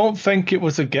 I don't think it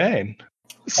was a gain.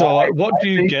 So what do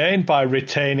you gain by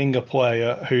retaining a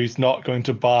player who's not going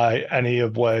to buy any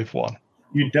of Wave 1?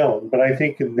 You don't, but I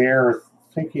think in their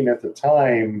thinking at the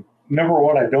time, number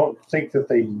one, I don't think that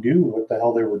they knew what the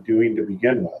hell they were doing to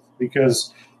begin with,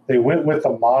 because they went with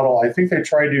a model. I think they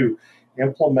tried to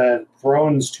implement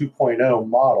Thrones 2.0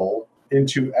 model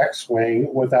into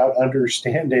X-Wing without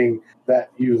understanding that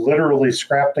you literally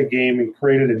scrapped a game and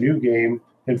created a new game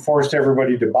and forced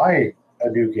everybody to buy a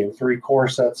new game, 3 core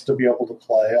sets to be able to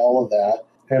play, all of that.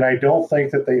 And I don't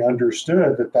think that they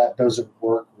understood that doesn't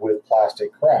work with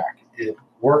plastic crack. It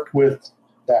worked with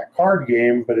that card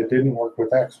game, but it didn't work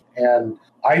with X. And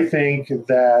I think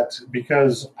that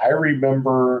because I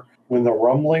remember when the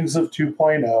rumblings of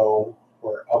 2.0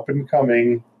 were up and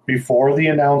coming before the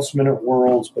announcement at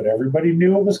Worlds, but everybody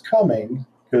knew it was coming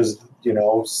because,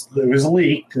 it was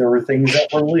leaked. There were things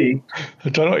that were leaked. I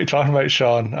don't know what you're talking about,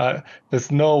 Sean. There's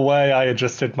no way I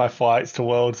adjusted my flights to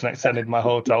Worlds and extended my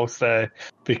hotel stay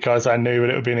because I knew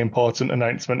that it would be an important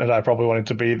announcement that I probably wanted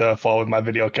to be there for with my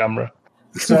video camera.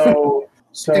 So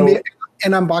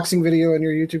an unboxing video on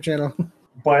your YouTube channel.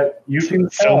 But you can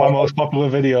still my most popular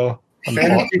video.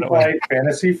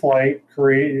 Fantasy Flight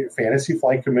committed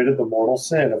the mortal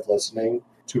sin of listening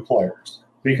to players,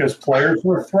 because players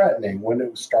were threatening when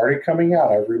it started coming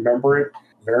out. I remember it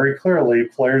very clearly.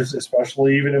 Players,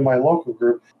 especially even in my local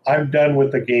group, I'm done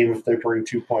with the game if they bring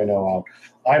 2.0 out.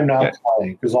 I'm not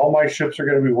playing because all my ships are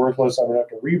going to be worthless. I'm going to have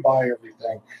to rebuy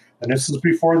everything. And this is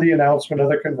before the announcement of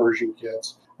the conversion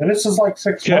kits. And this is like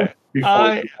 6 months before.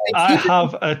 I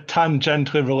have a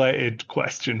tangentially related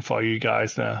question for you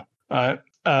guys now. I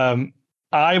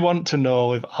want to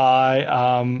know if I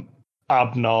am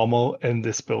abnormal in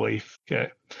this belief.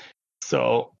 Okay,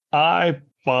 so I've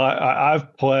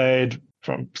played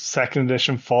from 2nd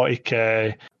edition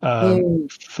 40k.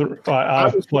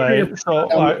 I've played. So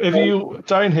if you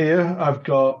down here,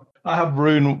 I have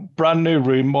brand new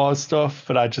Rune Wars stuff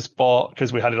that I just bought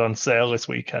because we had it on sale this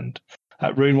weekend.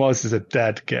 Rune Wars is a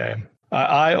dead game.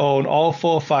 I own all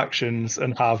 4 factions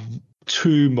and have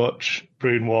too much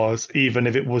Rune Wars, even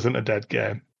if it wasn't a dead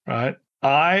game, right?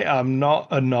 I am not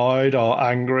annoyed or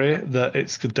angry that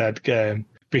it's a dead game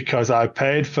because I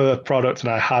paid for the product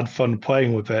and I had fun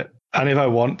playing with it. And if I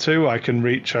want to, I can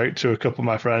reach out to a couple of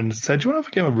my friends and say, do you want to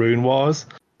have a game of Rune Wars?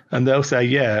 And they'll say,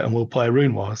 yeah, and we'll play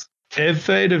Rune Wars. If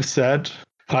they'd have said,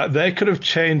 they could have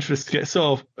changed this.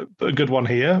 So a good one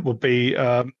here would be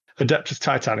Adeptus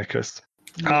Titanicus.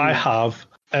 I have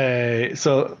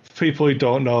so people who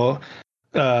don't know,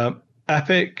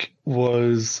 Epic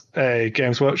was a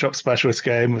Games Workshop specialist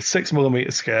game with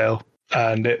 6mm scale,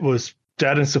 and it was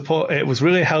dead and it was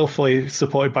really healthily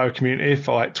supported by a community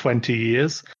for like 20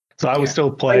 years. So I was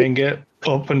still playing it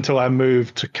up until I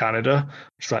moved to Canada,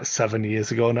 which is like 7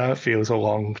 years ago now. It feels a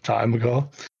long time ago.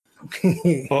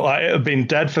 But like it had been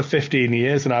dead for 15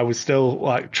 years, and I was still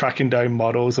like tracking down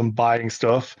models and buying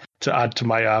stuff to add to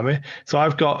my army. So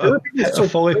I've got a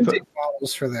fully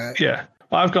models for that. Yeah,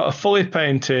 I've got a fully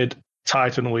painted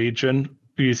Titan Legion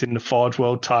using the Forge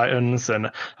World Titans,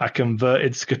 and I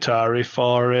converted Skitarii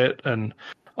for it, and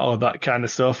all of that kind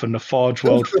of stuff, and the Forge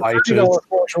World Fighters. $30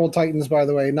 Forge World Titans, by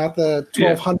the way, not the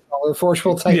 $1,200 Forge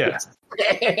World Titans.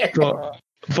 Yeah.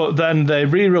 But then they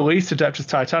re-released Adeptus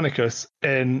Titanicus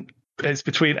it's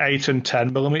between 8 and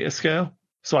 10 millimeter scale,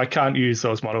 so I can't use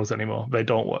those models anymore. They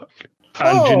don't work.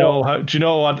 And do you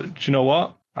know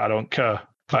what? I don't care.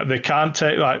 Like they can't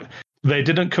they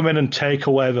didn't come in and take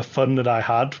away the fun that I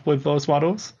had with those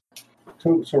models.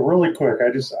 So really quick, I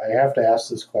have to ask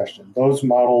this question. Those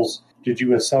models, did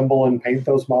you assemble and paint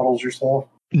those models yourself?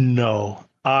 No.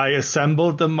 I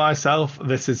assembled them myself.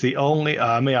 This is the only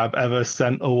army I've ever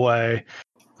sent away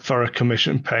for a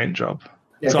commission paint job.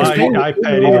 Yeah, so I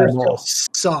paid even more.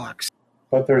 Sucks.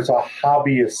 But there's a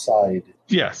hobbyist side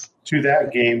to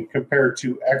that game compared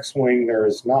to X-Wing. There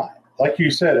is not. Like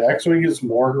you said, X-Wing is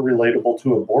more relatable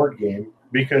to a board game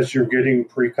because you're getting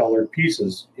pre-colored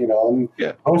pieces. And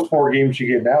most board games you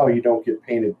get now, you don't get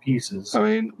painted pieces.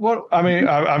 I'm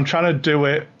trying to do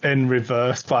it in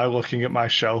reverse by looking at my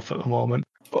shelf at the moment.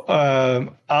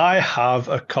 I have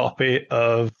a copy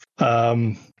of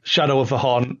Shadow of the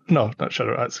Horn. No, not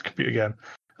Shadow. That's a computer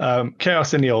game.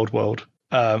 Chaos in the Old World.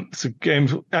 It's a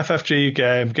FFG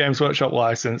game, Games Workshop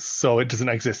license, so it doesn't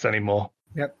exist anymore.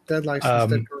 Yep, dead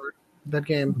license, dead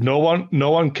game. No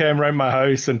one came around my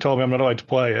house and told me I'm not allowed to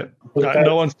play it.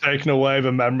 No one's taken away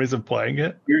the memories of playing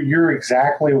it. You're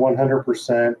exactly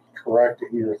 100% correct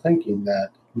in your thinking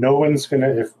that no one's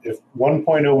gonna. If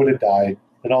 1.0 would have died,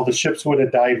 and all the ships would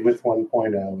have died with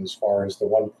 1.0 as far as the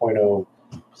 1.0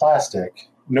 plastic,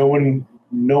 no one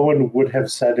would have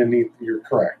said anything. You're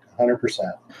correct, 100%.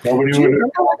 Nobody would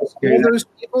have. All those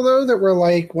people though that were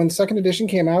like, when second edition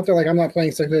came out, they're like, I'm not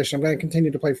playing second edition. I'm going to continue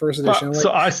to play first edition.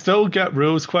 So I still get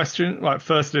rules questions, like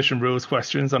first edition rules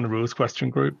questions on the rules question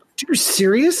group. Dude,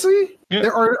 seriously? Yeah.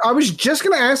 I was just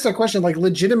going to ask that question. Like,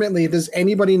 legitimately, does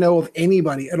anybody know of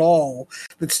anybody at all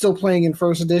that's still playing in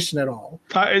first edition at all?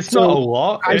 It's not a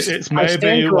lot.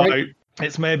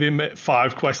 It's maybe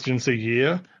 5 questions a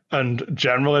year, and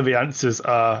generally the answers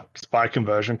are spy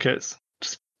conversion kits.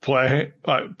 Just play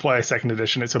second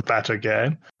edition. It's a better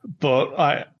game. But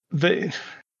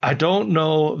I don't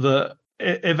know that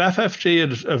if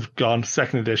FFG had gone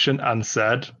second edition and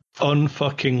said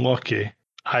unfucking lucky,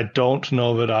 I don't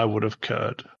know that I would have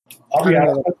cared. I'll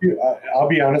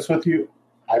be honest with you.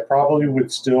 I probably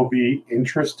would still be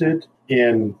interested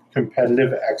in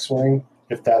competitive X-Wing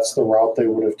if that's the route they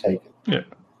would have taken. Yeah.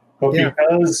 But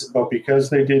because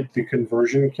they did the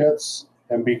conversion kits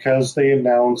and because they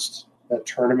announced that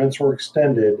tournaments were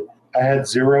extended, I had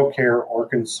zero care or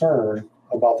concern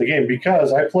about the game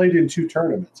because I played in 2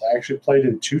 tournaments. I actually played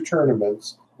in 2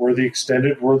 tournaments where the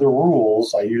extended were the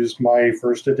rules. I used my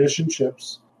first edition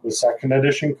ships with second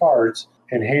edition cards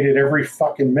and hated every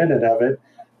fucking minute of it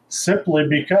simply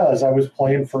because I was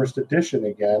playing first edition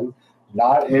again,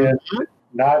 not in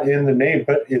the name,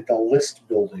 but in the list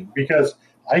building. Because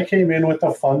I came in with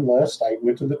a fun list. I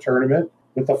went to the tournament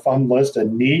with a fun list, a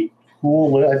neat,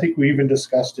 cool list. I think we even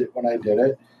discussed it when I did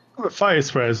it. Fire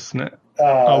Sprays, isn't it?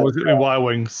 Was it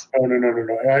Y-Wings? No.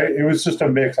 It was just a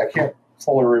mix. I can't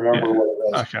fully remember what it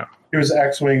was. Okay. It was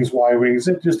X-Wings, Y-Wings.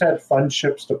 It just had fun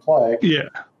ships to play. Yeah.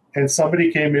 And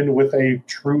somebody came in with and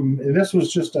this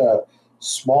was just a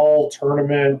small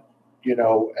tournament, at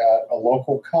a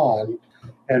local con,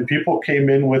 and people came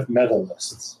in with meta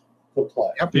lists to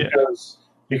play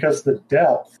because the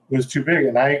depth was too big.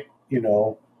 And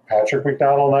Patrick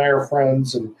McDonald and I are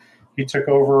friends, and he took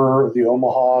over the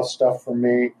Omaha stuff from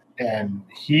me, and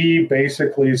he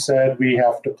basically said we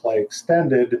have to play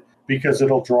extended because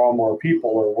it'll draw more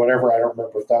people or whatever. I don't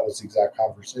remember if that was the exact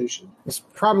conversation. It's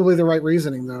probably the right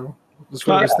reasoning, though.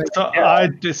 I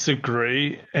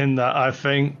disagree in that I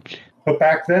think. But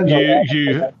back then,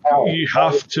 you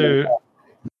have to,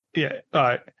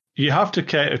 you have to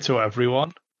cater to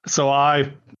everyone. So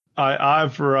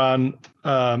I've run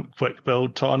quick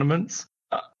build tournaments.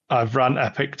 I've run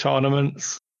epic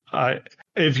tournaments.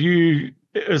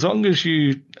 As long as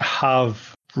you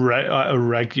have a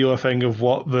regular thing of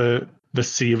what the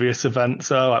serious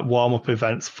events are, like warm-up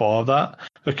events for that.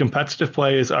 The competitive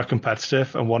players are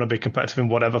competitive and want to be competitive in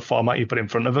whatever format you put in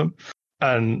front of them.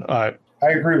 And I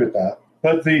agree with that.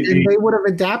 But they would have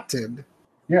adapted.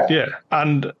 Yeah.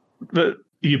 And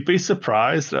you'd be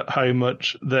surprised at how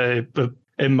much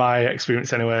in my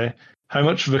experience anyway, how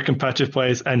much the competitive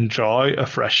players enjoy a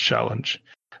fresh challenge.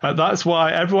 That's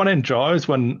why everyone enjoys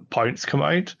when points come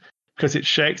out, because it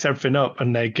shakes everything up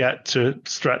and they get to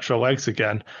stretch their legs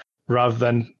again, rather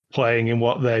than playing in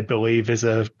what they believe is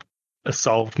a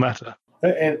solved meta.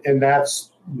 And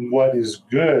that's what is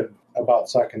good about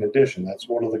second edition. That's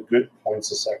one of the good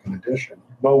points of second edition.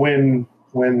 But when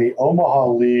the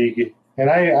Omaha League, and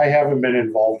I haven't been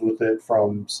involved with it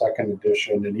from second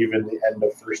edition and even the end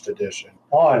of first edition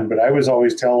on, but I was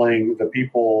always telling the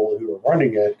people who are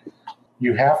running it,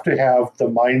 you have to have the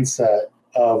mindset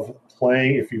of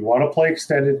playing. If you want to play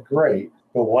extended, great.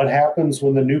 But what happens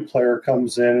when the new player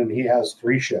comes in and he has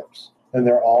 3 ships and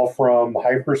they're all from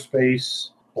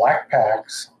hyperspace black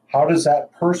packs? How does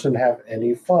that person have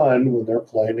any fun when they're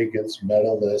playing against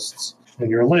meta lists in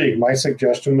your league? My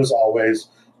suggestion was always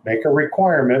make a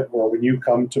requirement where when you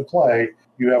come to play,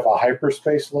 you have a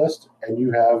hyperspace list and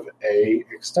you have a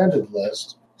extended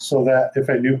list, so that if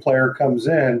a new player comes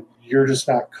in, you're just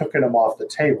not cooking them off the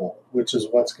table, which is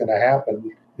what's going to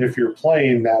happen if you're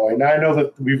playing that way. Now, I know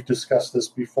that we've discussed this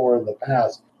before in the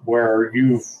past, where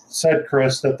you've said,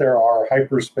 Chris, that there are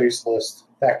hyperspace lists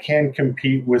that can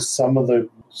compete with some of the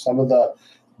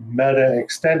meta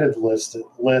extended lists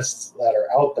that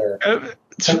are out there.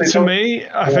 To me,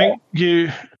 I think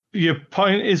your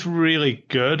point is really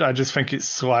good. I just think it's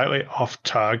slightly off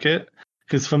target,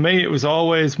 because for me, it was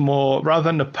always more, rather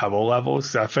than the power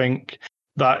levels, I think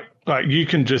that like you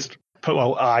can just put,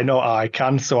 well, I know I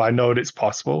can, so I know that it's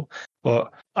possible,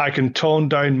 but I can tone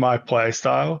down my play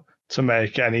style to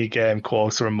make any game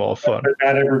closer and more fun. But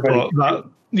not everybody.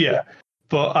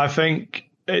 But I think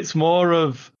it's more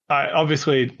of,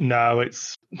 obviously now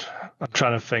it's, I'm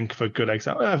trying to think of a good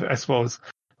example. I suppose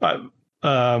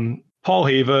Paul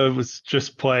Heaver was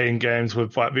just playing games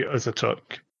with like the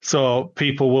Azatuk. So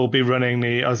people will be running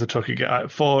the Azatuk again,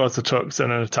 4 Azatuks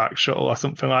and an attack shuttle or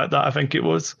something like that, I think it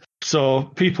was. So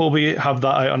people will have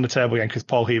that out on the table again because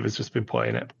Paul Heaver's just been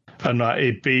playing it. And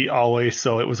he beat Ollie,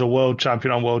 so it was a world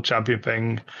champion on world champion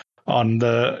thing on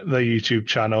the YouTube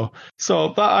channel. So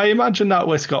but I imagine that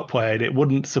list got played. It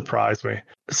wouldn't surprise me.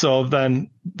 So then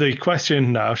the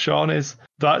question now, Sean, is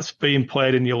that's being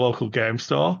played in your local game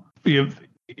store.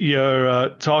 You're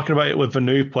talking about it with a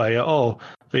new player. Oh,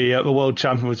 the world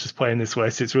champion was just playing this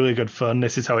list. It's really good fun.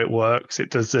 This is how it works. It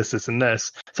does this, this, and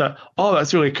this. So, oh,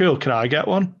 that's really cool. Can I get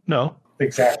one? No.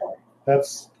 Exactly.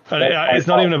 It's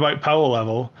not even about power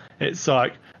level. It's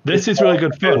like, this is really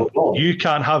good fun. You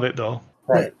can't have it, though.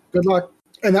 Right. Good luck.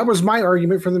 And that was my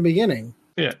argument from the beginning.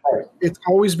 Yeah. Right. It's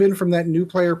always been from that new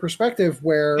player perspective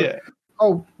where,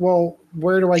 oh, well,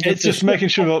 where do I get It's just making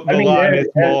sure that the line is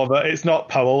more that it's not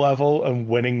power level and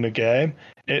winning the game.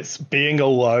 It's being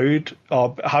allowed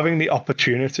or having the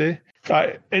opportunity.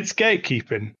 It's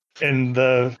gatekeeping in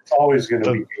the... It's always going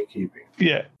to be gatekeeping.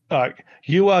 Yeah. Like,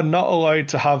 you are not allowed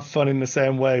to have fun in the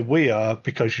same way we are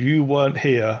because you weren't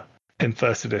here in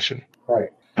first edition. Right.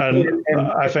 And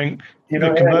I think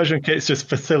the conversion kits just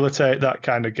facilitate that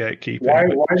kind of gatekeeping.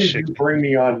 Why did you bring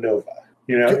me on Nova?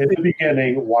 In the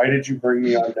beginning, why did you bring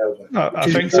me on Nova? I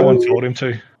think someone told him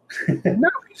to. No,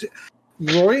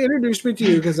 Roy introduced me to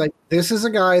you because this is a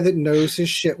guy that knows his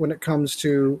shit when it comes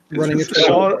to running a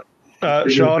tournament.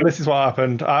 Sean, this is what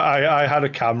happened. I had a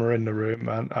camera in the room,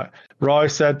 man. Roy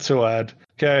said to Ed,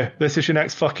 okay, this is your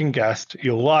next fucking guest.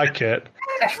 You'll like it.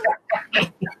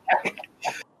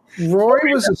 Roy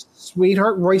was a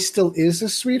sweetheart. Roy still is a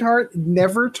sweetheart.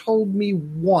 Never told me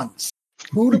once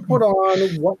who to put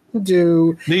on, what to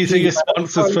do. These are your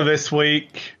sponsors for this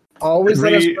week. Always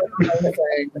let us know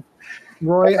anything.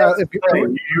 Roy, if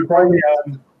you brought me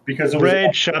on because it was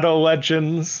Raid Shadow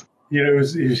Legends. It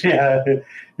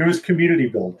was community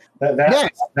building. That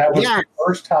was the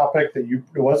first topic that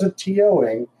it wasn't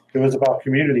TOing. It was about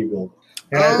community building,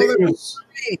 and I think it was.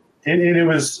 And it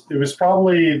was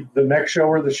probably the next show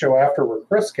or the show after where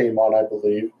Chris came on, I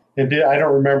believe. And I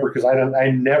don't remember because I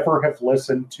never have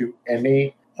listened to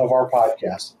any of our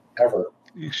podcasts ever.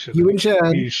 You shouldn't. You and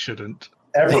Chad. You shouldn't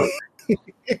ever.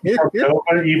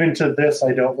 Even to this,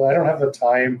 I don't have the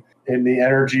time and the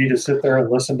energy to sit there and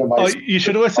listen to my. Oh, you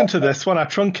should listen to this one. I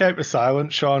truncate the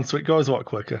silence, Sean, so it goes a lot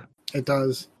quicker. It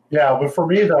does. Yeah, but for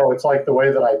me though, it's like the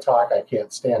way that I talk. I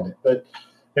can't stand it, but.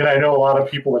 And I know a lot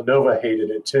of people in Nova hated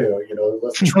it too.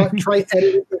 Try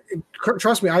editing.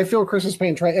 Trust me, I feel Chris's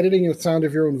pain. Try editing the sound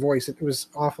of your own voice. It was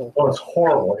awful. Oh, it's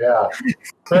horrible. Yeah,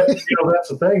 but that's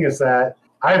the thing is that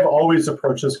I've always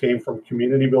approached this game from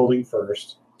community building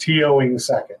first, TOing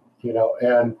second.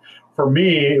 And for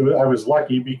me, I was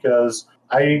lucky because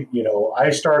I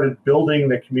started building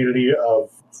the community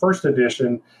of first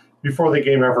edition before the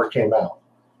game ever came out.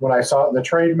 When I saw it in the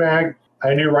trade mag.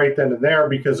 I knew right then and there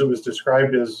because it was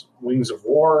described as Wings of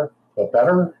War. but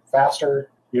better, faster,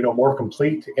 more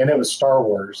complete, and it was Star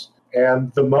Wars.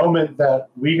 And the moment that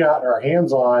we got our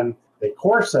hands on a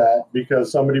core set,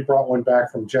 because somebody brought one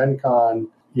back from Gen Con,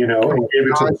 and gave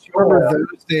it to the store.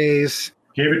 Those days.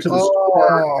 Gave it to the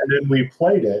store, and then we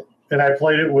played it. And I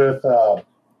played it with a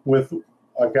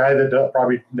guy that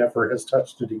probably never has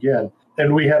touched it again.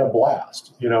 And we had a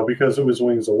blast, because it was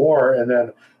Wings of War. And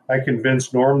then I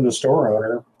convinced Norm, the store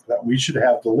owner, that we should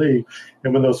have the League.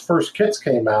 And when those first kits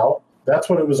came out, that's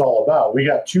what it was all about. We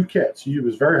got 2 kits. It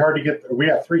was very hard to get. We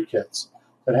got 3 kits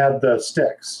that had the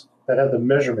sticks, that had the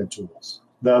measurement tools,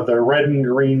 the red and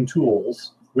green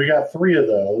tools. We got 3 of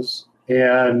those.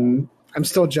 And I'm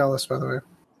still jealous, by the way.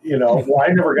 I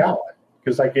never got one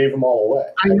because I gave them all away.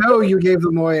 I know you gave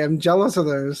them away. I'm jealous of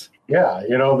those. Yeah,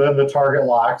 then the target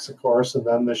locks, of course, and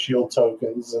then the shield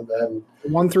tokens, and then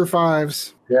 1 through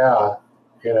 5s. Yeah,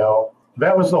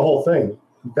 that was the whole thing.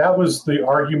 That was the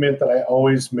argument that I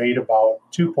always made about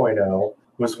 2.0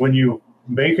 was when you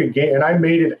make a game, and I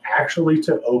made it actually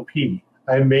to OP.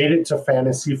 I made it to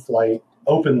Fantasy Flight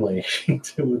openly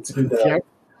to them. Yep.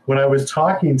 When I was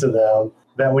talking to them,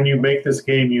 that when you make this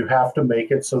game, you have to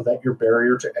make it so that your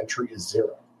barrier to entry is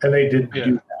 0. And they didn't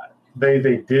do that. They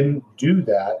didn't do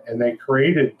that, and they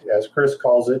created, as Chris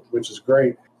calls it, which is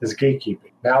great, is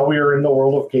gatekeeping. Now we are in the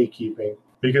world of gatekeeping,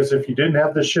 because if you didn't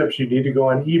have the ships, you need to go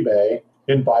on eBay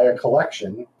and buy a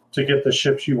collection to get the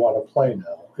ships you want to play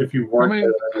now, if you weren't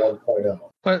there at 1.0.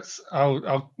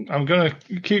 I'm going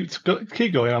to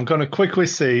keep going. I'm going to quickly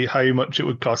see how much it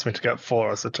would cost me to get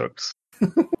 4 as the Tux.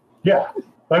 Yeah.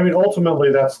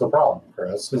 Ultimately, that's the problem,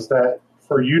 Chris, is that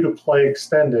for you to play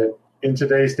Extended in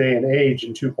today's day and age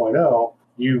in 2.0,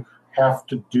 you have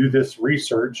to do this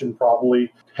research and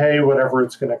probably pay whatever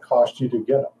it's going to cost you to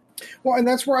get them. Well, and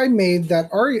that's where I made that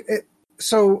argument.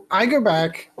 So I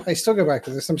still go back to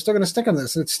this. I'm still going to stick on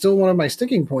this. It's still one of my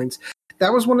sticking points.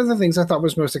 That was one of the things I thought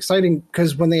was most exciting,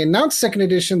 because when they announced second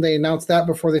edition, they announced that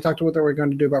before they talked about what they were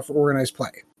going to do about for organized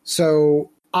play.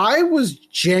 So I was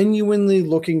genuinely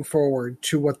looking forward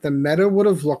to what the meta would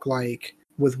have looked like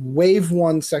with Wave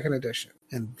 1 second edition.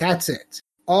 And that's it.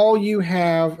 All you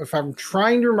have, if I'm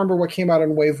trying to remember what came out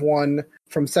on Wave 1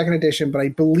 from second edition, but I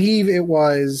believe it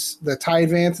was the TIE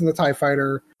Advance and the TIE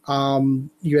Fighter.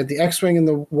 You had the X-Wing and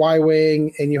the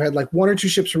Y-Wing, and you had like 1 or 2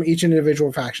 ships from each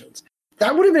individual factions.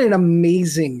 That would have been an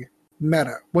amazing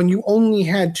meta when you only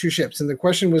had 2 ships. And the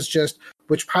question was just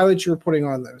which pilots you were putting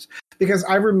on those. Because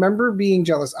I remember being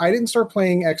jealous. I didn't start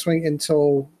playing X-Wing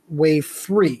until Wave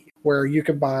 3, where you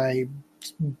could buy,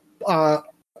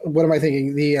 what am I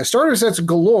thinking? The starter sets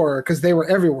galore, because they were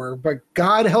everywhere. But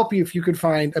God help you if you could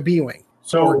find a B-Wing.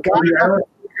 So or God help you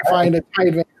if you could find a TIE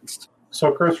Advanced.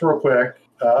 So Chris, real quick,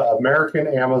 American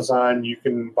Amazon, you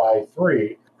can buy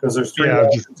 3, because there's 3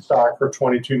 in stock for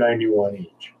 $22.91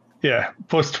 each. Yeah,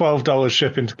 plus $12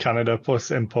 shipping to Canada,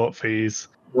 plus import fees.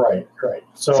 Right.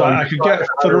 So I could get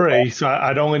 3, so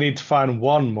I'd only need to find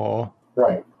 1 more.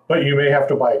 Right, but you may have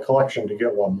to buy a collection to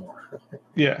get 1 more.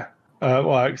 Yeah.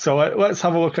 So let's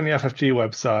have a look on the FFG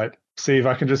website, see if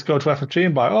I can just go to FFG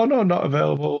and buy, oh no, not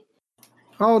available.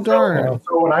 Oh, darn.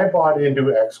 So when I bought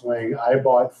into X-Wing, I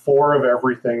bought 4 of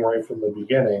everything right from the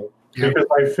beginning, because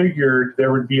I figured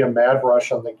there would be a mad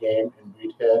rush on the game and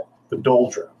we'd hit the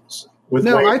doldrums.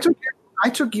 I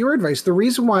took your advice. The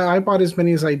reason why I bought as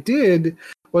many as I did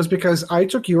was because I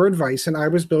took your advice, and I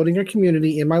was building a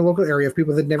community in my local area of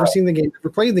people that had never seen the game, never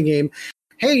played the game.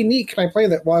 Hey, neat, can I play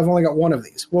that? Well, I've only got 1 of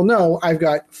these. Well, no, I've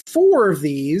got 4 of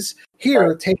these.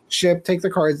 Here, take the ship, take the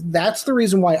cards. That's the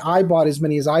reason why I bought as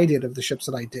many as I did of the ships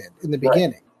that I did in the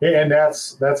beginning. And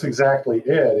that's exactly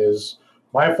it. Is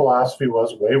my philosophy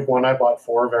was Wave 1, I bought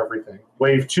 4 of everything.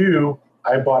 Wave 2,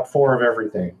 I bought 4 of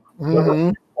everything.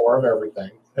 Mm-hmm. 4 of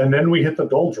everything. And then we hit the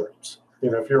doldrums.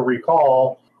 If you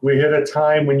recall, we hit a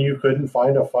time when you couldn't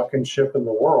find a fucking ship in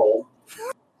the world.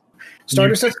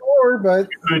 Starter sets galore, but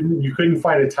you couldn't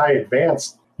find a TIE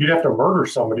Advanced. You'd have to murder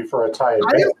somebody for a TIE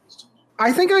Advanced.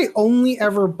 I think I only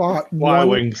ever bought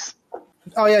Y-Wings.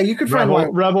 Oh yeah, you could find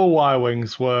Rebel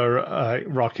Y-Wings were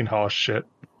rocking horse shit.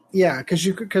 Yeah,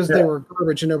 because they were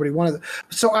garbage and nobody wanted them.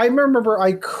 So I remember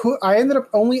I ended up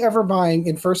only ever buying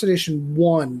in first edition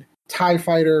 1 TIE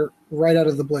Fighter right out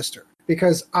of the blister,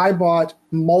 because I bought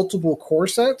multiple core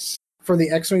sets for the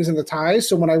X-Wings and the TIEs.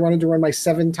 So when I wanted to run my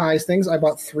 7 TIEs things, I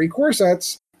bought 3 core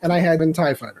sets, and I had 7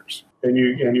 TIE Fighters. And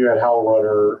you had Howl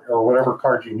Runner or whatever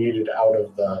card you needed out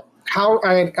of the.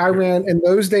 I ran in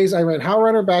those days. I ran Howl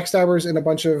Runner, Backstabbers, and a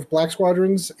bunch of Black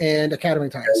Squadrons and Academy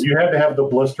TIEs. Yeah, you had to have the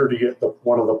blister to get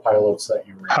one of the pilots that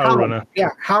you ran. Howl Runner.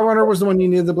 Yeah, Howl Runner was the one you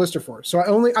needed the blister for. So I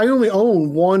only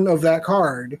own 1 of that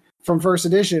card from first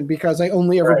edition because I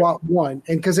only ever Right. bought one,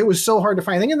 and because it was so hard to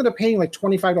find. I think I ended up paying like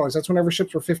 $25. That's whenever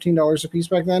ships were $15 a piece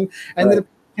back then. I ended up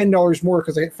paying $10 more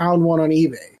because I found one on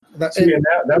eBay. See, and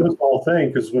that was the whole thing,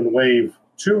 because when Wave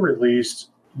 2 released,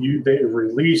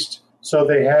 so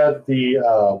they had the,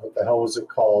 what the hell was it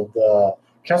called? The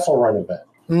Kessel Run event.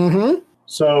 Mm-hmm.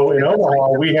 So in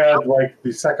Omaha, we had like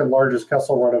the second largest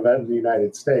Kessel Run event in the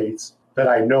United States that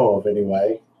I know of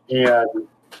anyway. And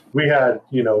we had,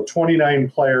 29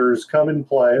 players come and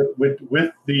play with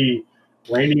the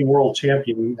reigning world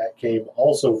champion that came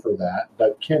also for that,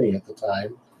 Doug Kenny at the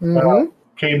time,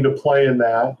 came to play in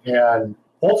that. And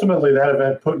ultimately that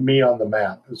event put me on the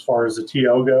map as far as the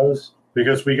TO goes,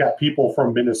 because we got people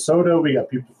from Minnesota, we got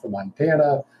people from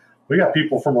Montana, we got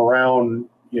people from around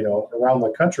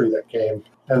the country that came,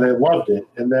 and they loved it.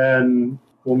 And then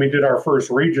when we did our first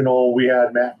regional, we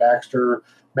had Matt Baxter,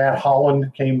 Matt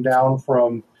Holland came down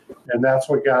from, and that's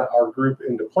what got our group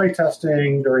into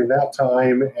playtesting during that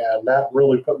time. And that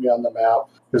really put me on the map,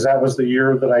 because that was the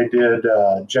year that I did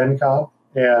Gen Con,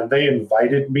 and they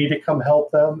invited me to come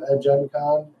help them at Gen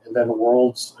Con, and then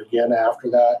Worlds again after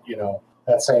that,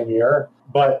 that same year.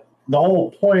 But the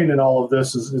whole point in all of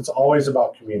this is it's always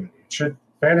about community.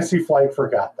 Fantasy Flight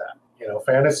forgot that.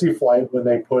 Fantasy Flight, when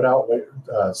they put out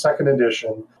second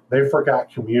edition, they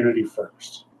forgot community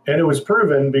first. And it was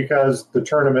proven because the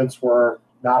tournaments were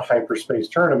not hyperspace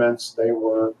tournaments. They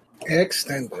were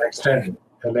extended.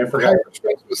 And they forgot.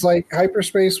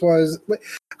 Hyperspace was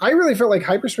I really felt like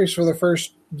Hyperspace for the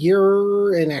first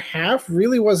year and a half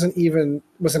really was an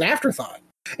afterthought.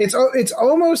 It's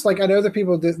almost like, I know that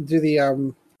people do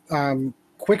the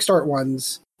quick start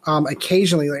ones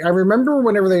occasionally. Like I remember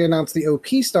whenever they announced the OP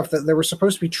stuff that there were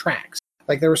supposed to be tracks.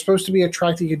 Like there was supposed to be a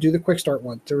track that you could do the quick start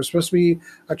one. There was supposed to be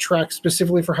a track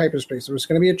specifically for Hyperspace. There was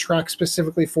going to be a track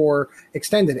specifically for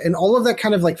Extended, and all of that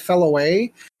kind of like fell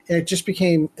away, and it just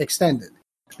became Extended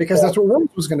because that's what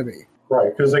Worlds was going to be.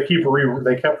 Right, because they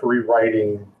kept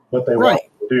rewriting what they wanted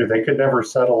to do. They could never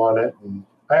settle on it, and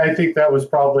I think that was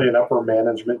probably an upper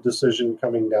management decision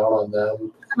coming down on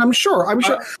them. And I'm sure.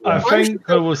 I think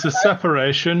there was a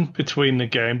separation between the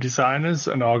game designers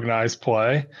and organized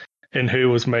play in who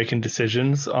was making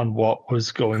decisions on what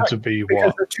was going to be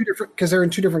what. Because they're in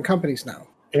two different companies now.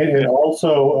 And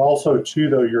also too,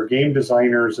 though, your game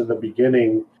designers in the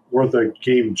beginning were the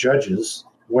game judges,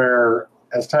 where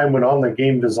as time went on, the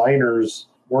game designers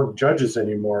weren't judges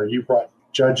anymore. You brought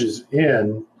judges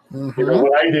in. Mm-hmm.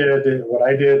 What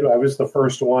I did, I was the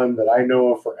first one that I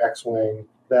know of for X-Wing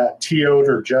that TO'd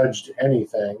or judged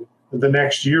anything. The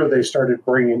next year, they started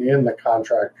bringing in the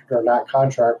contract, or not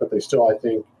contract, but they still, I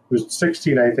think, it was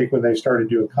 16, I think, when they started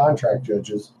doing contract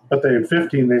judges. But in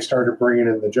 15, they started bringing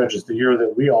in the judges. The year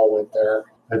that we all went there,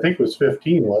 I think it was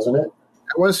 15, wasn't it?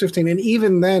 It was 15. And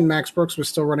even then, Max Brooks was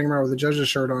still running around with a judge's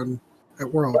shirt on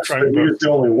at Worlds. Right. He was the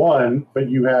only one, but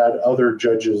you had other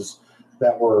judges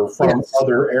that were from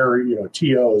other area,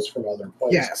 TOs from other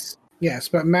places. Yes,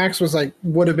 but Max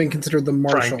would have been considered the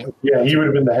marshal. Frank. Yeah, he would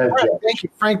have been the head judge. Thank you,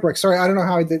 Frank Brooks. Sorry, I don't know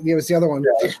how it was the other one.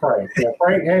 Yeah, that's Frank. Yeah,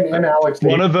 Frank and Alex.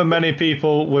 One of the many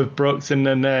people with Brooks in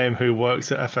their name who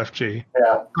works at FFG.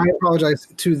 Yeah. I apologize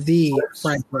to the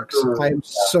Frank Brooks. I am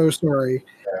so sorry.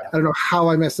 Yeah. I don't know how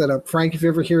I messed that up. Frank, if you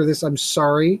ever hear this, I'm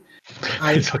sorry.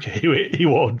 It's okay. He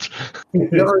won't.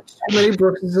 There are so many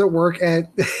Brookses that work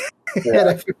at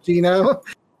FFG now.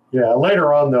 Yeah,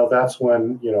 later on, though, that's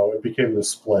when, it became the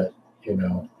split,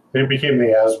 It became the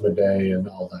Asmodee and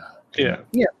all that. Yeah.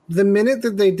 Yeah. The minute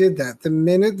that they did that, the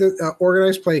minute that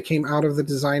organized play came out of the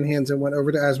design hands and went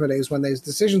over to Asmodee is when those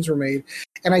decisions were made.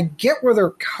 And I get where they're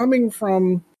coming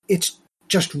from. It's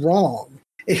just wrong.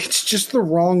 It's just the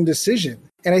wrong decision.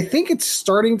 And I think it's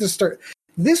starting to start.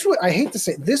 I hate to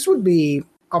say, this would be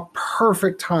a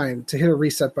perfect time to hit a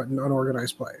reset button on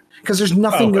organized play because there's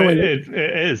nothing going. It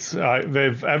is.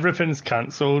 Everything's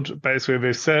cancelled. Basically,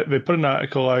 they put an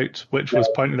article out which was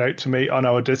pointed out to me on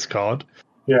our Discord.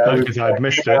 Yeah, because I'd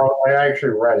missed it. I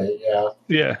actually read it.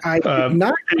 Yeah.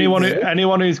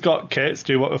 Anyone who's got kits,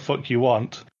 do what the fuck you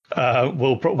want.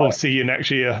 We'll see you next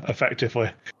year.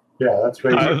 Effectively. Yeah, that's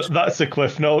basically that's the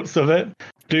cliff notes of it.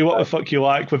 Do what the fuck you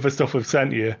like with the stuff we've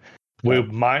sent you. We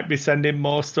might be sending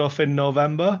more stuff in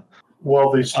November. Well,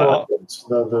 the store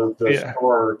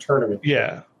store tournament.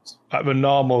 Yeah, like the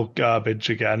normal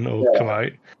garbage again will come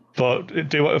out. But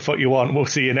do what the fuck you want. We'll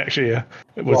see you next year.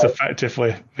 It was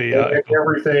effectively the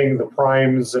everything, the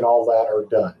primes and all that are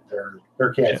done.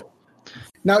 They're canceled. Yeah.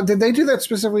 Now, did they do that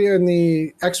specifically in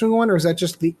the X-Wing one, or is that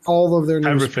just all of their news?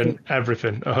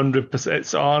 Everything, 100%.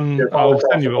 It's on. I'll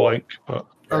send you a link. But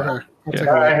okay. I'll take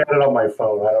a I look. had it on my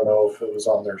phone. I don't know if it was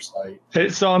on their site.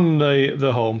 It's on the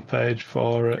homepage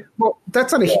for it. Well,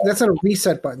 that's not a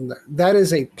reset button. Though. That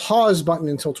is a pause button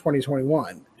until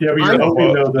 2021. Yeah, but I you're know-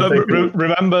 hoping though that they can,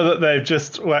 Remember that they've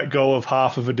just let go of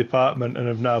half of a department and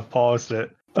have now paused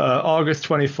it. August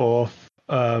 24th.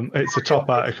 It's a top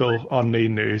article on the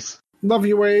news. Love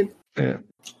you, Wade. Yeah.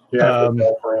 yeah, I feel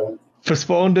bad for him.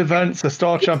 Postponed events, the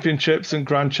Store Championships and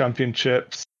Grand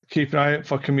Championships. Keep an eye out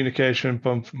for communication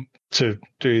bump to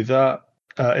do that.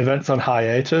 Events on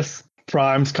hiatus.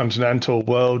 Primes, Continental,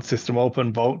 World, System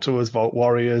Open, Vault Tours, Vault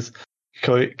Warriors,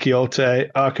 Quixote,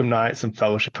 Arkham Knights, and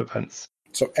Fellowship events.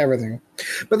 So everything.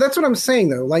 But that's what I'm saying,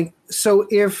 though. Like, so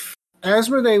if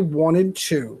Asmodee wanted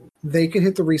to, they could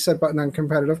hit the reset button on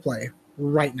competitive play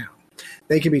right now.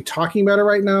 They could be talking about it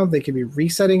right now. They could be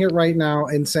resetting it right now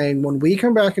and saying, when we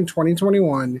come back in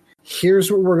 2021,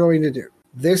 here's what we're going to do.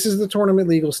 This is the tournament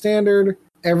legal standard.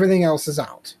 Everything else is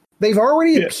out. They've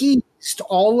already appeased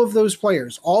all of those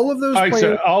players. All of those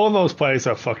players. All of those players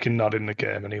are fucking not in the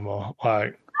game anymore.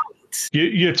 Like,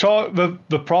 you talk.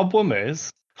 The problem is,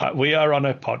 like, we are on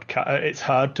a podcast. It's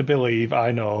hard to believe.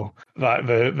 I know that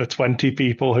the 20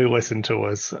 people who listen to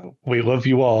us, we love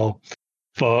you all,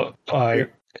 but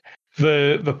like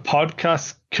the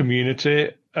podcast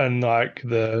community and like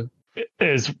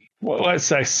is. Well, let's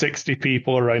say 60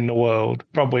 people around the world,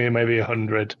 probably maybe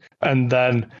 100, and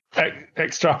then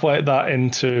extrapolate that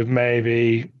into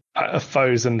maybe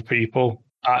 1,000 people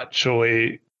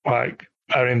actually like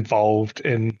are involved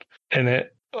in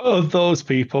it. Of those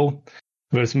people,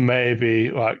 there's maybe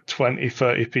like 20,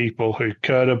 30 people who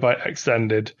cared about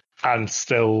Extended and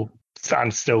still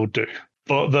do.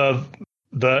 But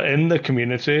the in the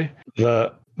community,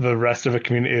 the rest of the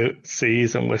community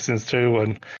sees and listens to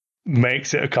and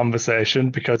makes it a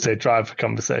conversation because they drive the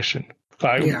conversation.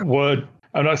 Like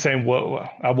I'm not saying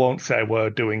I won't say we're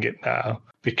doing it now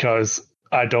because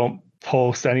I don't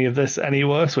post any of this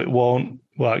anywhere, so it won't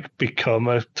like become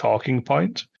a talking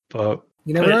point. But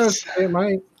you never know, it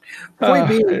might. Point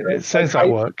being, it sounds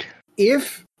like work.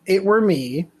 If it were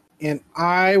me and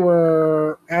I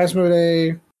were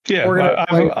Asmodee,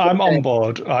 I'm on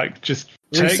board. Like, just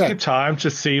take Reset. your time to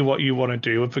see what you want to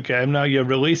do with the game. Now, you're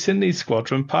releasing these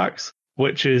squadron packs,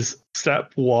 which is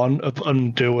step one of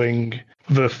undoing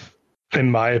in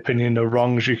my opinion, the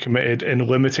wrongs you committed in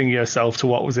limiting yourself to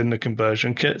what was in the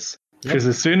conversion kits. Because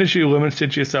as soon as you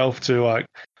limited yourself to like,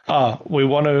 we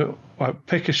want to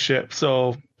pick a ship,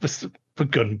 so the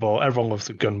gunboat, everyone loves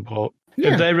a gunboat.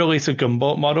 Yeah. If they release a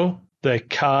gunboat model, they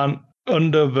can't,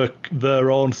 under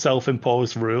their own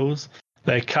self-imposed rules,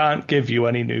 they can't give you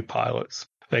any new pilots.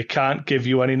 They can't give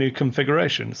you any new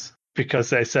configurations because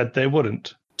they said they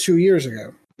wouldn't. 2 years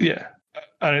ago. Yeah.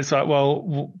 And it's like,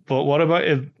 well, but what about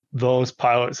if those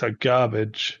pilots are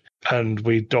garbage and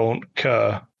we don't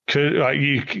care?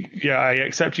 I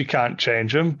accept you can't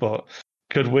change them, but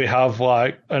could we have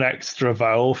like an extra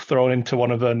vowel thrown into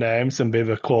one of their names and be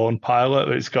the clone pilot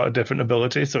that's got a different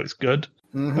ability, so it's good?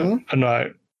 Mm-hmm. And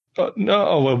like,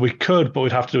 well, we could, but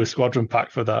we'd have to do a squadron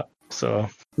pack for that. So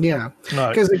yeah,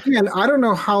 because again, I don't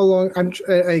know how long.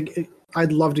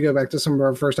 I'd love to go back to some of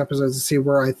our first episodes and see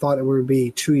where I thought it would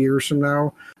be 2 years from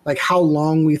now. Like how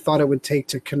long we thought it would take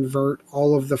to convert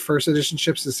all of the first edition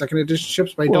ships to second edition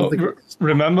ships. But I don't think.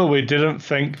 Remember, we didn't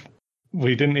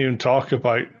even talk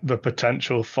about the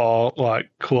potential for like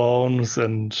clones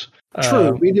and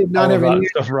true. We did not have any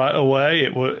stuff right away.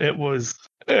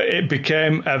 It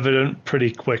became evident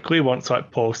pretty quickly once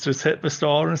like posters hit the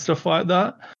store and stuff like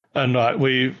that. And like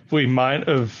we might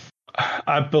have,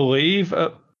 I believe,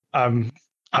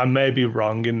 I may be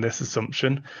wrong in this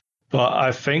assumption, but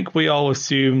I think we all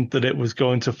assumed that it was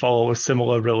going to follow a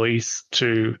similar release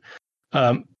to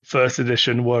first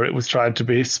edition, where it was trying to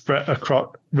be spread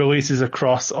across releases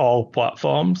across all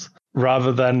platforms,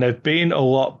 rather than they've been a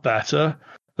lot better.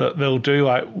 That they'll do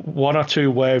like one or two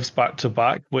waves back to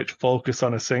back, which focus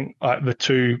on like the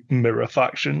two mirror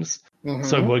factions. Mm-hmm.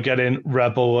 So we're getting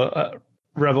Rebel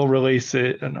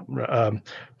releases and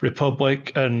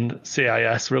Republic and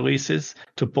CIS releases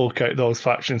to bulk out those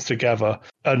factions together,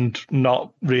 and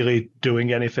not really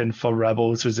doing anything for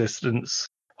Rebels, Resistance,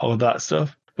 all of that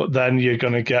stuff. But then you're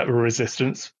going to get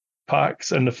Resistance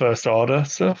packs and the First Order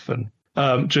stuff,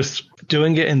 and just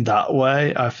doing it in that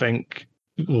way, I think,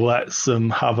 lets them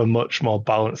have a much more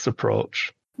balanced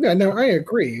approach. Yeah, no, I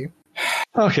agree.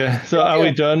 Okay, so are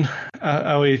we done?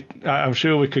 I'm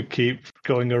sure we could keep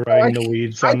going around the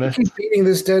weeds on this. I keep beating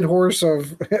this dead horse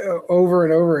of over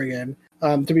and over again.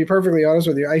 To be perfectly honest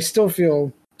with you, I still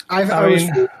feel I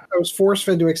was force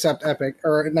fed to accept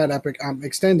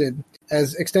Extended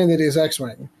as Extended is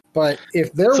X-Wing. But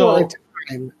if there were a time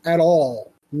time at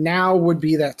all, now would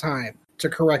be that time to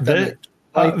correct that.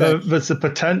 There's the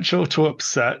potential to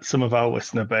upset some of our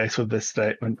listener base with this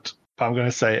statement, but I'm going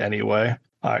to say it anyway.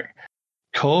 Like,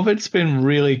 COVID's been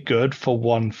really good for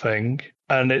one thing,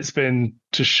 and it's been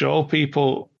to show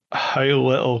people how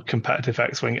little competitive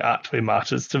X-Wing actually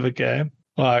matters to the game.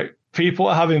 Like, people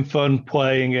are having fun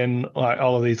playing in like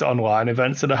all of these online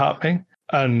events that are happening,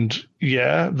 and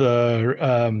yeah, they're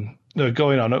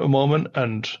going on at the moment,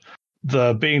 and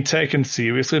they're being taken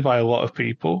seriously by a lot of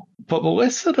people. But the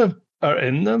lists that are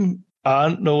in them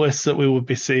aren't the lists that we would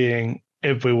be seeing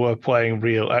if we were playing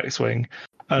real X-Wing.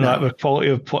 And like the quality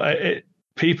of play,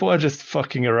 people are just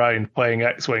fucking around playing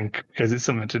X-Wing because it's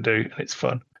something to do and it's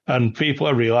fun. And people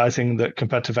are realizing that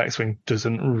competitive X-Wing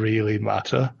doesn't really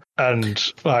matter.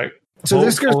 And like, so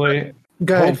hopefully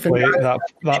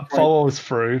that follows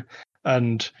through,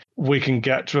 and we can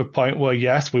get to a point where,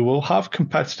 yes, we will have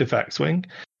competitive X-Wing,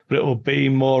 but it will be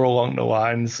more along the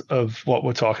lines of what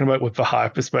we're talking about with the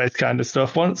hyperspace kind of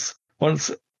stuff.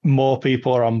 Once more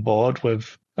people are on board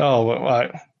with,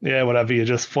 whatever, you're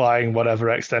just flying whatever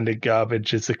extended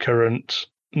garbage is the current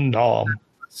norm,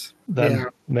 then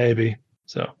maybe.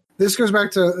 So this goes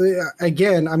back to,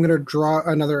 again, I'm going to draw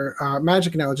another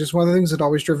Magic analogy. It's one of the things that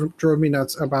always drove me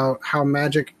nuts about how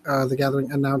Magic the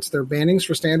Gathering announced their bannings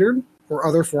for Standard or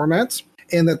other formats,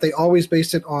 and that they always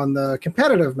based it on the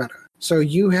competitive meta. So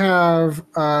you have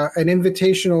an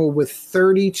invitational with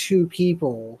 32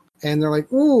 people, and they're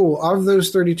like, ooh, of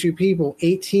those 32 people,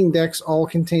 18 decks all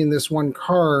contain this one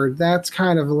card. That's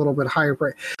kind of a little bit higher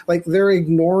price. Like, they're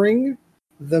ignoring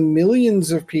the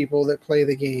millions of people that play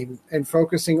the game and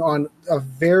focusing on a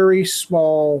very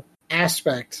small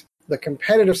aspect, the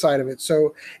competitive side of it.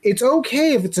 So it's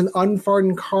okay if it's an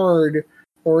unfun card,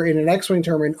 or in an X-Wing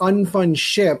term, an unfun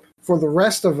ship for the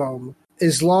rest of them,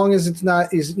 as long as it's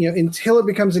not, until it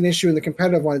becomes an issue in the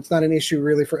competitive one, it's not an issue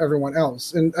really for everyone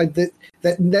else. And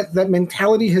that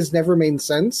mentality has never made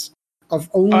sense. I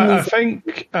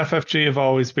think FFG have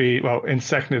always been, well, in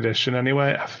second edition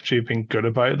anyway, FFG have been good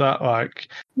about that. Like,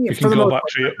 you can go back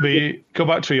to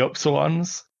the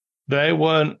Upsilons. They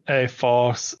weren't a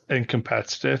force in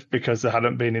competitive because there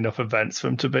hadn't been enough events for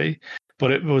them to be,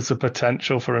 but it was a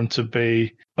potential for them to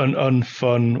be an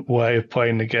unfun way of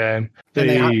playing the game.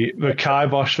 The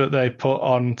kibosh that they put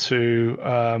onto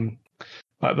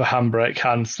like the handbrake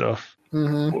hand stuff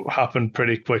happened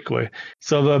pretty quickly.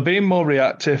 So they're being more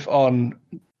reactive on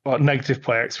negative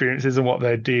play experiences and what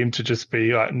they deem to just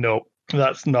be like, no,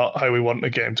 that's not how we want the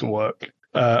game to work.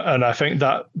 And I think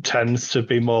that tends to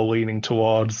be more leaning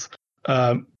towards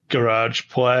garage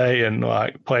play and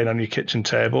like playing on your kitchen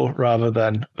table rather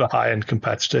than the high-end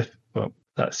competitive. But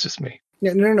that's just me.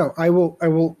 Yeah, no. I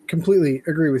will completely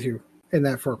agree with you in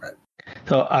that format.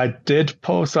 So I did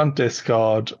post on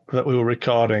Discord that we were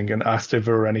recording and asked if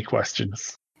there were any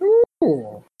questions.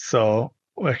 Ooh. So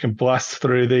we can blast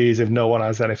through these if no one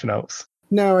has anything else.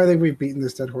 No, I think we've beaten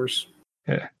this dead horse.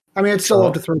 Yeah. I mean, I'd still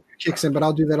love to throw kicks in, but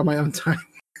I'll do that on my own time.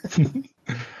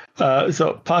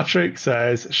 So Patrick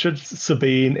says, should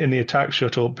Sabine in the attack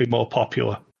shuttle be more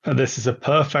popular? And this is a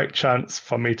perfect chance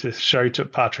for me to shout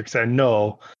at Patrick saying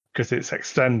no, because it's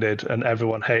extended and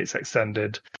everyone hates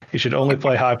extended. You should only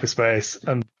play hyperspace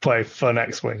and play fun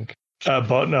X-Wing.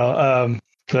 But no,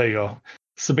 there you go.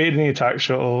 Sabine in the attack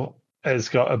shuttle has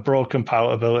got a broken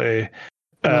palatability.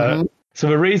 So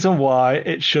the reason why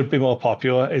it should be more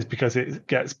popular is because it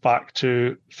gets back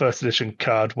to first edition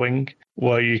card wing,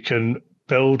 where you can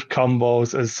build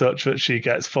combos as such that she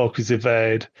gets focus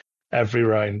evade every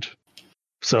round.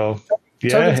 So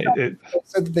yeah, it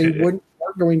said they weren't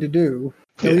going to do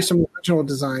at least some original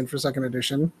design for second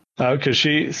edition. Because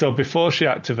before she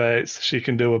activates, she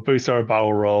can do a boost or a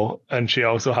barrel roll, and she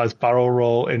also has barrel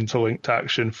roll into linked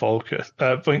action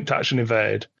linked action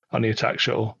evade on the attack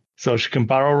shuttle. So she can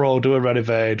barrel roll, do a red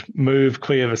evade, move,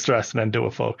 clear the stress, and then do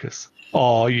a focus.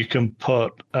 Or you can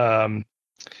put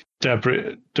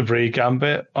debris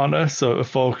gambit on her, so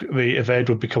the evade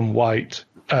would become white.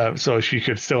 So she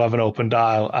could still have an open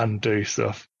dial and do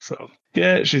stuff. So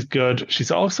yeah, she's good.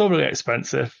 She's also really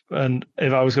expensive. And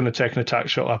if I was going to take an attack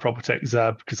shot, I'd probably take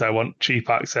Zeb because I want cheap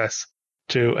access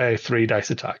to a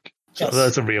 3-dice attack. So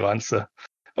there's a real answer.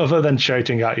 Other than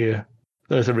shouting at you,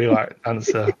 there's a real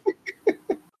answer.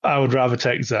 I would rather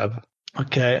take Zeb.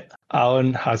 Okay,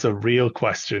 Alan has a real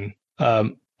question.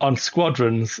 On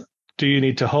squadrons, do you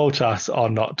need to HOTAS or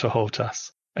not to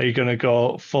HOTAS? Are you going to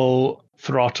go full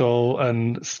throttle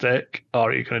and stick,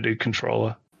 or are you going to do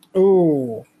controller?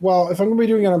 Oh, well, if I'm going to be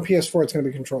doing it on PS4, it's going to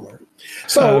be controller.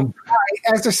 So,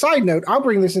 as a side note, I'll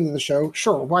bring this into the show.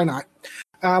 Sure, why not?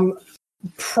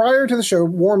 prior to the show,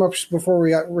 warm-ups before we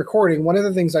got recording, one of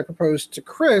the things I proposed to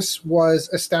Chris was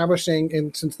establishing,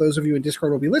 and since those of you in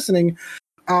Discord will be listening,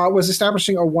 was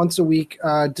establishing a once-a-week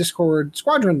Discord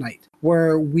Squadron night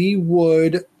where we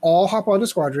would all hop onto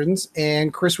Squadrons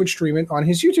and Chris would stream it on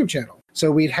his YouTube channel.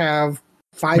 So we'd have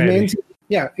 5-man team.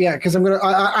 Yeah, because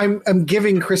I'm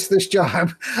giving Chris this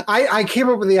job. I came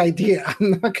up with the idea.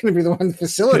 I'm not going to be the one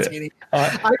facilitating.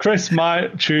 Chris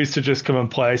might choose to just come and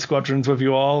play Squadrons with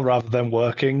you all rather than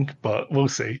working, but we'll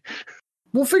see.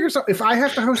 We'll figure something. If I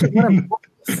have to host it, whatever.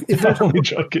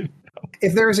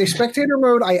 If there is a spectator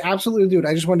mode, I absolutely do it.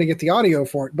 I just wanted to get the audio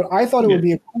for it. But I thought it would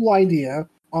be a cool idea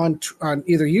on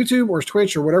either YouTube or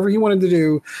Twitch or whatever you wanted to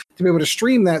do to be able to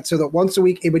stream that so that once a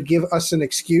week it would give us an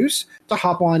excuse to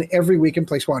hop on every week and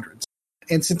play Squadrons.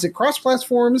 And since it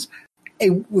cross-platforms,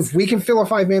 if we can fill a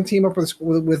 5-man team up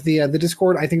with the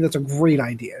Discord, I think that's a great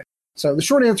idea. So the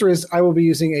short answer is I will be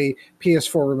using a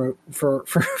PS4 remote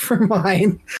for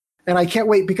mine. And I can't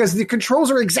wait because the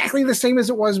controls are exactly the same as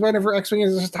it was whenever X-Wing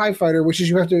is a TIE fighter, which is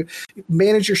you have to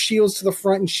manage your shields to the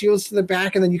front and shields to the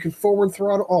back, and then you can forward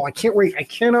throttle. Oh, I can't wait. I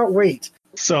cannot wait.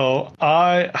 So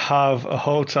I have a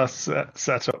HOTAS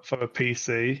set up for a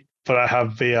PC, but I have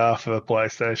VR for the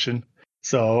PlayStation.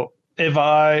 So if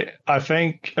I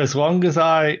think as long as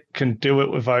I can do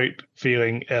it without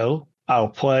feeling ill, I'll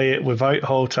play it without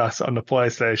HOTAS on the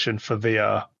PlayStation for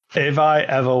VR. If I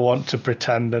ever want to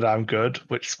pretend that I'm good,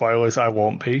 which spoilers I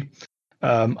won't be,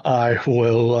 I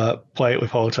will play it with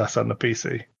HOTAS on the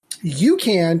PC. You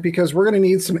can, because we're going to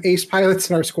need some ace pilots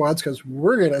in our squads because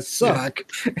we're going to suck.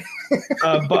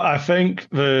 Yeah. But I think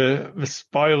the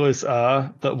spoilers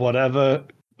are that whatever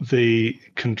the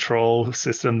control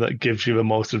system that gives you the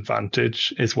most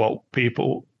advantage is what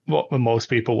the most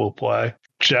people will play.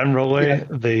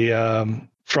 Generally,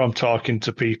 from talking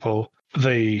to people,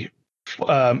 the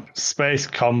space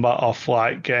combat or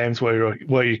flight games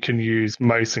where you can use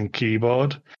mouse and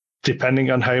keyboard, depending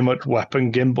on how much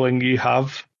weapon gimbling you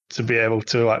have to be able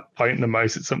to point the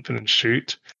mouse at something and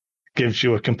shoot, gives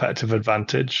you a competitive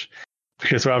advantage.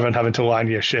 Because rather than having to line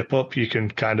your ship up, you can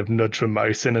kind of nudge the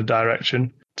mouse in a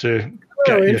direction to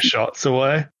get your shots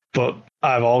away. But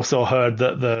I've also heard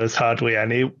that there's hardly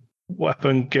any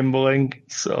weapon gimbling,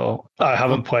 so I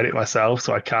haven't played it myself,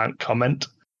 so I can't comment.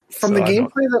 From the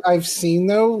gameplay that I've seen,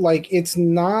 though, it's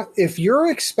not... If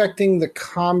you're expecting the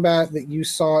combat that you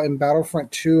saw in Battlefront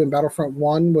 2 and Battlefront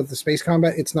 1 with the space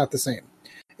combat, it's not the same.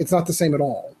 It's not the same at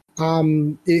all.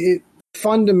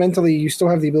 Fundamentally, you still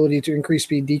have the ability to increase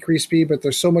speed, decrease speed, but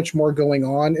there's so much more going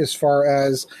on as far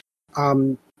as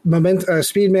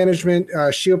speed management,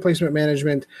 shield placement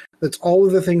management. That's all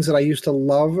of the things that I used to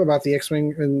love about the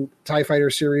X-Wing and TIE Fighter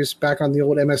series back on the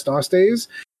old MS-DOS days.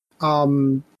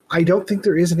 I don't think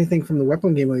there is anything from the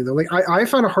weapon gameplay, though. I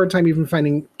found a hard time even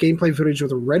finding gameplay footage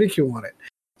with a reticule on it.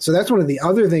 So that's one of the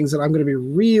other things that I'm going to be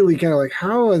really kind of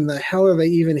how in the hell are they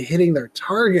even hitting their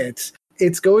targets?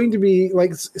 It's going to be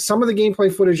some of the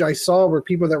gameplay footage I saw were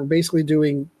people that were basically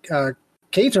doing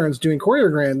K-turns, doing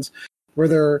choreograms, where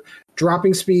they're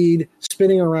dropping speed,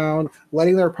 spinning around,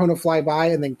 letting their opponent fly by,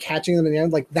 and then catching them in the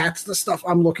end. That's the stuff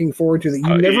I'm looking forward to that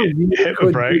you never really hit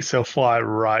the brakes, they'll fly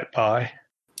right by.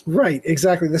 Right,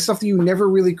 exactly. The stuff that you never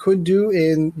really could do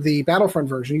in the Battlefront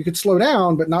version. You could slow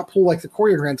down, but not pull the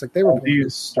choreograms like they were. Do you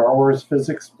use Star Wars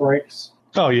physics brakes?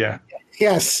 Oh, yeah.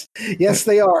 Yes,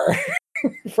 they are.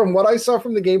 From what I saw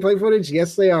from the gameplay footage,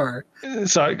 yes, they are.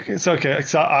 So it's okay.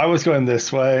 So I was going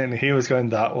this way, and he was going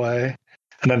that way.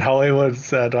 And then Hollywood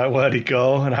said, where'd he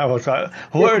go? And I was like,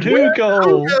 where'd who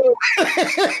go?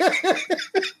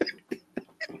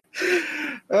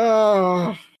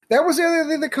 Oh... That was the other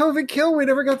thing, the COVID kill. We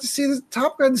never got to see the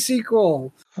Top Gun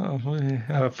sequel. Oh,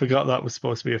 I forgot that was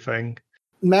supposed to be a thing.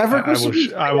 Maverick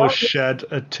I will shed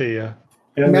a tear.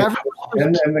 And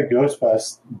the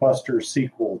Ghostbusters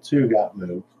sequel, too, got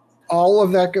moved. All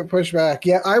of that got pushed back.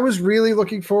 Yeah, I was really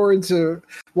looking forward to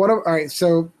all right,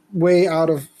 so way out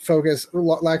of focus,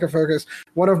 lack of focus.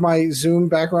 One of my Zoom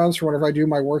backgrounds for whenever I do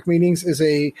my work meetings is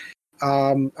a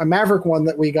Maverick one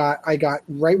that I got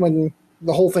right when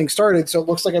the whole thing started, so it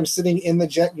looks like I'm sitting in the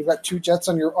jet. You've got two jets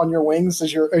on your wings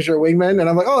as your wingman, and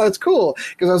I'm like, oh, that's cool,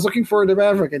 because I was looking forward to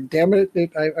Maverick, and damn it,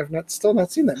 I've still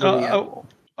not seen that movie yet.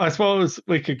 I suppose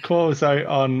we could close out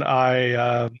on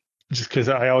just because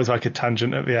I always like a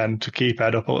tangent at the end to keep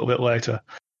Ed up a little bit later.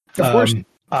 Of course,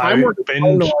 I'm working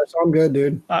on noir, so I'm good,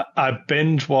 dude. I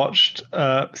binge watched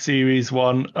season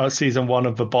 1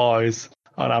 of The Boys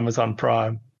on Amazon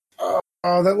Prime.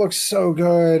 Oh, that looks so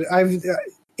good.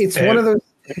 It's one of those.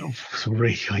 It was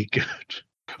really good.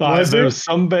 There was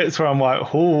some bits where I'm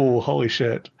like, oh, holy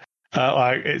shit.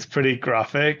 Like it's pretty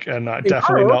graphic and In definitely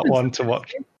Carl not Opens, one to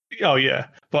watch. Oh yeah,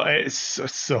 but it's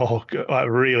so good, like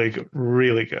really good,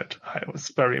 really good. I was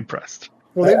very impressed.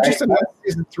 Well, they've just announced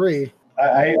season 3.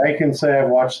 I can say I've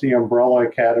watched the Umbrella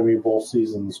Academy both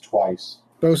seasons twice.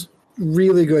 Those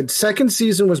really good. Second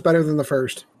season was better than the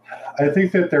first. I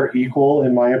think that they're equal,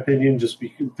 in my opinion, just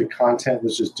because the content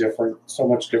was just different, so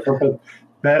much different, but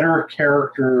better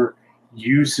character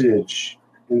usage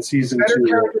in season Better 2.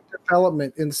 character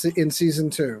development in season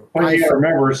 2. But you gotta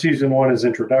remember, season 1 is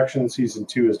introduction, season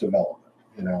 2 is development.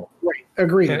 Right,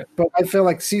 agreed. Yeah. But I feel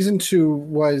like season 2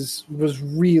 was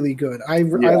really good. I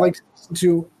like season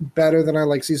 2 better than I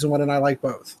like season 1, and I like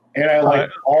both. And I like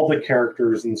all the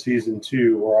characters in season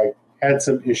 2, where I had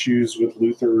some issues with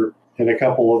Luther and a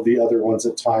couple of the other ones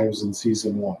at times in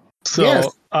season 1. So Yes,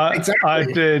 I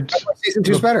exactly. did. Season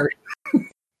 2's better.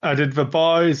 I did The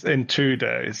Boys in 2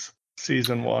 days.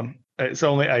 Season 1. It's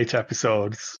only 8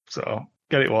 episodes, so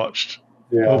get it watched.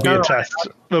 Yeah. There'll be a Alright. test.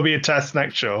 There'll be a test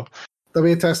next show. There'll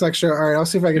be a test next show. All right, I'll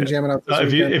see if I can jam it up this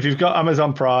weekend. If you've got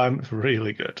Amazon Prime, it's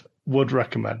really good. Would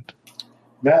recommend.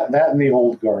 That and the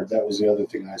Old Guard, that was the other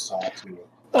thing I saw too.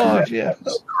 Oh yeah. It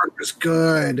was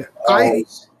good.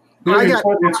 It's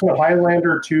what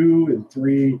Highlander 2 and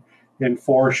 3 and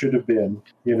 4 should have been.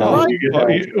 You know, Oh, you get down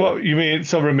to what you mean?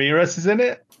 So Ramirez is in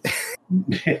it?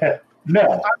 it. Yeah.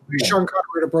 No. Sean Connery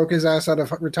would have broke his ass out of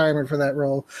retirement for that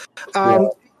role. I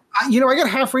got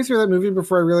halfway through that movie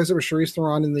before I realized it was Charlize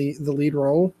Theron in the lead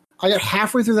role. I got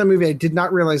halfway through that movie. I did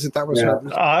not realize that was her.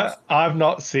 I've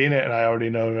not seen it, and I already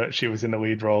know that she was in the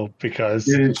lead role because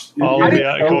It all is the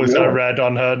articles so I good. read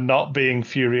on her not being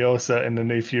Furiosa in the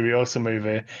new Furiosa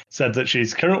movie said that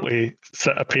she's currently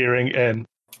appearing in.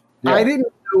 Yeah. I didn't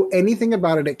know anything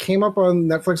about it. It came up on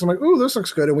Netflix. I'm like, "Ooh, this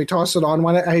looks good," and we tossed it on.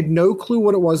 I had no clue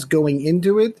what it was going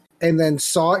into it, and then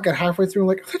saw it. Got halfway through, I'm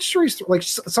like, "That's Charlize." Like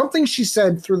something she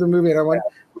said through the movie, and I'm like,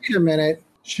 "Wait a minute."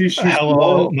 She's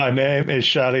Hello, more, my name is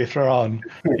Charlie Theron.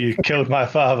 You killed my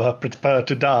father. Prepare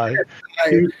to die.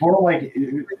 she's more like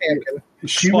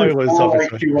she Spoilers, was more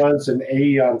like obviously. she was an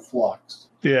Aeon Flux.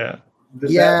 Yeah.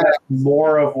 That's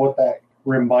more of what that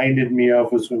reminded me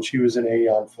of was when she was in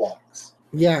Aeon Flux.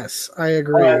 Yes, I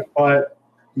agree. But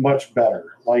much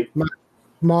better. Like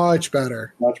Much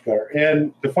better. much better.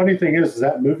 And the funny thing is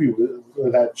that movie,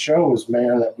 or that show was made,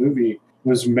 or that movie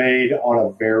was made on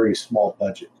a very small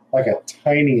budget, like a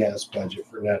tiny ass budget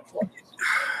for Netflix.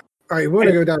 All right, we want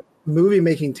to go down movie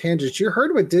making tangents. You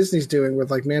heard what Disney's doing with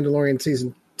like Mandalorian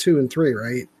season 2 and 3,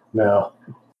 right? No.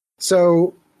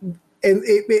 So, and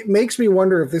it makes me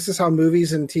wonder if this is how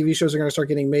movies and TV shows are going to start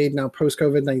getting made now post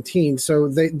COVID-19. So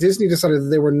Disney decided that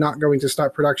they were not going to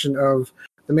stop production of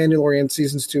The Mandalorian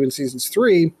seasons 2 and seasons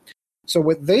 3. So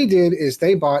what they did is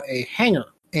they bought a hangar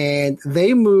and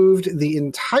they moved the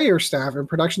entire staff and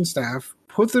production staff,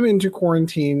 put them into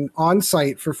quarantine on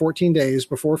site for 14 days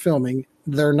before filming.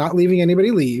 They're not leaving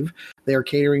anybody leave. They are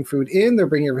catering food in. They're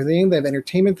bringing everything in. They have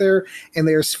entertainment there. And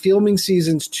they are filming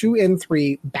seasons 2 and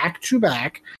 3 back to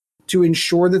back to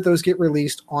ensure that those get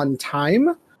released on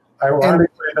time.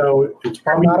 Ironically, though, it's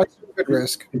probably Not a good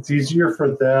risk. it's easier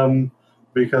for them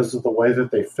because of the way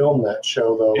that they film that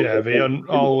show, though. Yeah,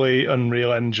 all the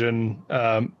Unreal Engine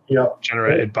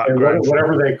generated And backgrounds.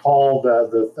 whatever they call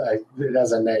it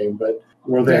has a name, but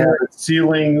where they have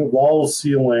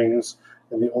ceilings,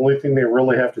 and the only thing they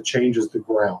really have to change is the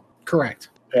ground. Correct.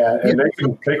 And they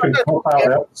can pump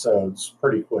out episodes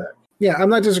pretty quick. Yeah, I'm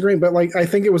not disagreeing, but like I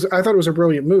thought it was a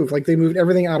brilliant move. Like they moved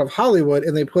everything out of Hollywood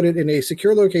and they put it in a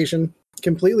secure location,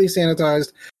 completely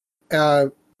sanitized,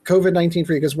 COVID-19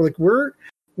 free. Because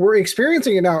we're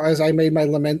experiencing it now. As I made my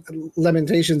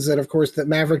lamentations that, of course, that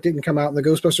Maverick didn't come out and the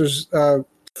Ghostbusters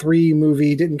 3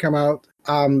 movie didn't come out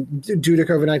due to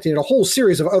COVID-19, and a whole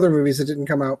series of other movies that didn't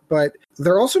come out. But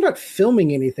they're also not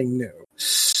filming anything new,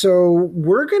 so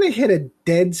we're going to hit a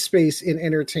dead space in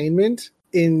entertainment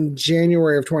in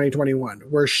January of 2021,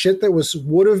 where shit that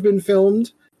would have been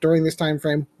filmed during this time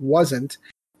frame wasn't,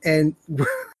 and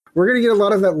we're going to get a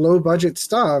lot of that low budget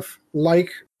stuff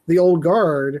like The Old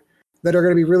Guard that are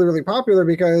going to be really, really popular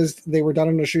because they were done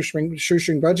on a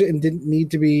shoestring budget and didn't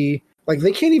need to be like,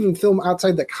 they can't even film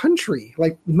outside the country.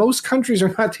 Like most countries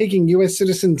are not taking U.S.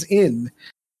 citizens in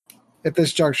at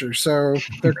this juncture, so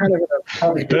they're kind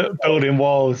of building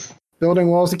walls. Building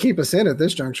walls to keep us in at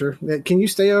this juncture. Can you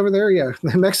stay over there? Yeah.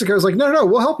 Mexico's like, no,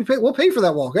 we'll help you pay. We'll pay for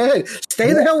that wall. Go ahead.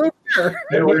 Stay the hell over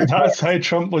there. That's how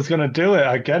Trump was going to do it.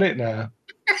 I get it now.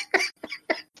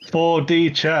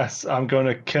 4D chess. I'm going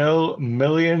to kill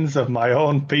millions of my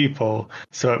own people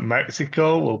so that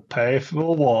Mexico will pay for the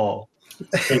wall.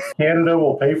 And Canada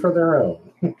will pay for their own.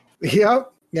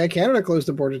 Yep. Yeah, Canada closed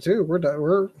the border too. We're done.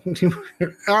 We're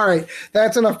all right.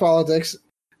 That's enough politics.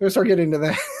 We'll start getting into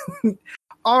that.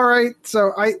 All right.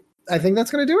 So I think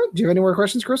that's going to do it. Do you have any more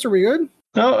questions, Chris? Are we good?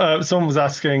 No, someone was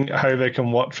asking how they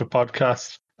can watch a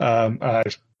podcast. I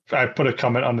put a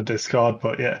comment on the Discord,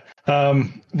 but yeah.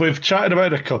 We've chatted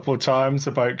about it a couple of times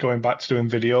about going back to doing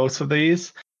videos for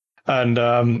these. And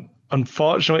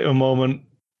unfortunately, at the moment,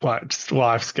 just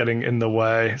life's getting in the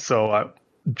way. So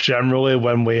generally,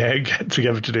 when we get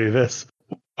together to do this,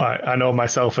 I know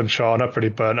myself and Sean are pretty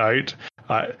burnt out.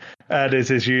 Ed is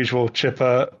his usual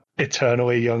chipper,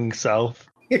 eternally young self.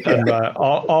 And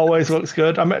always looks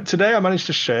good. Today I managed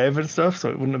to shave and stuff, so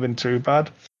it wouldn't have been too bad.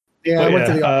 Yeah, I went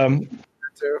to the office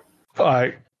too.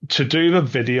 To do the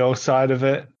video side of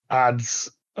it adds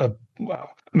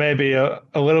maybe a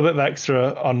little bit of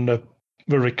extra on the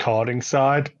recording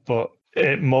side, but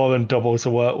it more than doubles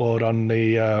the workload on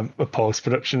the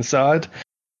post-production side.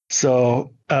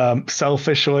 So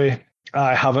selfishly,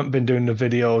 I haven't been doing the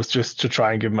videos just to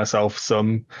try and give myself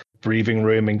some breathing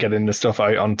room and getting the stuff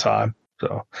out on time.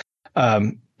 So,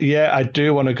 I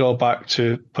do want to go back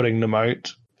to putting them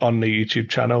out on the YouTube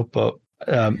channel, but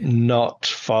not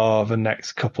for the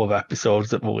next couple of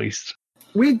episodes at the least.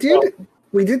 We did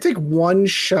take one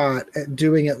shot at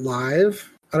doing it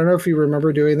live. I don't know if you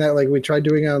remember doing that. Like we tried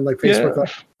doing it on like Facebook.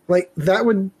 Yeah. Like that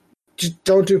would just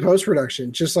don't do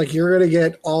post-production. Just like you're going to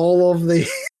get all of the...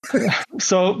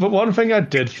 So, but one thing I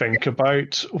did think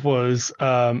about was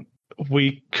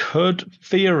we could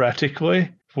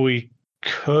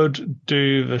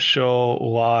do the show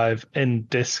live in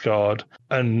Discord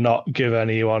and not give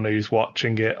anyone who's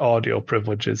watching it audio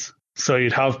privileges. So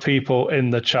you'd have people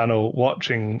in the channel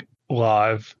watching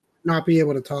live, not be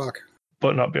able to talk,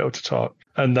 but not be able to talk.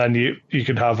 And then you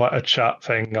could have like a chat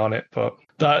thing on it, but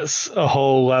that's a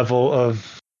whole level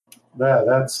of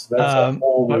that's a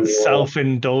whole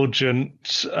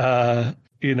self-indulgent. I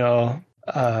can't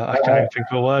even think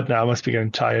of a word now. I must be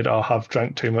getting tired or have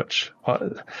drank too much.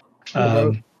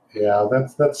 Yeah,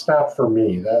 that's not for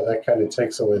me. That kind of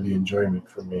takes away the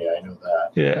enjoyment for me. I know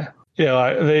that. Yeah.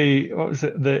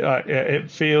 Like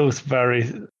it feels very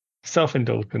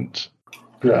self-indulgent.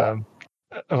 Yeah.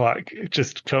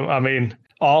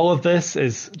 All of this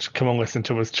is just come and listen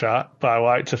to us chat, but I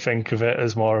like to think of it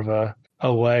as more of a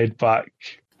laid back,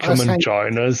 come and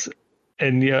join us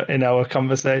in our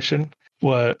conversation.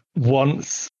 Where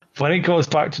when it goes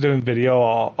back to doing video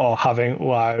or having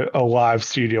a live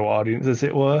studio audience, as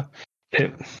it were,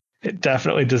 it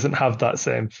definitely doesn't have that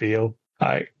same feel.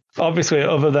 Obviously,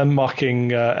 other than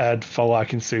mocking Ed for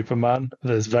liking Superman,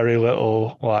 there's very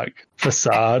little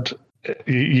facade.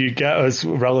 You get us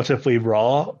relatively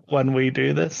raw when we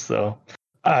do this, so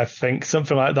I think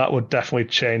something like that would definitely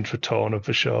change the tone of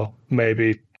the show.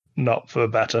 Maybe not for the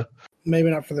better.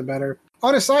 Maybe not for the better.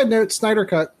 On a side note, Snyder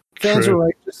Cut. Fans are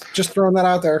right. Just throwing that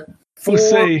out there. We'll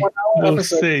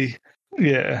see.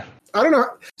 Yeah. I don't know.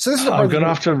 So this is I'm going to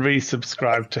have to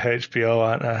resubscribe to HBO,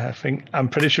 aren't I? I'm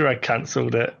pretty sure I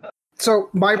cancelled it.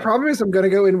 So my problem is I'm going to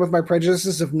go in with my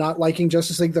prejudices of not liking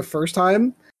Justice League the first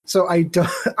time. So I'm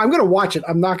going to watch it.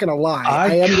 I'm not going to lie.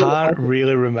 I can't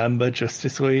really remember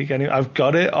Justice League. I've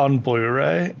got it on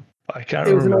Blu-ray. But I can't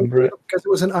remember it. Because it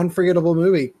was an unforgettable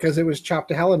movie. Because it was chopped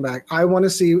to hell and back. I want to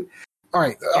see... All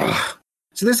right.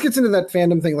 So this gets into that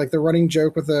fandom thing. Like the running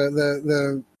joke with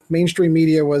the mainstream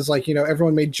media was like,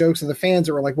 everyone made jokes of the fans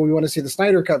that were like, well, we want to see the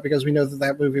Snyder Cut because we know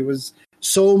that movie was...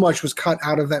 So much was cut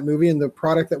out of that movie. And the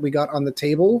product that we got on the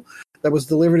table that was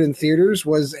delivered in theaters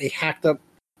was a hacked up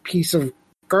piece of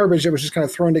garbage that was just kind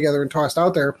of thrown together and tossed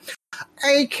out there,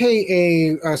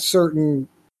 aka a certain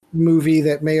movie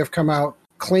that may have come out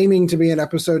claiming to be an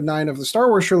episode 9 of the Star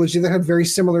Wars trilogy that had very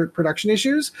similar production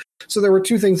issues. So there were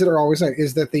two things that are always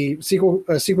is that the sequel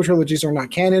trilogies are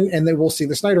not canon and they will see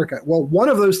the Snyder Cut. Well, one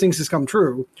of those things has come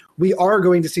true. We are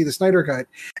going to see the Snyder Cut.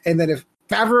 And then if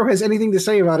Favreau has anything to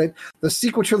say about it, the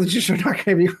sequel trilogies are not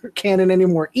going to be canon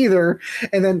anymore either.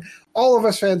 And then all of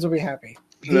us fans will be happy.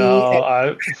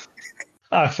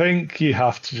 I think you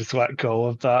have to just let go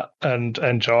of that and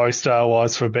enjoy Star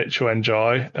Wars for a bit to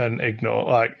enjoy and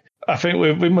ignore. I think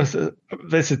we must.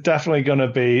 This is definitely going to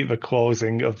be the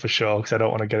closing of the show because I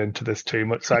don't want to get into this too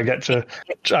much. So I'm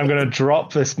going to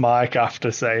drop this mic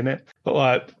after saying it.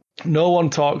 But no one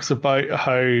talks about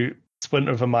how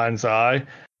Splinter of the Mind's Eye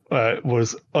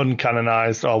was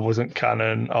uncanonized or wasn't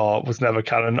canon or was never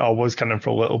canon or was canon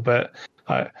for a little bit.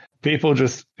 People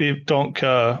just don't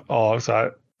care or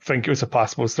think it was a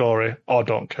passable story or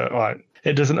don't care.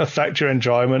 It doesn't affect your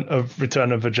enjoyment of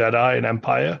Return of the Jedi and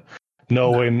Empire,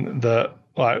 knowing that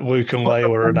Luke and Leia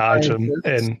were an item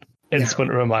in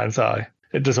Splinter of the Mind's Eye.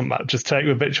 It doesn't matter. Just take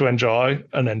the bits you enjoy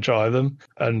and enjoy them,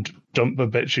 and dump the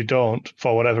bits you don't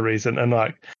for whatever reason. And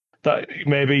like that,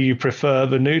 maybe you prefer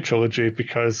the new trilogy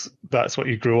because that's what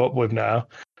you grew up with now,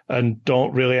 and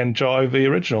don't really enjoy the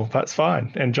original. That's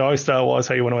fine. Enjoy Star Wars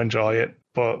how you want to enjoy it,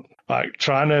 but like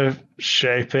trying to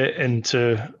shape it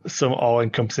into some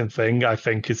all-encompassing thing, I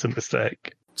think, is a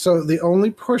mistake. So the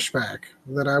only pushback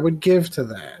that I would give to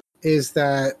that is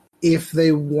that if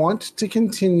they want to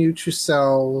continue to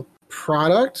sell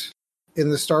product in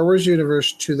the Star Wars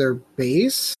universe to their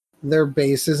base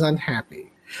is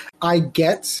unhappy. I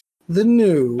get the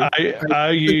new.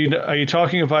 Are you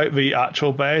talking about the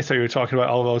actual base, or are you talking about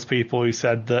all those people who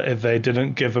said that if they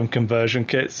didn't give them conversion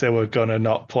kits, they were gonna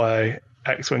not play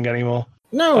X-Wing anymore?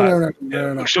 No.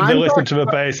 Should they listen to the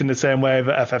base in the same way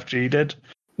that FFG did?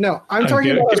 No, I'm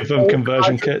talking about give them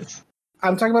conversion kits.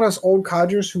 I'm talking about us old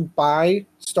codgers who buy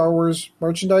Star Wars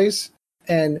merchandise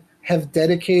and have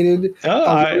dedicated.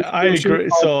 I agree.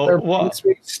 So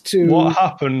what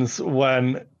happens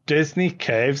when Disney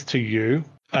caves to you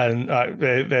and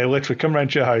they literally come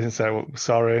around to your house and say, well,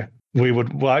 sorry, we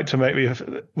would like to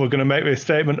we're going to make the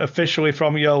statement officially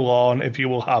from your lawn, if you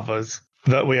will have us,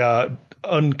 that we are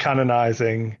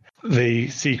uncanonizing the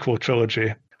sequel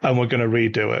trilogy. And we're going to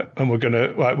redo it, and we're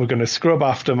going to scrub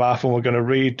Aftermath, and we're going to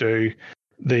redo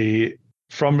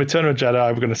from Return of the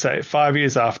Jedi. We're going to set it 5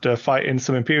 years after, fighting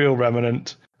some Imperial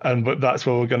remnant, but that's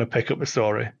where we're going to pick up the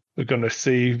story. We're going to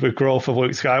see the growth of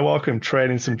Luke Skywalker and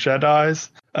training some Jedis,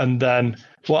 and then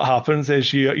what happens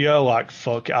is you're like,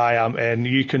 fuck, I am in.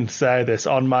 You can say this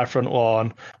on my front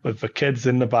lawn with the kids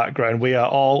in the background. We are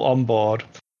all on board.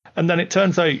 And then it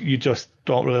turns out you just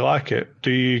don't really like it. Do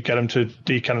you get them to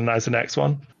decanonize the next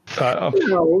one? No.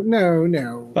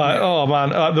 Oh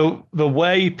man, the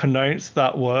way you pronounce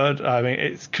that word, I mean,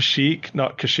 it's Kashyyyk,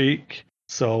 not Kashyyyk.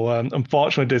 So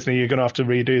unfortunately, Disney, you're going to have to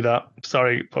redo that.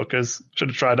 Sorry, fuckers. Should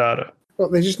have tried harder. Well,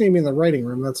 they just need me in the writing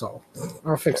room, that's all.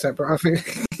 I'll fix that.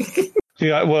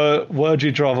 Yeah, where'd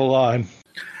you draw the line?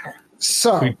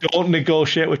 So we don't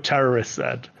negotiate with terrorists,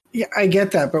 Ed. Yeah, I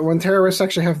get that, but when terrorists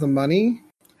actually have the money...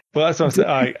 Well, that's what I'm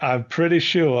saying. I'm pretty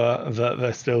sure that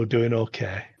they're still doing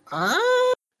okay.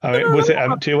 I mean, was it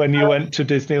empty when you went to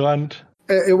Disneyland?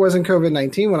 It wasn't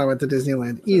COVID-19 when I went to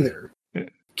Disneyland either.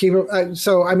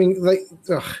 So, I mean, like...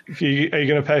 Ugh. Are you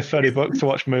going to pay $30 to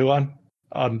watch Mulan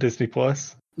on Disney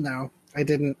Plus? No, I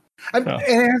didn't.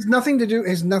 It has nothing to do...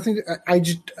 I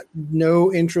just...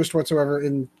 No interest whatsoever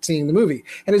in seeing the movie.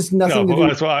 And it's nothing to do...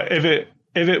 That's why. If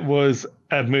it was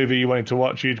a movie you wanted to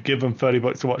watch, you'd give them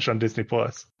 $30 to watch on Disney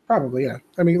Plus. Probably, yeah.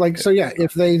 I mean, like, so yeah,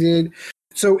 if they did...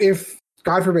 So if,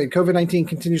 God forbid, COVID-19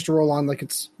 continues to roll on like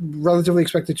it's relatively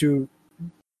expected to,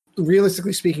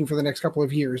 realistically speaking, for the next couple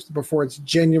of years before it's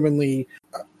genuinely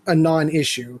a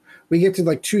non-issue, we get to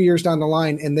like 2 years down the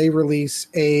line and they release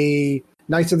a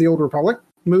Knights of the Old Republic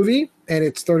movie and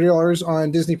it's $30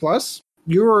 on Disney Plus,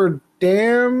 you're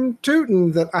damn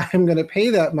tootin' that I'm going to pay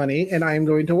that money and I'm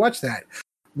going to watch that.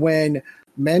 When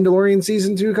Mandalorian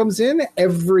Season 2 comes in,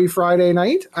 every Friday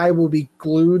night, I will be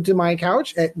glued to my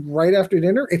couch right after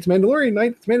dinner. It's Mandalorian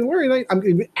night. It's Mandalorian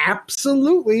night.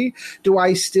 Absolutely. Do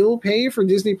I still pay for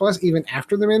Disney Plus even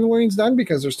after The Mandalorian's done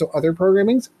because there's still other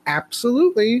programmings?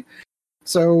 Absolutely.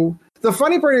 So the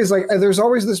funny part is, like, there's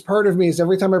always this part of me is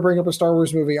every time I bring up a Star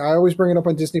Wars movie, I always bring it up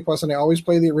on Disney Plus and I always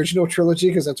play the original trilogy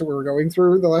because that's what we were going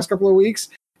through the last couple of weeks.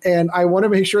 And I want to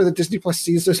make sure that Disney Plus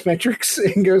sees those metrics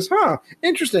and goes,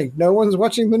 interesting. No one's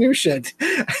watching the new shit.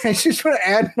 I just want to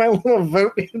add my little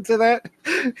vote into that.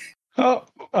 Oh,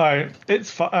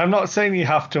 it's fun. I'm not saying you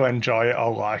have to enjoy it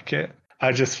or like it.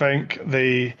 I just think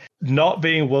the not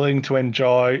being willing to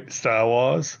enjoy Star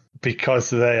Wars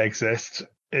because they exist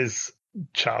is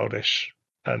childish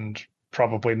and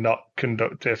probably not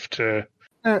conducive to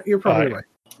you're probably right.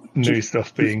 New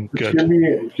stuff being good.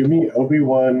 Give me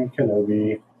Obi-Wan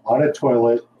Kenobi on a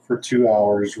toilet for 2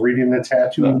 hours, reading the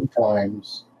Tatooine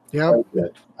Times. Yeah,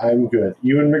 I'm good.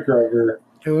 Ewan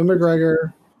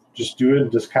McGregor. Just do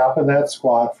it. Just cop in that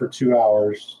squat for 2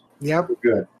 hours. Yep, we're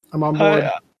good. I'm on board.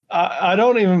 I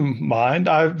don't even mind.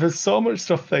 There's so much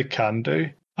stuff they can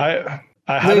do. I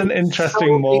had an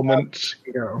interesting moment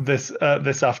this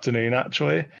afternoon,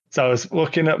 actually. So I was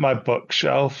looking at my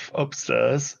bookshelf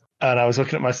upstairs, and I was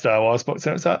looking at my Star Wars books,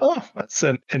 and it was like, oh, that's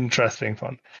an interesting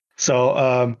one.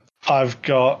 So I've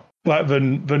got like the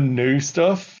new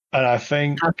stuff, and I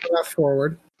think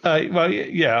forward. Well,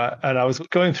 yeah, and I was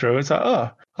going through. It's like,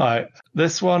 all right,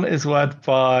 this one is led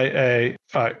by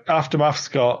Aftermath's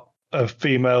got a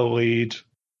female lead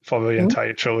for the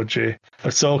entire trilogy.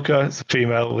 Ahsoka is a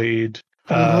female lead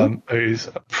who's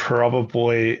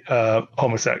probably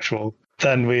homosexual.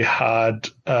 Then we had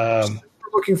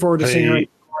looking forward to seeing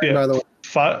her. By the way,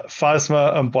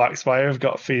 Phasma and Blackspire have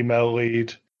got female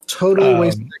lead. Totally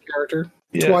wasted that character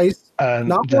twice, and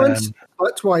not once,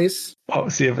 but twice. What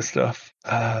was the other stuff?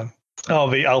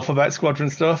 The Alphabet Squadron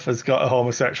stuff has got a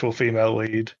homosexual female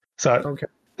lead. So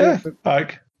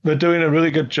they're doing a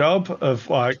really good job of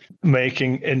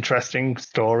making interesting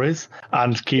stories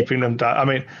and keeping them down. I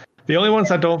mean, the only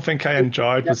ones I don't think I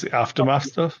enjoyed was the Aftermath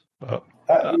stuff. But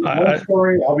one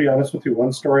story, I'll be honest with you,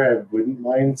 one story I wouldn't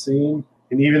mind seeing,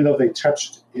 and even though they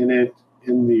touched in it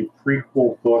in the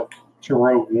prequel book to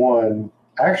Rogue One,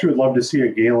 I actually would love to see a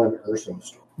Galen Erso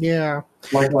story. Yeah.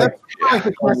 Like a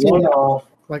one-off.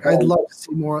 Like, I'd love to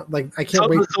see more. Like, I can't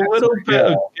wait. There's a little bit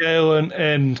of Galen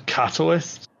in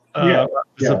Catalyst.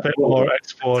 It's a bit more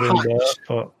explored in there.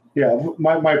 But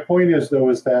my point is, though,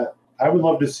 is that I would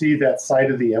love to see that side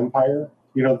of the Empire.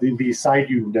 You know, the side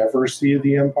you never see of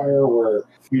the Empire, where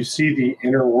you see the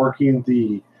inner working,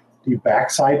 the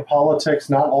backside politics,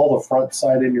 not all the front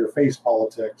side in your face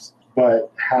politics,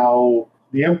 but how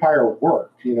the Empire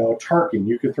worked. You know, Tarkin,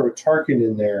 you could throw Tarkin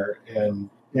in there and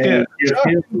give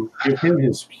him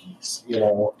his piece. You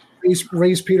know,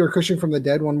 raise Peter Cushing from the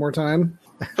dead one more time.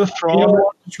 The Thrawn,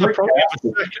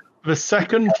 the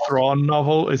second Thrawn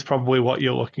novel is probably what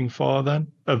you're looking for then,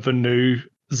 of the new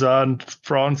Zern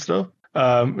Thrawn stuff.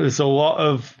 There's a lot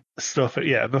of stuff.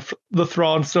 The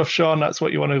Thrawn stuff, Sean, that's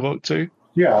what you want to look to.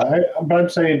 Yeah, but I'm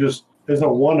saying just as a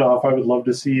one-off, I would love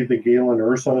to see the Galen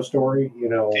Erso story, you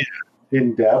know,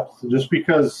 in depth, just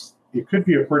because it could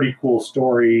be a pretty cool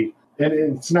story. And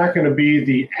it's not going to be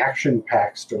the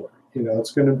action-packed story. You know,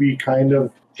 it's going to be kind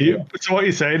of... So what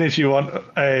you're saying is you want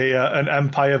an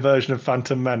Empire version of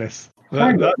Phantom Menace.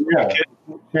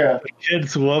 The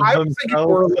kids love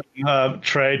themselves and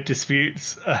trade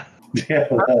disputes. Like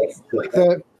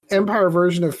the Empire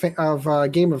version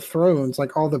of Game of Thrones,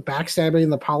 like all the backstabbing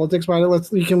and the politics behind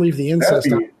it. You can leave the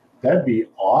incest out. That'd be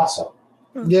awesome.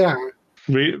 Yeah.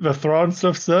 The Thrawn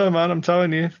stuff's there, man, I'm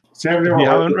telling you. See, you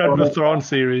haven't read the Thrawn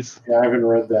series. Yeah, I haven't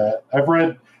read that. I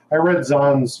read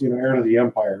Zahn's, Heir to the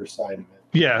Empire side of it.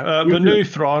 Yeah, the new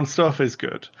Thrawn stuff is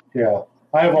good. Yeah.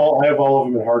 I have all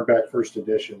of them in hardback first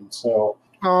edition, so...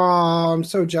 Oh, I'm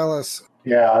so jealous.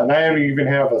 Yeah, and I even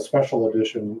have a special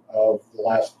edition of the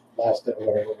Last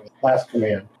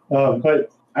Command.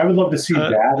 But I would love to see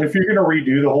that. If you're going to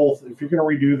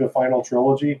redo the final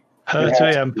trilogy... Heir to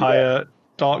the Empire,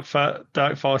 Dark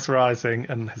Force Rising,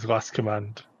 and His Last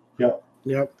Command. Yep.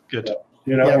 Good. Yep.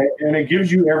 And it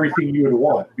gives you everything you would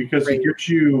want, because it gives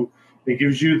you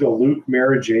the Luke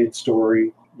Mara Jade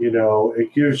story.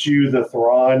 It gives you the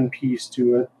Thrawn piece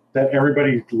to it, that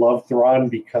everybody loved Thrawn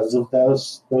because of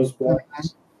those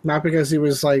books. Not because he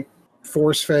was like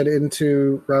force fed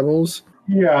into Rebels.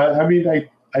 Yeah, I mean,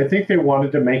 I think they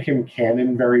wanted to make him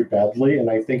canon very badly, and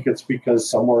I think it's because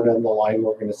somewhere down the line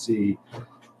we're going to see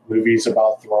movies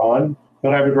about Thrawn.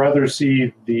 But I would rather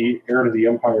see the Heir to the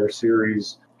Empire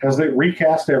series, as they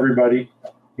recast everybody.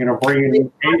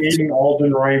 Bringing Aiden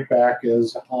Alden right back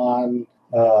as Han.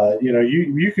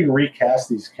 You can recast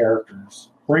these characters.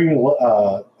 Bring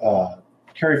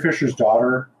Carrie Fisher's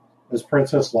daughter as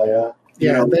Princess Leia.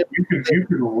 Yeah, you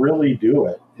could really do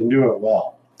it and do it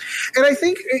well. And I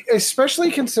think,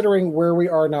 especially considering where we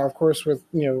are now, of course, with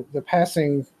the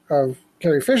passing of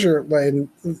Carrie Fisher, and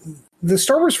the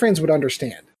Star Wars fans would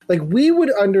understand. Like, we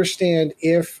would understand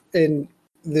if in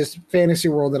this fantasy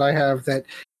world that I have that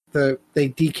they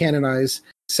decanonize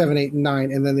 7, 8, and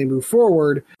 9, and then they move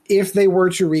forward. If they were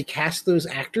to recast those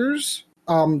actors,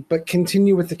 but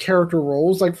continue with the character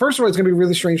roles, like, first of all, it's going to be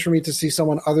really strange for me to see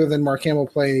someone other than Mark Hamill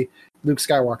play Luke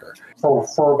Skywalker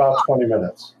for about 20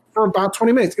 minutes. For about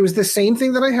 20 minutes, it was the same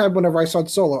thing that I had whenever I saw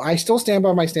Solo. I still stand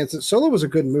by my stance that Solo was a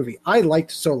good movie. I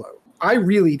liked Solo. I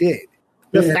really did.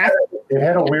 It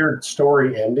had a weird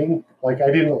story ending. Like,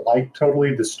 I didn't like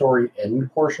totally the story end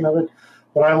portion of it,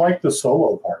 but I liked the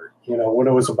Solo part, when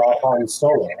it was about Han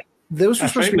Solo. I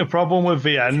think the problem with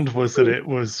the end was that it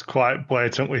was quite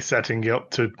blatantly setting you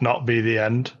up to not be the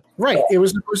end. Right. It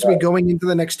was supposed to be going into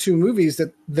the next 2 movies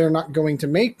that they're not going to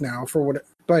make now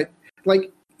but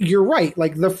like, you're right.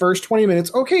 Like, the first 20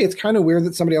 minutes, okay, it's kind of weird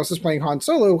that somebody else is playing Han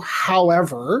Solo.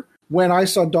 However, when I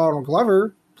saw Donald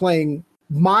Glover playing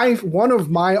one of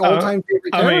my all-time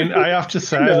favorite characters. I have to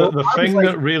say that the thing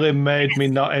that really made me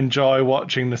not enjoy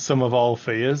watching The Sum of All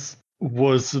Fears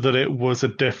was that it was a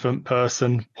different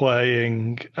person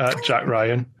playing Jack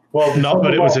Ryan. Well, not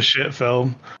that it was a shit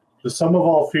film. The Sum of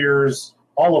All Fears,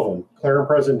 all of them, Clear and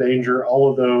Present Danger,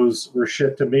 all of those were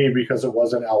shit to me because it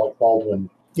wasn't Alec Baldwin.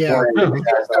 Yeah, that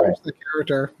was the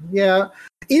character. Yeah,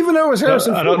 even though it was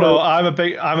Harrison Ford. I don't know. I'm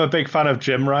a big fan of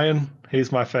Jim Ryan.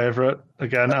 he's my favorite.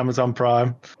 Again, Amazon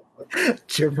Prime.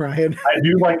 Jim Ryan. I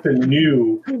do like the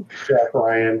new Jack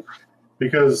Ryan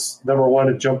because, number one,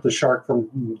 it jumped the shark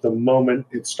from the moment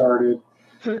it started.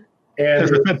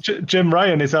 And Jim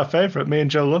Ryan is our favorite. Me and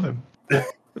Joe love him.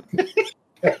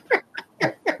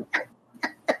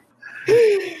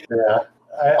 Yeah.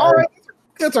 All right.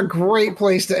 That's a great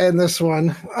place to end this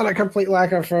one on a complete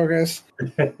lack of focus.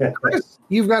 Chris,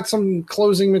 you've got some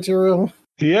closing material.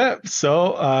 Yeah,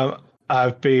 so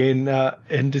I've been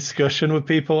in discussion with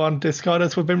people on Discord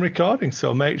as we've been recording.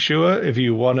 So make sure if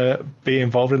you want to be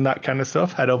involved in that kind of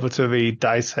stuff, head over to the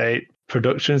Dice Hate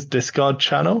Productions Discord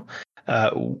channel.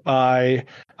 I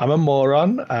am a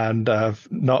moron and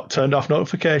I've not turned off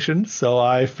notifications, so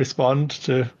I respond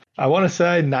to, I want to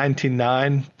say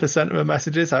 99% of the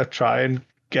messages. I try and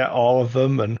get all of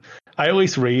them, and I at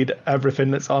least read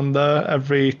everything that's on there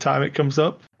every time it comes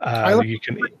up. I like you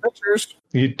can pictures.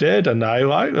 You did, and I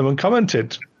liked them and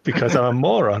commented because I'm a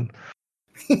moron.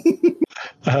 You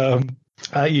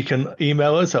can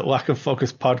email us at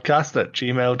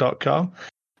lackoffocuspodcast@gmail.com.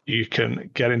 You can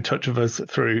get in touch with us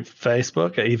through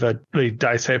Facebook at either the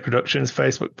Dice Hate Productions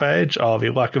Facebook page or the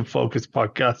Lack of Focus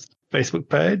Podcast Facebook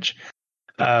page.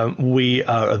 We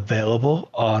are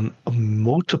available on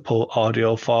multiple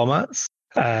audio formats.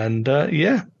 And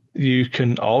you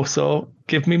can also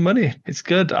give me money. It's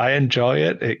good. I enjoy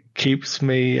it. It keeps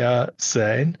me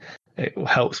sane. It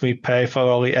helps me pay for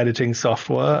all the editing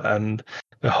software and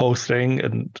the hosting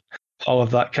and all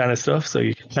of that kind of stuff. So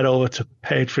you can head over to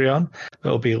Patreon.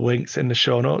 There'll be links in the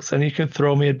show notes, and you can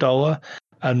throw me $1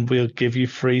 and we'll give you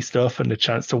free stuff and a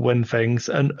chance to win things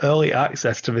and early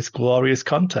access to this glorious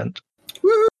content.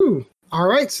 Woo! All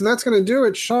right, so that's going to do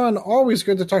it. Sean, always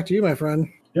good to talk to you, my friend.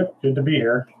 Yep, good to be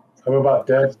here. I'm about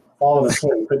dead, falling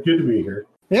asleep, but good to be here.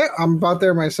 Yeah, I'm about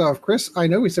there myself. Chris, I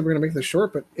know we said we're going to make this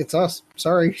short, but it's us.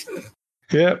 Sorry.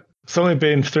 Yeah, it's only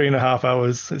been 3.5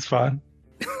 hours. It's fine.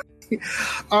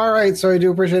 All right, so I do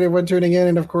appreciate everyone tuning in,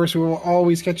 and of course, we will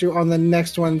always catch you on the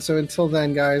next one. So until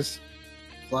then, guys,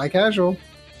 fly casual.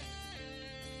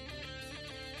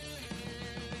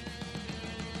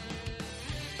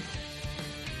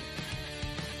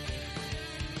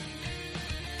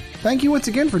 Thank you once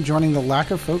again for joining the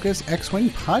Lack of Focus X-Wing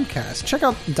podcast. Check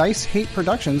out Dice Hate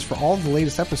Productions for all of the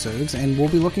latest episodes, and we'll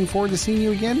be looking forward to seeing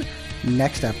you again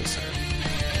next episode.